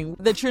Thanksgiving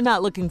that you're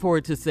not looking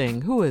forward to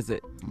seeing? Who is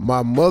it?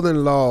 My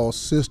mother-in-law's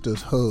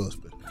sister's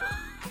husband.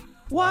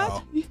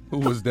 What? Who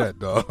was that,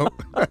 dog?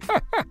 I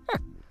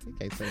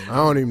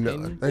don't even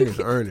know. I think it's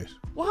Ernest.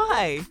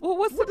 Why? Well,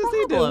 what does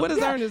he do? What does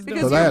Ernest do?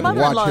 Because I your had to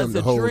watch mother-in-law's him the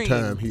a whole dream.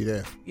 time he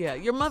there. Yeah,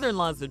 your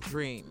mother-in-law's a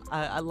dream.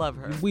 I love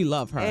her. We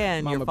love her.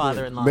 And Mama your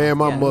father-in-law. Man,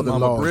 my Yes.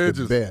 mother-in-law Mama is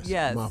the Bridges. best.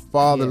 Yes. My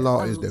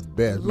father-in-law Yes. is the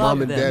best. Love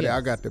Mom and them. daddy, Yes.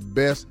 I got the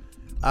best.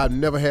 I've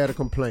never had a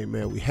complaint,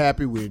 man. We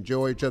happy, we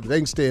enjoy each other. They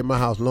can stay in my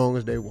house long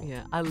as they want.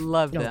 Yeah, I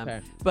love them.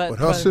 Okay. But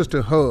her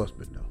sister's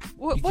husband, though.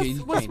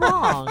 What's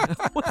wrong?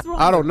 What's wrong?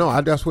 I don't know.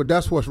 That's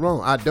what's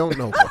wrong. I don't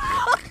know.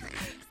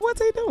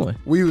 What's he doing?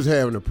 We was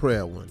having a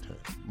prayer one time.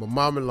 My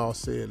mom-in-law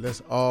said,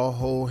 let's all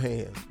hold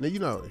hands. Now, you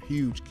know, a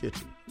huge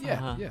kitchen.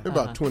 Yeah.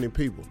 About 20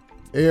 people.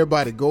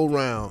 Everybody go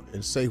around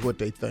and say what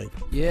they think.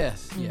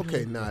 Yes.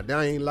 Okay, now,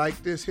 that ain't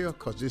like this here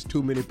because there's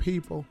too many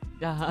people.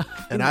 Uh-huh.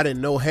 And I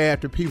didn't know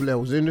half the people that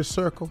was in the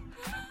circle.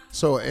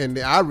 So, and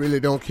I really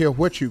don't care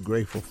what you're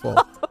grateful for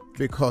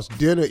because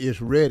dinner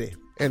is ready.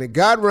 And it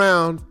got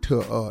round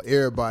to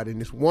everybody.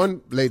 And this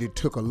one lady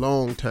took a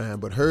long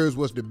time, but hers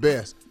was the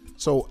best.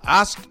 So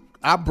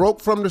I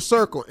broke from the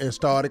circle and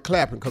started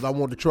clapping because I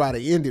wanted to try to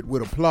end it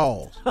with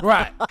applause.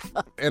 Right.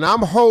 And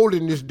I'm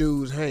holding this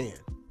dude's hand.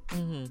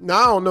 Mm-hmm.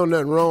 Now, I don't know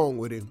nothing wrong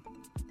with him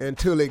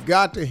until it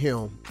got to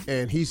him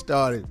and he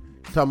started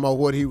talking about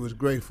what he was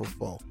grateful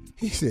for.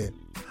 He said,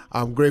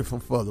 I'm grateful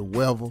for the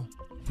weather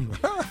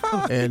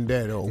and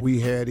that we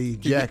had these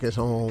jackets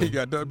on. He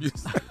got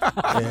W's.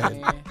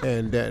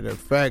 and that the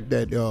fact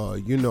that,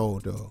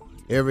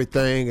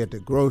 everything at the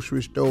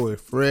grocery store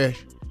is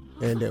fresh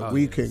and that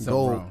we can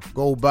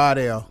go by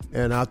there.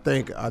 And I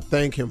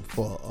thank him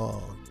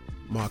for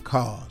my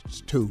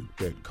cars, too,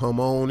 that come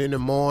on in the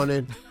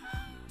morning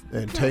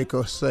and take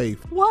us safe.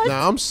 What?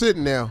 Now, I'm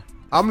sitting there.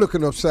 I'm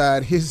looking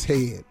upside his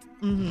head.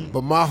 Mm-hmm.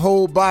 But my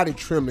whole body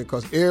trembling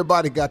because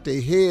everybody got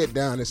their head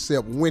down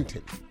except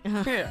Winton.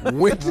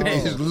 Winton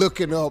is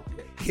looking up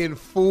in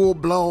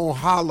full-blown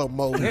holler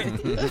mode.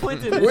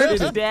 Winton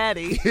is his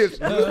daddy. Is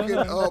looking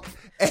up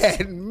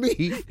at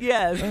me.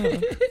 Yes.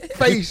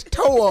 Face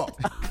toe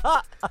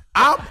up.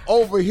 I'm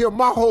over here.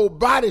 My whole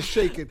body's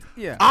shaking.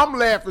 Yeah. I'm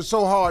laughing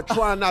so hard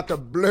trying not to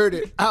blurt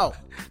it out.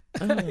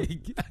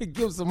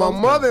 My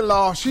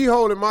mother-in-law, she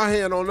holding my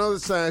hand on the other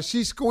side.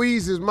 She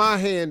squeezes my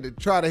hand to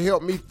try to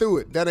help me through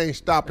it. That ain't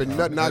stopping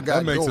nothing I got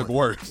That makes going. it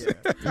worse.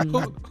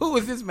 Who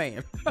is this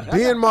man?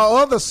 Then my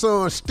other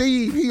son,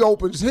 Steve, he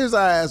opens his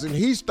eyes and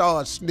he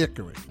starts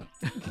snickering.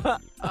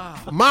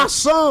 My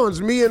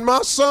sons, me and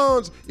my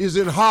sons is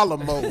in holler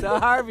mode. The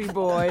Harvey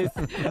boys.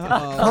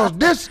 Because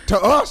this, to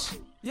us,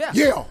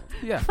 yeah.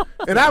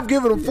 And I've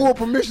given them full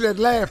permission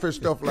to laugh and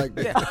stuff like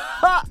that.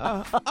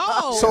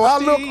 So I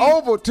look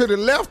over to the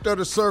left of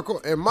the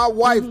circle, and my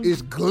wife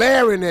is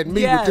glaring at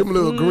me with them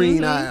little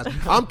green eyes.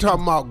 I'm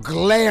talking about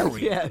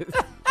glaring. Yes.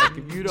 Like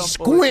if you don't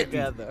pull it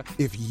together.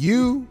 If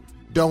you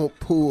don't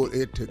pull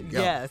it together.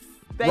 Yes.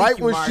 Right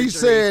you, when Marjorie. she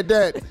said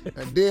that,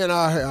 and then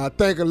I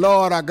thank the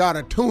Lord I got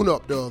a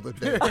tune-up the other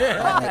day. All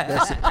right,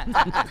 that's it.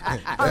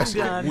 That's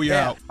done. it. We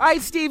out. All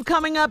right, Steve,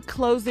 coming up,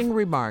 closing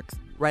remarks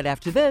right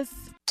after this.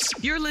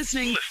 You're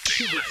listening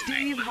to the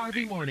Steve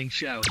Harvey Morning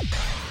Show.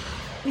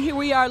 Here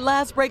we are,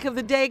 last break of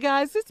the day,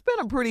 guys. It's been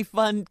a pretty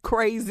fun,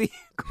 crazy,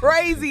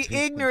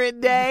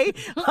 ignorant day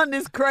on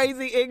this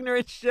crazy,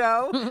 ignorant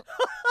show.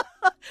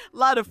 A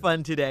lot of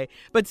fun today.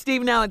 But,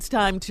 Steve, now it's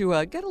time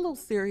to get a little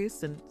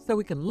serious and so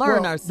we can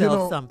learn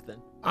ourselves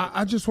something.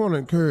 I just want to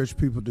encourage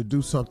people to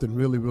do something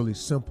really, really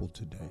simple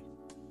today.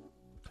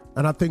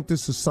 And I think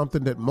this is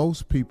something that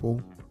most people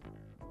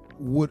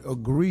would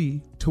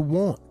agree to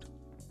want.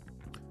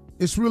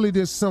 It's really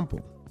this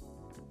simple.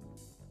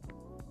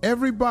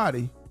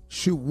 Everybody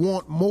should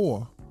want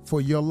more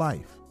for your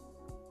life.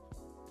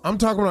 I'm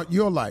talking about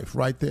your life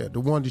right there, the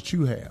one that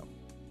you have.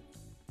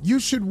 You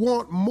should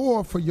want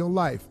more for your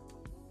life.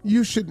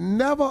 You should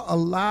never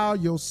allow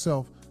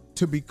yourself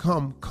to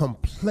become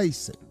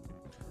complacent.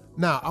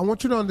 Now, I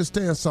want you to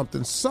understand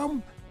something.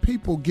 Some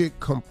people get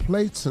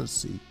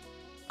complacency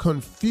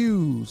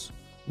confused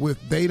with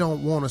they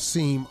don't want to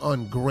seem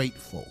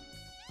ungrateful.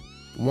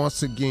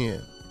 Once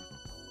again,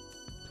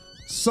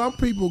 some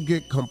people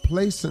get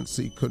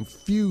complacency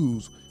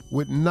confused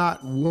with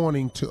not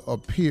wanting to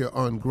appear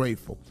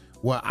ungrateful.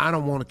 Well, I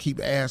don't want to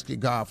keep asking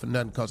God for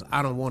nothing because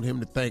I don't want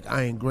him to think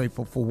I ain't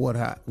grateful for what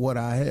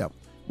I have.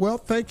 Well,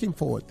 thank him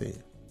for it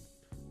then.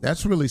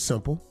 That's really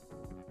simple.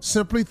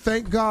 Simply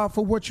thank God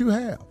for what you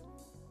have.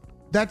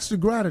 That's the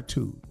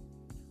gratitude.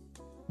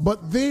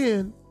 But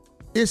then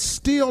it's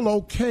still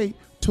okay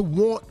to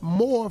want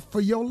more for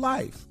your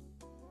life.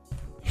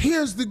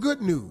 Here's the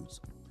good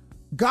news.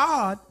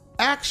 God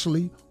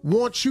actually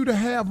wants you to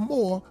have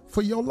more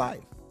for your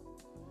life.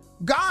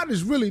 God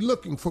is really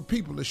looking for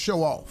people to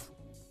show off.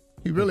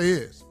 He really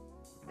is.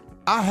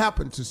 I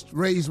happen to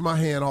raise my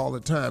hand all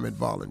the time and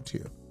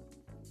volunteer.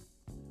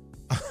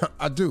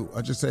 I do.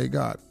 I just say,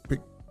 God,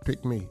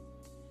 pick me.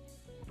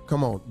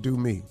 Come on, do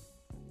me.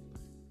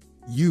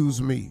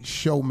 Use me.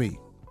 Show me.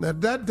 Now,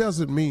 that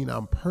doesn't mean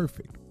I'm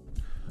perfect.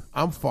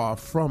 I'm far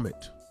from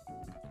it.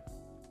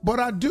 But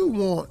I do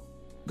want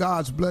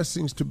God's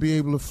blessings to be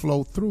able to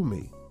flow through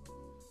me.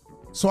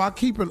 So I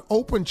keep an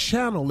open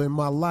channel in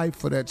my life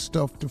for that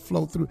stuff to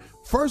flow through.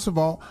 First of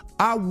all,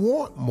 I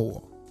want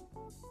more.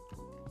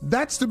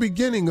 That's the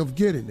beginning of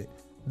getting it.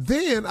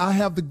 Then I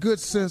have the good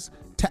sense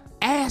to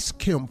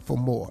ask him for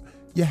more.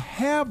 You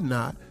have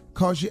not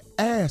because you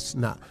ask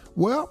not.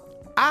 Well,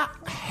 I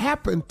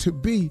happen to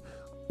be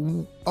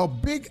a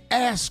big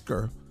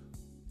asker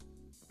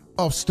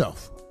of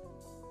stuff.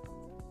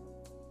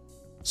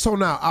 So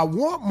now I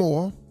want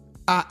more,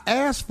 I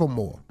ask for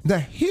more. Now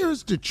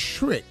here's the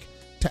trick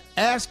to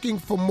asking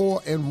for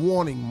more and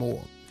wanting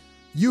more.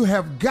 You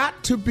have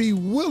got to be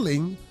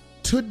willing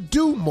to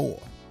do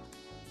more.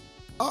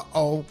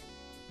 Uh-oh.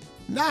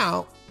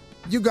 Now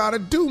you got to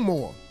do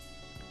more.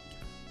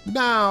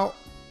 Now,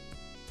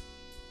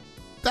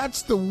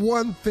 that's the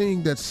one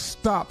thing that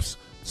stops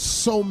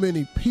so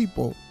many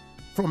people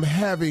from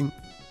having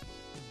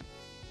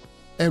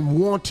and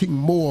wanting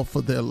more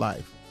for their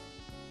life.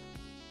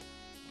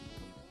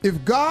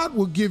 If God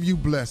will give you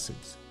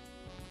blessings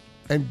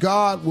and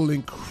God will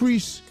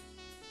increase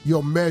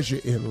your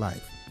measure in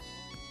life,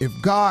 if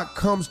God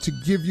comes to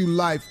give you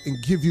life and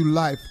give you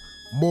life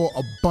more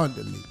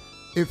abundantly,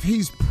 if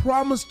he's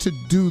promised to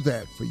do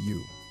that for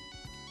you,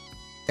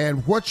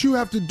 and what you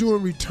have to do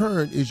in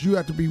return is you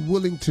have to be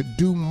willing to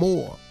do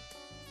more.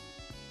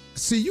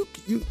 See,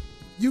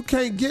 you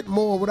can't get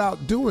more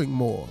without doing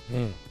more.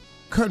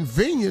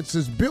 Convenience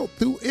is built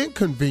through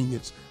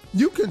inconvenience.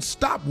 You can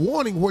stop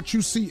wanting what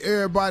you see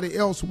everybody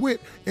else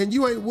with, and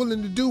you ain't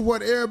willing to do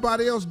what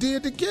everybody else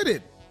did to get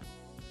it.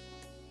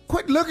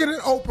 Quit looking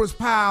at Oprah's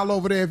pile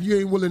over there if you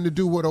ain't willing to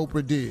do what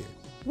Oprah did,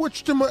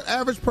 which the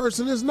average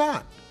person is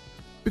not.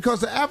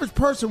 Because the average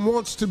person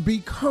wants to be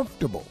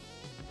comfortable.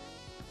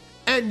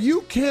 And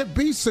you can't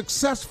be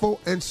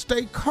successful and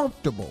stay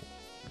comfortable.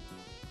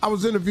 I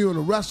was interviewing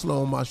a wrestler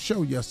on my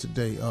show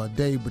yesterday,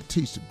 Dave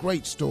Batista.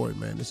 Great story,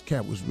 man. This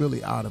cat was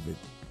really out of it.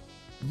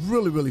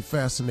 Really, really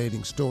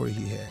fascinating story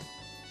he had.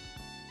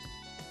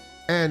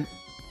 And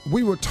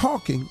we were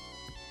talking,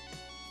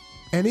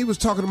 and he was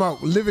talking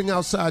about living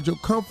outside your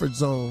comfort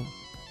zone.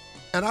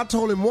 And I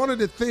told him one of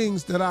the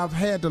things that I've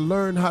had to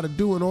learn how to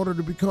do in order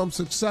to become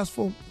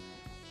successful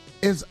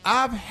is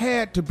I've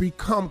had to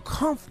become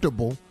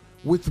comfortable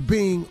with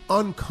being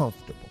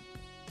uncomfortable.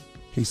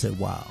 He said,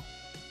 wow,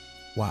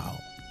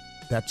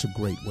 that's a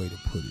great way to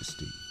put it,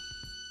 Steve.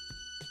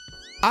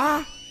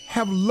 I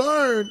have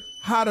learned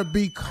how to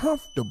be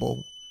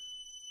comfortable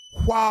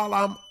while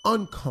I'm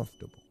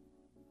uncomfortable.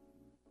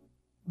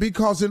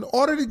 Because in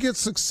order to get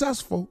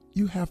successful,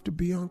 you have to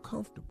be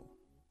uncomfortable.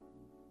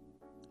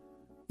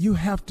 You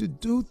have to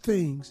do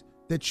things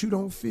that you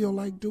don't feel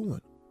like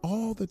doing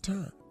all the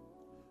time.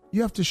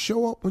 You have to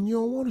show up when you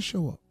don't want to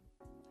show up.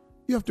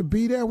 You have to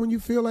be there when you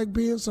feel like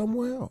being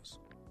somewhere else.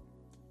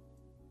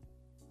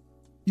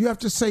 You have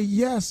to say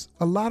yes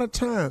a lot of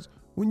times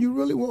when you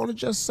really want to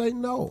just say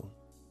no.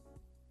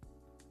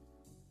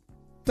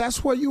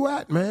 That's where you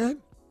at,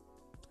 man.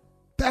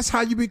 That's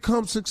how you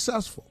become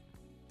successful.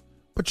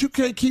 But you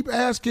can't keep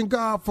asking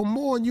God for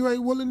more and you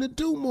ain't willing to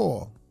do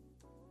more.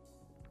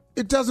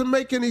 It doesn't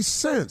make any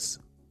sense.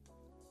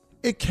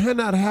 It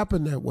cannot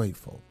happen that way,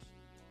 folks.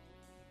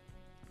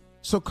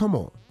 So come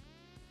on.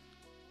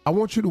 I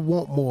want you to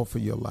want more for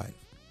your life.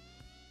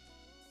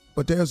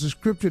 But there's a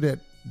scripture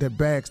that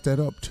backs that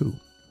up too.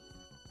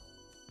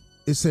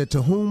 It said,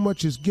 to whom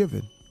much is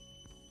given,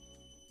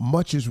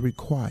 much is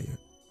required.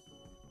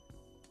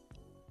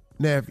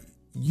 Now, if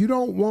you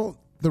don't want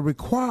the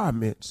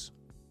requirements,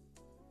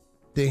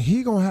 then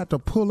he gonna have to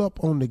pull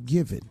up on the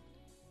giving.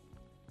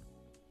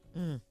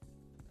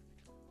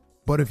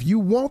 But if you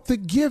want the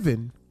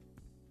giving,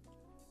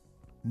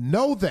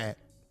 know that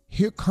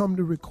here come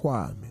the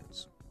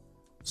requirements.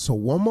 So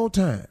one more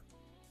time,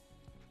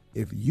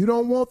 if you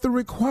don't want the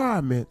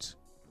requirements,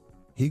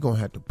 he gonna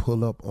have to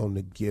pull up on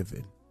the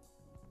giving.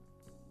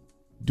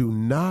 Do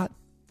not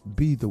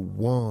be the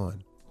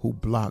one who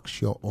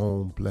blocks your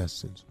own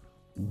blessings.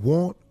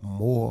 want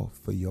more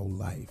for your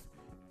life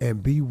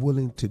and be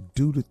willing to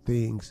do the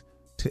things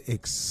to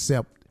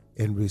accept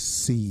and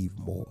receive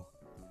more.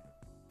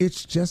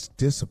 It's just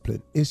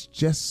discipline. It's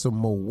just some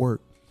more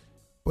work.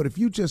 But if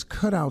you just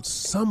cut out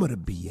some of the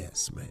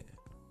BS,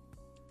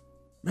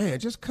 man,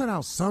 just cut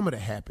out some of the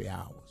happy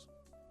hours.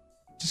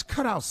 Just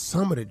cut out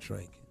some of the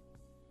drinking.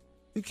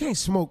 You can't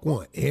smoke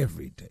one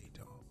every day,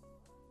 dog.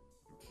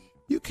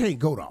 You can't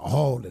go to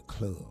all the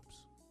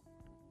clubs.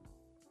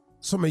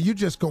 So, man, you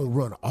just gonna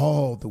run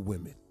all the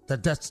women.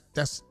 That's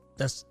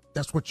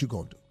what you're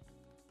gonna do.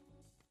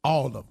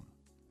 All of them.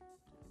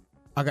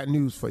 I got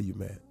news for you,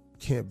 man.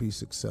 Can't be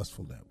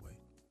successful that way.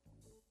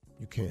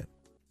 You can't.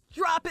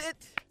 Drop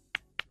it.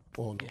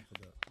 Oh, yeah.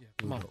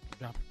 Come on,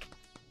 drop it.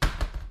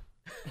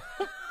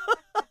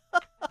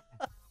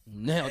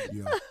 Nailed it.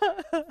 Yeah.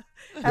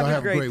 Y'all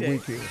have a great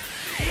weekend.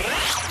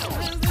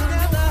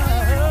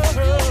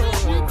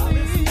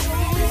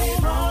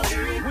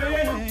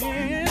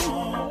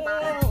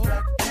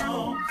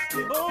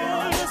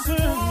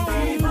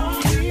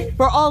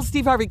 For all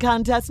Steve Harvey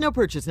contests, no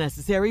purchase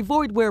necessary,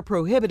 void where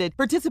prohibited.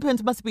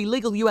 Participants must be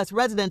legal U.S.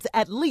 residents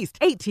at least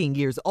 18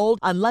 years old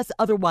unless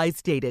otherwise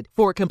stated.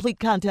 For complete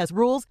contest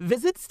rules,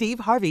 visit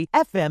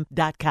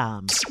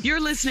SteveHarveyFM.com. You're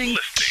listening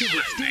to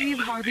the Steve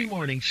Harvey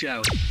Morning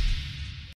Show.